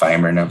Hall of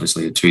Famer and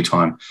obviously a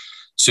 2-time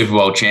Super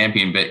Bowl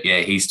champion. But yeah,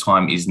 his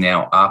time is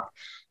now up.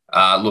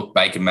 Look,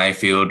 Baker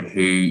Mayfield,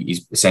 who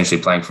is essentially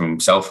playing for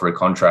himself for a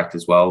contract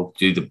as well.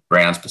 Do the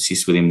Browns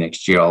persist with him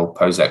next year? I'll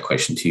pose that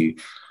question to you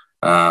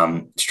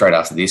straight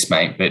after this,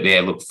 mate. But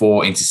yeah, look,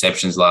 4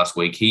 interceptions last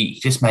week. He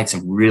just made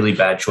some really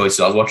bad choices.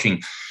 I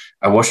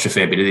watched a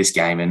fair bit of this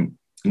game, and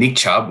Nick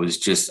Chubb was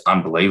just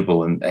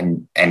unbelievable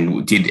and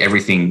did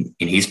everything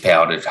in his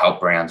power to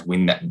help Browns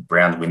win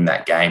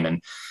that game.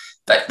 And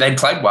they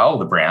played well,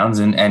 the Browns,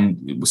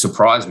 and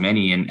surprised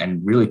many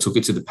and really took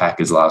it to the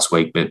Packers last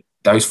week. But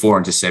those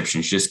 4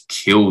 interceptions just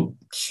killed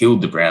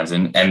the Browns,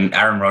 and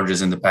Aaron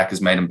Rodgers and the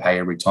Packers made them pay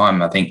every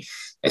time. I think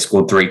they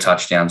scored 3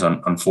 touchdowns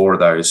on 4 of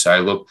those. So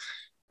look,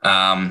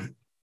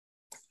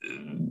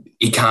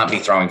 he can't be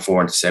throwing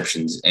 4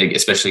 interceptions,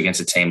 especially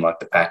against a team like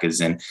the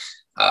Packers. And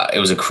it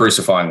was a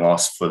crucifying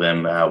loss for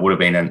them. Would have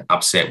been an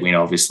upset win,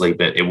 obviously,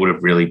 but it would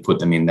have really put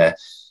them in the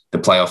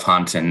playoff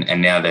hunt.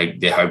 And now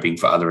they're hoping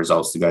for other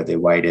results to go their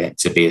way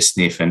to be a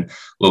sniff. And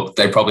look,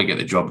 they probably get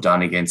the job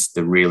done against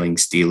the reeling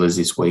Steelers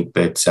this week,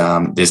 but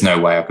there's no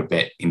way I could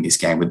bet in this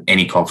game with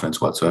any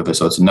confidence whatsoever.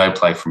 So it's a no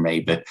play from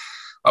me. But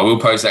I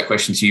will pose that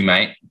question to you,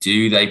 mate.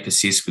 Do they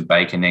persist with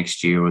Baker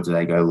next year, or do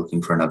they go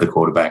looking for another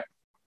quarterback?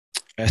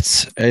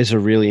 It's a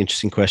really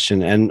interesting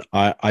question, and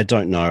I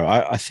don't know.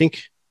 I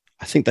think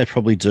they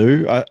probably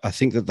do. I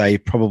think that they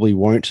probably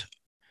won't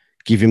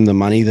give him the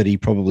money that he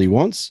probably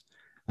wants.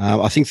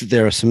 I think that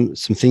there are some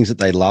things that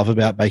they love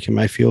about Baker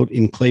Mayfield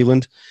in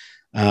Cleveland.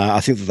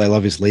 I think that they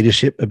love his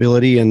leadership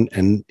ability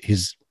and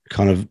his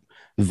kind of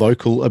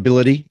vocal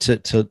ability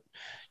to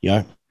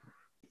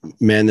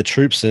man the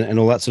troops and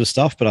all that sort of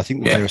stuff. But I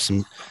think that there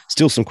are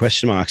still some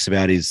question marks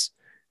about his,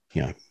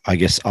 I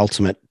guess,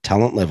 ultimate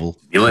talent level.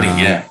 Ability,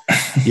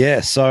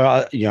 yeah.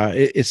 So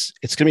it's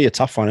going to be a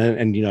tough one,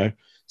 and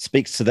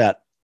speaks to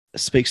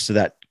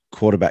that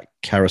quarterback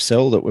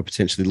carousel that we're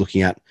potentially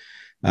looking at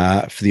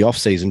for the off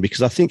season,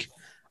 because I think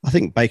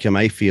Baker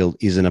Mayfield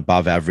is an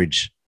above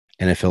average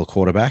NFL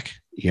quarterback.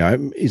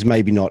 Is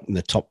maybe not in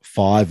the top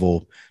 5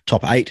 or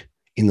top 8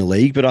 in the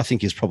league, but I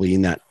think is probably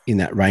in that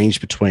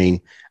range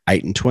between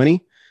 8 and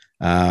 20,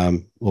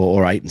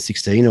 or 8 and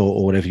 16,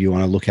 or whatever you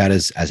want to look at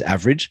as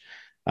average.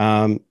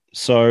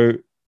 So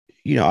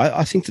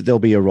I think that there'll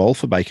be a role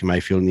for Baker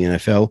Mayfield in the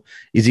NFL.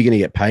 Is he going to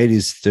get paid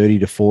his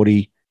 $30 to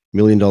 $40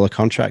 million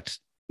contract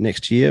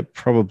next year?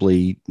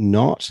 Probably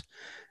not.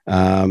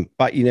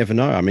 But you never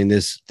know. I mean,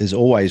 there's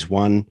always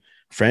one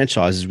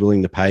franchise is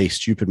willing to pay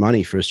stupid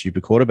money for a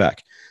stupid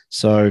quarterback.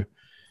 So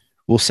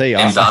we'll see.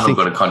 And Darnold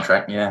got a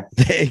contract, yeah.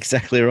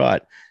 Exactly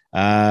right.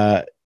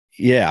 I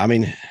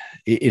mean,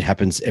 it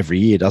happens every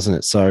year, doesn't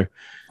it? So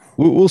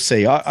we'll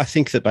see. I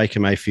think that Baker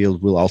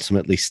Mayfield will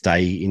ultimately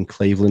stay in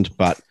Cleveland,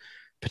 but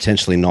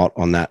potentially not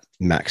on that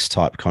max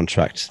type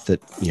contract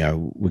that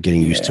we're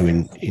getting used to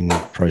in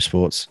pro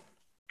sports.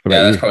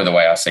 That's probably the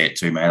way I see it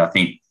too, man. I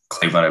think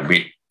Cleveland are a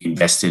bit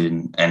invested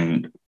in,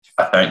 and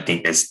I don't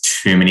think there's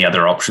too many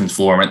other options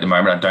for him at the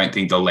moment. I don't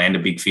think they'll land a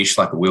big fish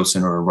like a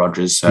Wilson or a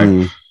Rodgers.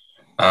 So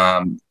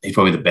he's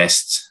probably the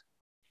best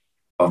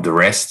of the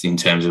rest in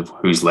terms of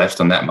who's left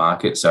on that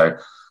market. So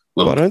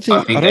look, I don't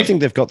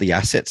think they've got the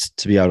assets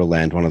to be able to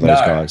land one of those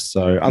guys.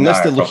 So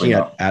unless they're looking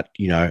at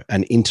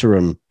an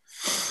interim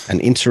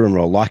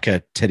role like a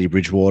Teddy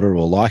Bridgewater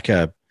or like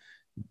a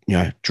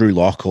Drew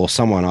Lock or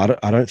someone,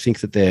 I don't think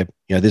that they're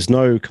there's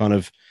no kind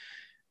of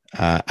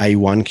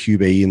A1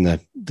 QB in the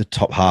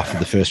top half of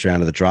the first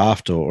round of the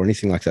draft or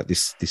anything like that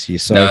this year.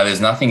 So no,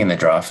 there's nothing in the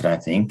draft, I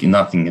don't think.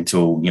 Nothing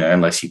until,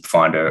 unless you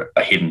find a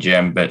hidden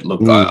gem. But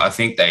look, I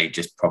think they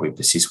just probably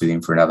persist with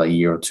him for another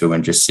year or two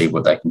and just see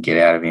what they can get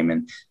out of him,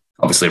 and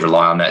obviously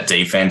rely on that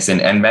defense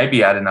and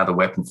maybe add another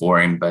weapon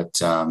for him, but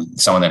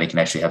someone that he can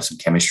actually have some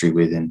chemistry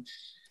with and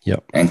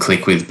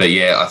click with. But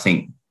I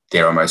think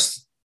they're almost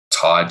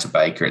tied to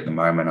Baker at the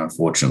moment,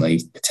 unfortunately,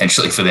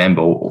 potentially for them,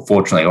 but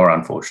fortunately or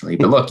unfortunately.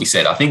 But like you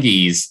said, I think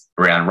he's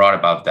around right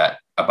above that,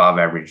 above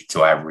average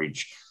to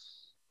average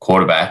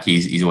quarterback.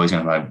 He's always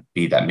going to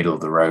be that middle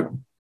of the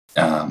road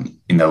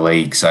in the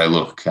league. So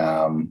look,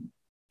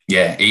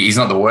 he's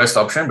not the worst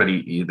option, but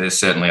there's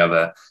certainly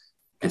other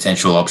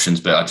potential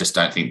options. But I just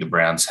don't think the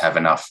Browns have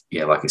enough,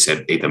 like I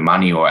said, either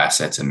money or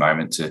assets at the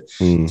moment to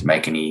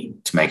make any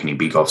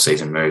big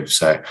off-season moves.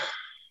 So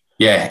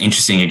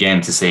interesting again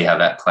to see how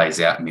that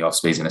plays out in the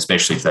off-season,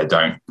 especially if they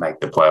don't make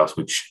the playoffs,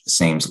 which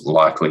seems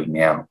likely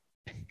now.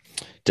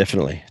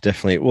 Definitely.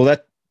 Well,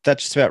 that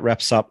just about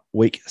wraps up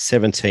Week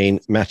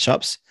 17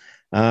 matchups.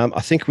 I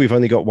think we've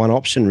only got one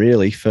option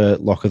really for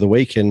lock of the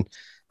week, and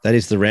that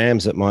is the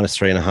Rams at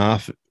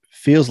 -3.5.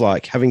 Feels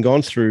like, having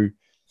gone through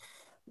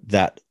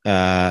that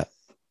that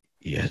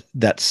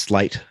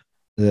slate,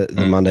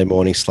 the Monday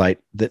morning slate,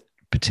 that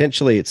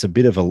potentially it's a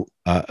bit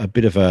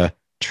of a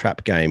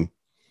trap game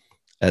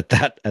at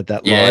that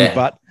line,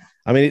 but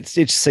I mean, it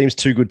just seems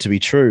too good to be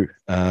true,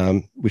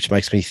 which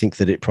makes me think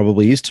that it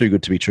probably is too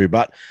good to be true.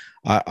 But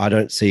I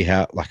don't see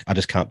how. I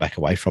just can't back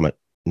away from it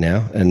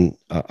now, and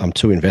I'm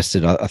too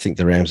invested. I think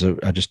the Rams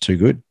are just too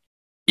good.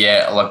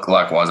 Yeah,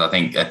 likewise. I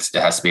think it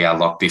has to be our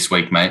lock this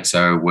week, mate.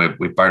 So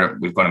we've got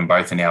them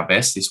both in our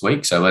best this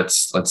week. So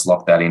let's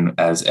lock that in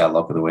as our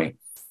lock of the week.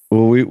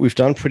 Well, we've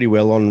done pretty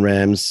well on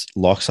Rams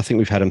locks. I think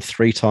we've had them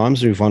 3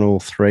 times. We've won all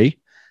 3.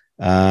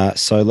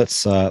 So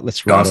let's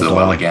ride to the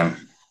well again.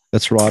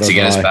 Let's ride to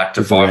get us back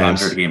to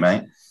 500 here,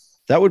 mate.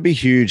 That would be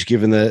huge,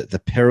 given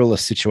the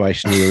perilous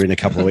situation we were in a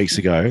couple of weeks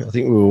ago. I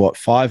think we were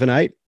 5 and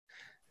 8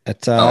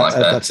 at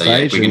that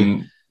stage. We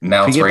can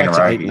now if we 3 get in back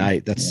a row. to 8 and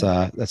 8,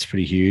 that's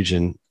pretty huge,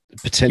 and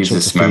potential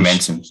gives us to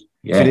momentum.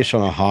 Finish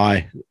on a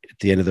high at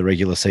the end of the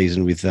regular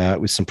season with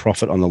some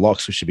profit on the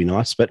locks, which should be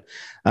nice. But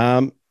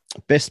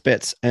best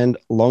bets and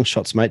long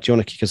shots, mate. Do you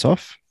want to kick us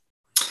off?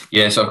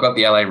 Yeah, so I've got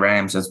the LA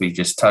Rams, as we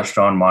just touched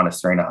on,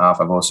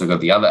 -3.5. I've also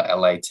got the other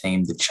LA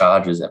team, the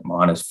Chargers, at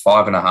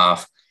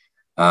 -5.5.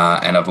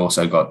 And I've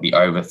also got the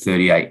over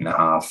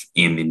 38.5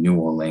 in the New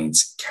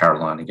Orleans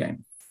Carolina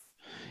game.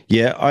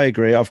 Yeah, I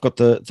agree. I've got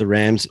the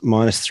Rams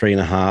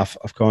 -3.5.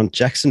 I've gone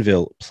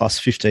Jacksonville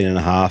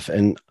 +15.5.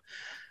 And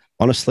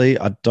honestly,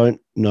 I don't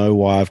know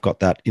why I've got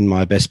that in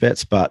my best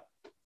bets, but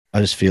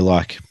I just feel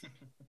like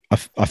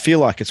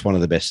it's one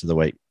of the best of the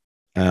week.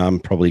 I'm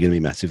probably going to be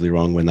massively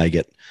wrong when they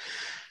get,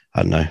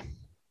 I don't know,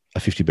 a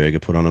 50 burger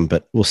put on them,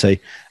 but we'll see.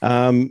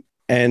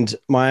 And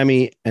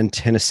Miami and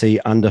Tennessee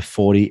under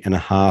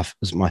 40.5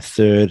 is my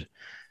third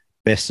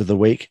best of the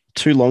week.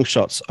 2 long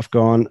shots. I've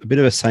gone a bit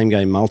of a same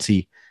game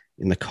multi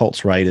in the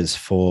Colts Raiders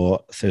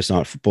for Thursday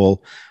Night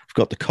Football. I've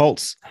got the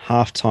Colts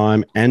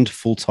halftime and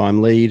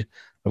full-time lead.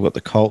 I've got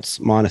the Colts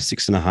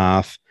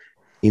 -6.5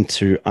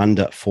 into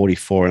under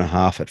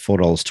 44.5 at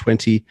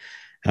 $4.20.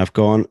 And I've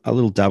gone a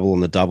little double on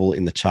the double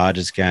in the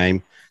Chargers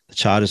game. The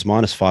Chargers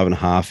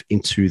 -5.5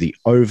 into the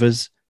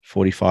overs,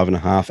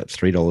 45.5 at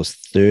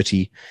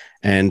 $3.30.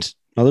 And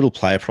my little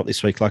player prop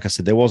this week, like I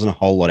said, there wasn't a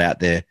whole lot out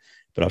there,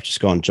 but I've just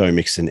gone Joe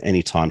Mixon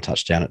anytime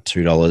touchdown at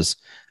 $2.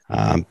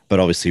 But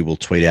obviously we'll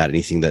tweet out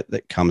anything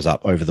that comes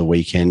up over the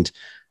weekend.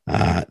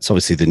 It's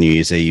obviously the New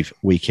Year's Eve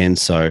weekend,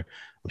 so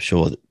I'm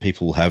sure that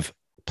people will have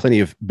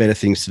plenty of better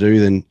things to do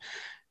than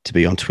to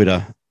be on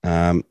Twitter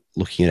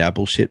looking at our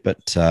bullshit.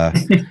 But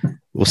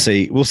we'll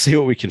see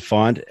what we can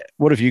find.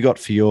 What have you got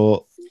for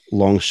your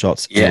long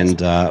shots and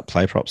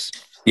play props?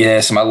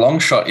 Yeah, so my long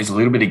shot is a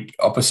little bit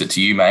opposite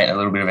to you, mate, a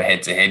little bit of a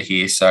head-to-head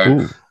here.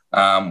 So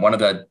one of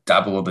the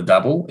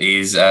double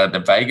is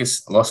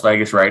the Las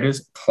Vegas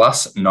Raiders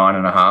plus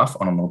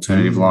 9.5 on an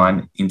alternative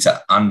line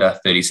into under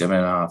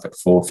 37.5 at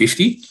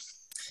 450.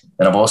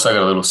 And I've also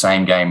got a little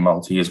same game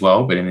multi as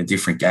well, but in a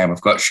different game.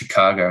 I've got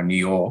Chicago and New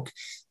York,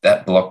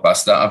 that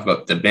blockbuster. I've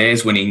got the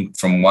Bears winning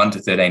from 1 to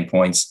 13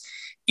 points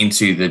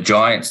into the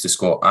Giants to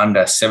score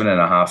under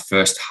 7.5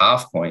 first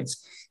half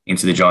points,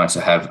 into the Giants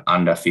to have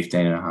under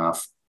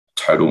 15.5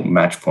 total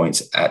match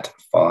points at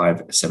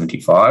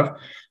 575.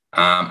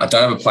 I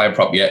don't have a player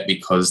prop yet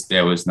because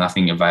there was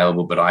nothing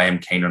available, but I am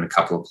keen on a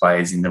couple of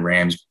players in the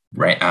Ravens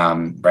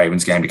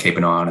game to keep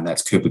an eye on, and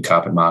that's Cooper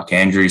Kupp and Mark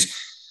Andrews.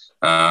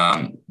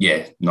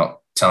 Not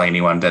telling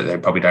anyone that they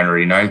probably don't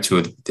already know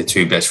the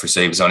two best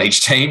receivers on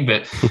each team,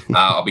 but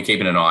I'll be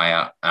keeping an eye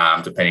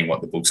out depending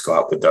what the books go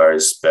up with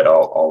those. But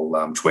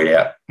I'll tweet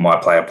out my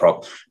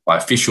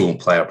official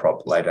player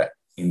prop later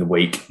in the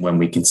week when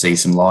we can see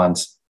some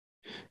lines.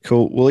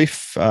 Cool. Well,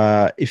 if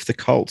the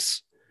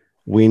Colts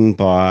win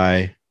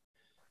by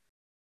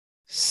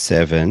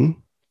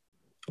 7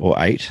 or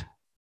 8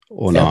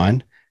 or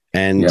 9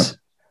 and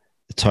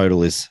the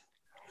total is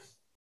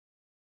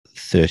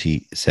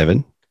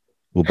 37,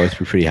 we'll both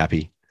be pretty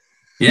happy.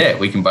 Yeah,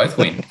 we can both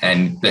win.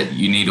 And that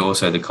you need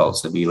also the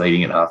Colts to be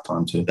leading at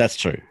halftime too. That's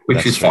true.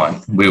 Which is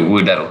fine.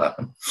 That'll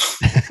happen.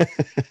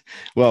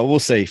 Well, we'll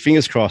see.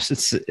 Fingers crossed.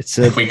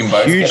 If we can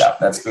both get up,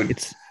 that's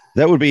good.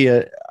 That would be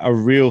a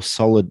real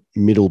solid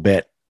middle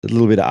bet. A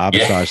little bit of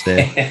arbitrage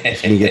there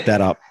if you can get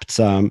that up. But,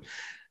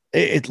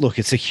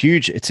 it's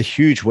a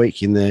huge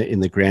week in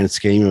the grand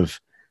scheme of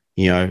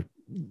the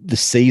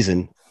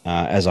season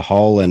as a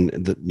whole, and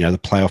the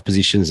playoff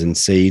positions and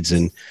seeds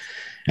and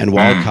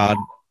wild card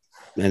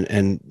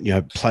and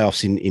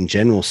playoffs in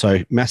general. So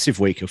massive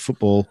week of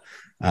football.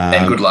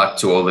 And good luck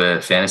to all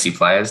the fantasy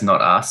players,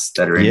 not us,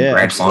 that are in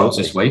grand finals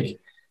this week.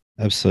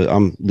 Absolutely.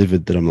 I'm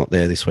livid that I'm not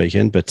there this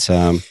weekend, but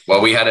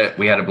well, we had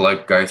a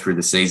bloke go through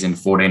the season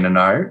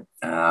 14-0,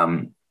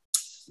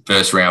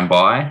 first round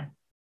bye,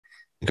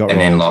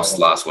 then lost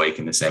last week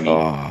in the semi.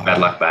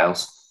 Bad luck,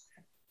 Bales.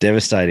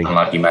 Devastating.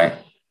 Unlucky, mate.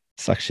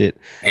 Suck shit.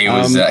 He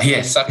was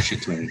suck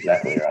shit to him,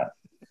 exactly right.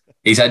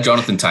 He's had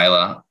Jonathan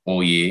Taylor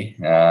all year,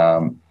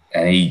 and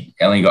he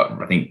only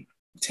got, I think,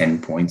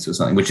 10 points or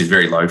something, which is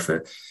very low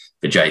for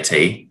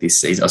JT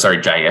this season.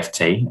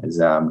 JFT, as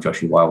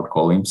Joshy White would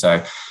call him.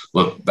 So,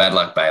 look, bad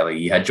luck, Bailey.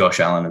 You had Josh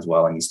Allen as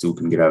well, and he still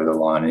couldn't get over the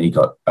line, and he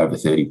got over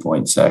 30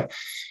 points. So,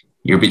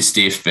 you're a bit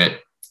stiff, but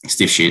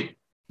stiff shit.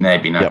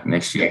 Maybe not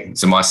next year.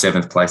 So, my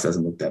 7th place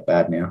doesn't look that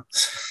bad now.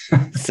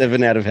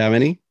 7 out of how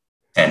many?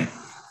 10.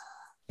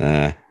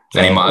 And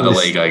in my other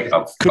league,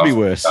 could be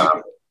worse.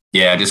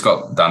 I just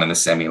got done in the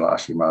semi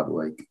last week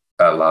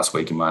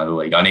in my other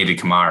league. I needed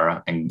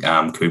Kamara and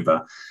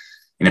Cooper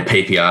in a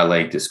PPR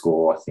league to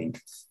score, I think,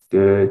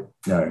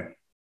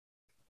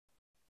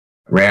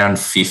 around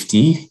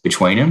 50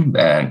 between them.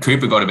 And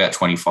Cooper got about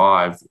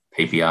 25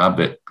 PPR,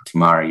 but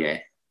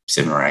Kamara,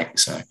 7 or 8.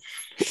 So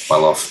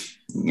well off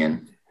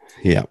again.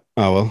 Yeah.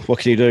 Oh well, what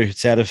can you do?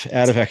 It's out of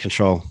our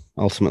control.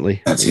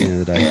 Ultimately, that's at the end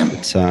of the day.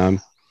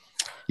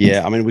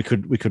 Yeah. But, I mean, we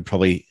could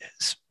probably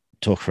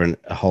talk for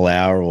a whole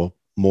hour or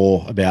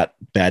more about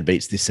bad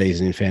beats this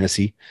season in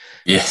fantasy.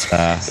 Yes.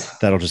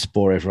 That'll just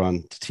bore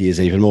everyone to tears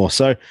even more.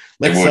 So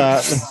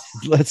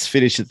let's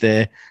finish it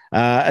there.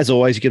 As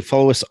always, you can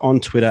follow us on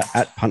Twitter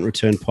at Punt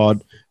Return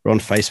Pod. We're on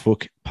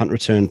Facebook, Punt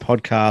Return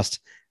Podcast,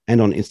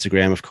 and on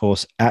Instagram, of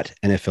course, at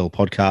NFL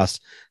Podcast.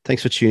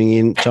 Thanks for tuning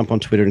in. Jump on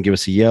Twitter and give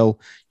us a yell.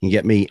 You can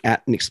get me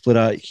at Nick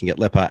Splitter. You can get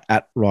Leper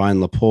at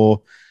Ryan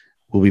Lepore.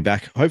 We'll be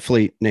back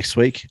hopefully next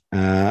week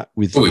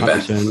with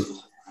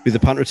the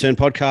Punt Return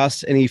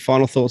Podcast. Any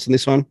final thoughts on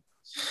this one?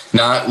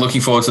 No, looking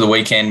forward to the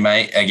weekend,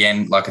 mate.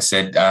 Again, like I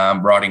said,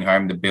 riding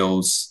home the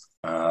Bills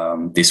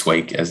this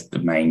week as the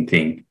main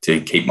thing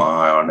to keep my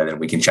eye on, and then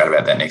we can chat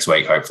about that next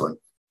week, hopefully.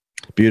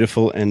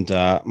 Beautiful. And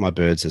my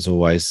birds, as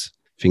always,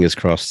 fingers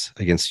crossed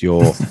against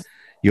your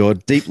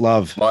deep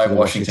love. My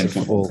Washington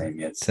football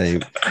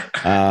team.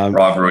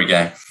 Rivalry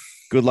game.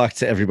 Good luck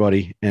to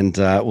everybody, and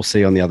we'll see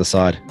you on the other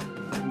side.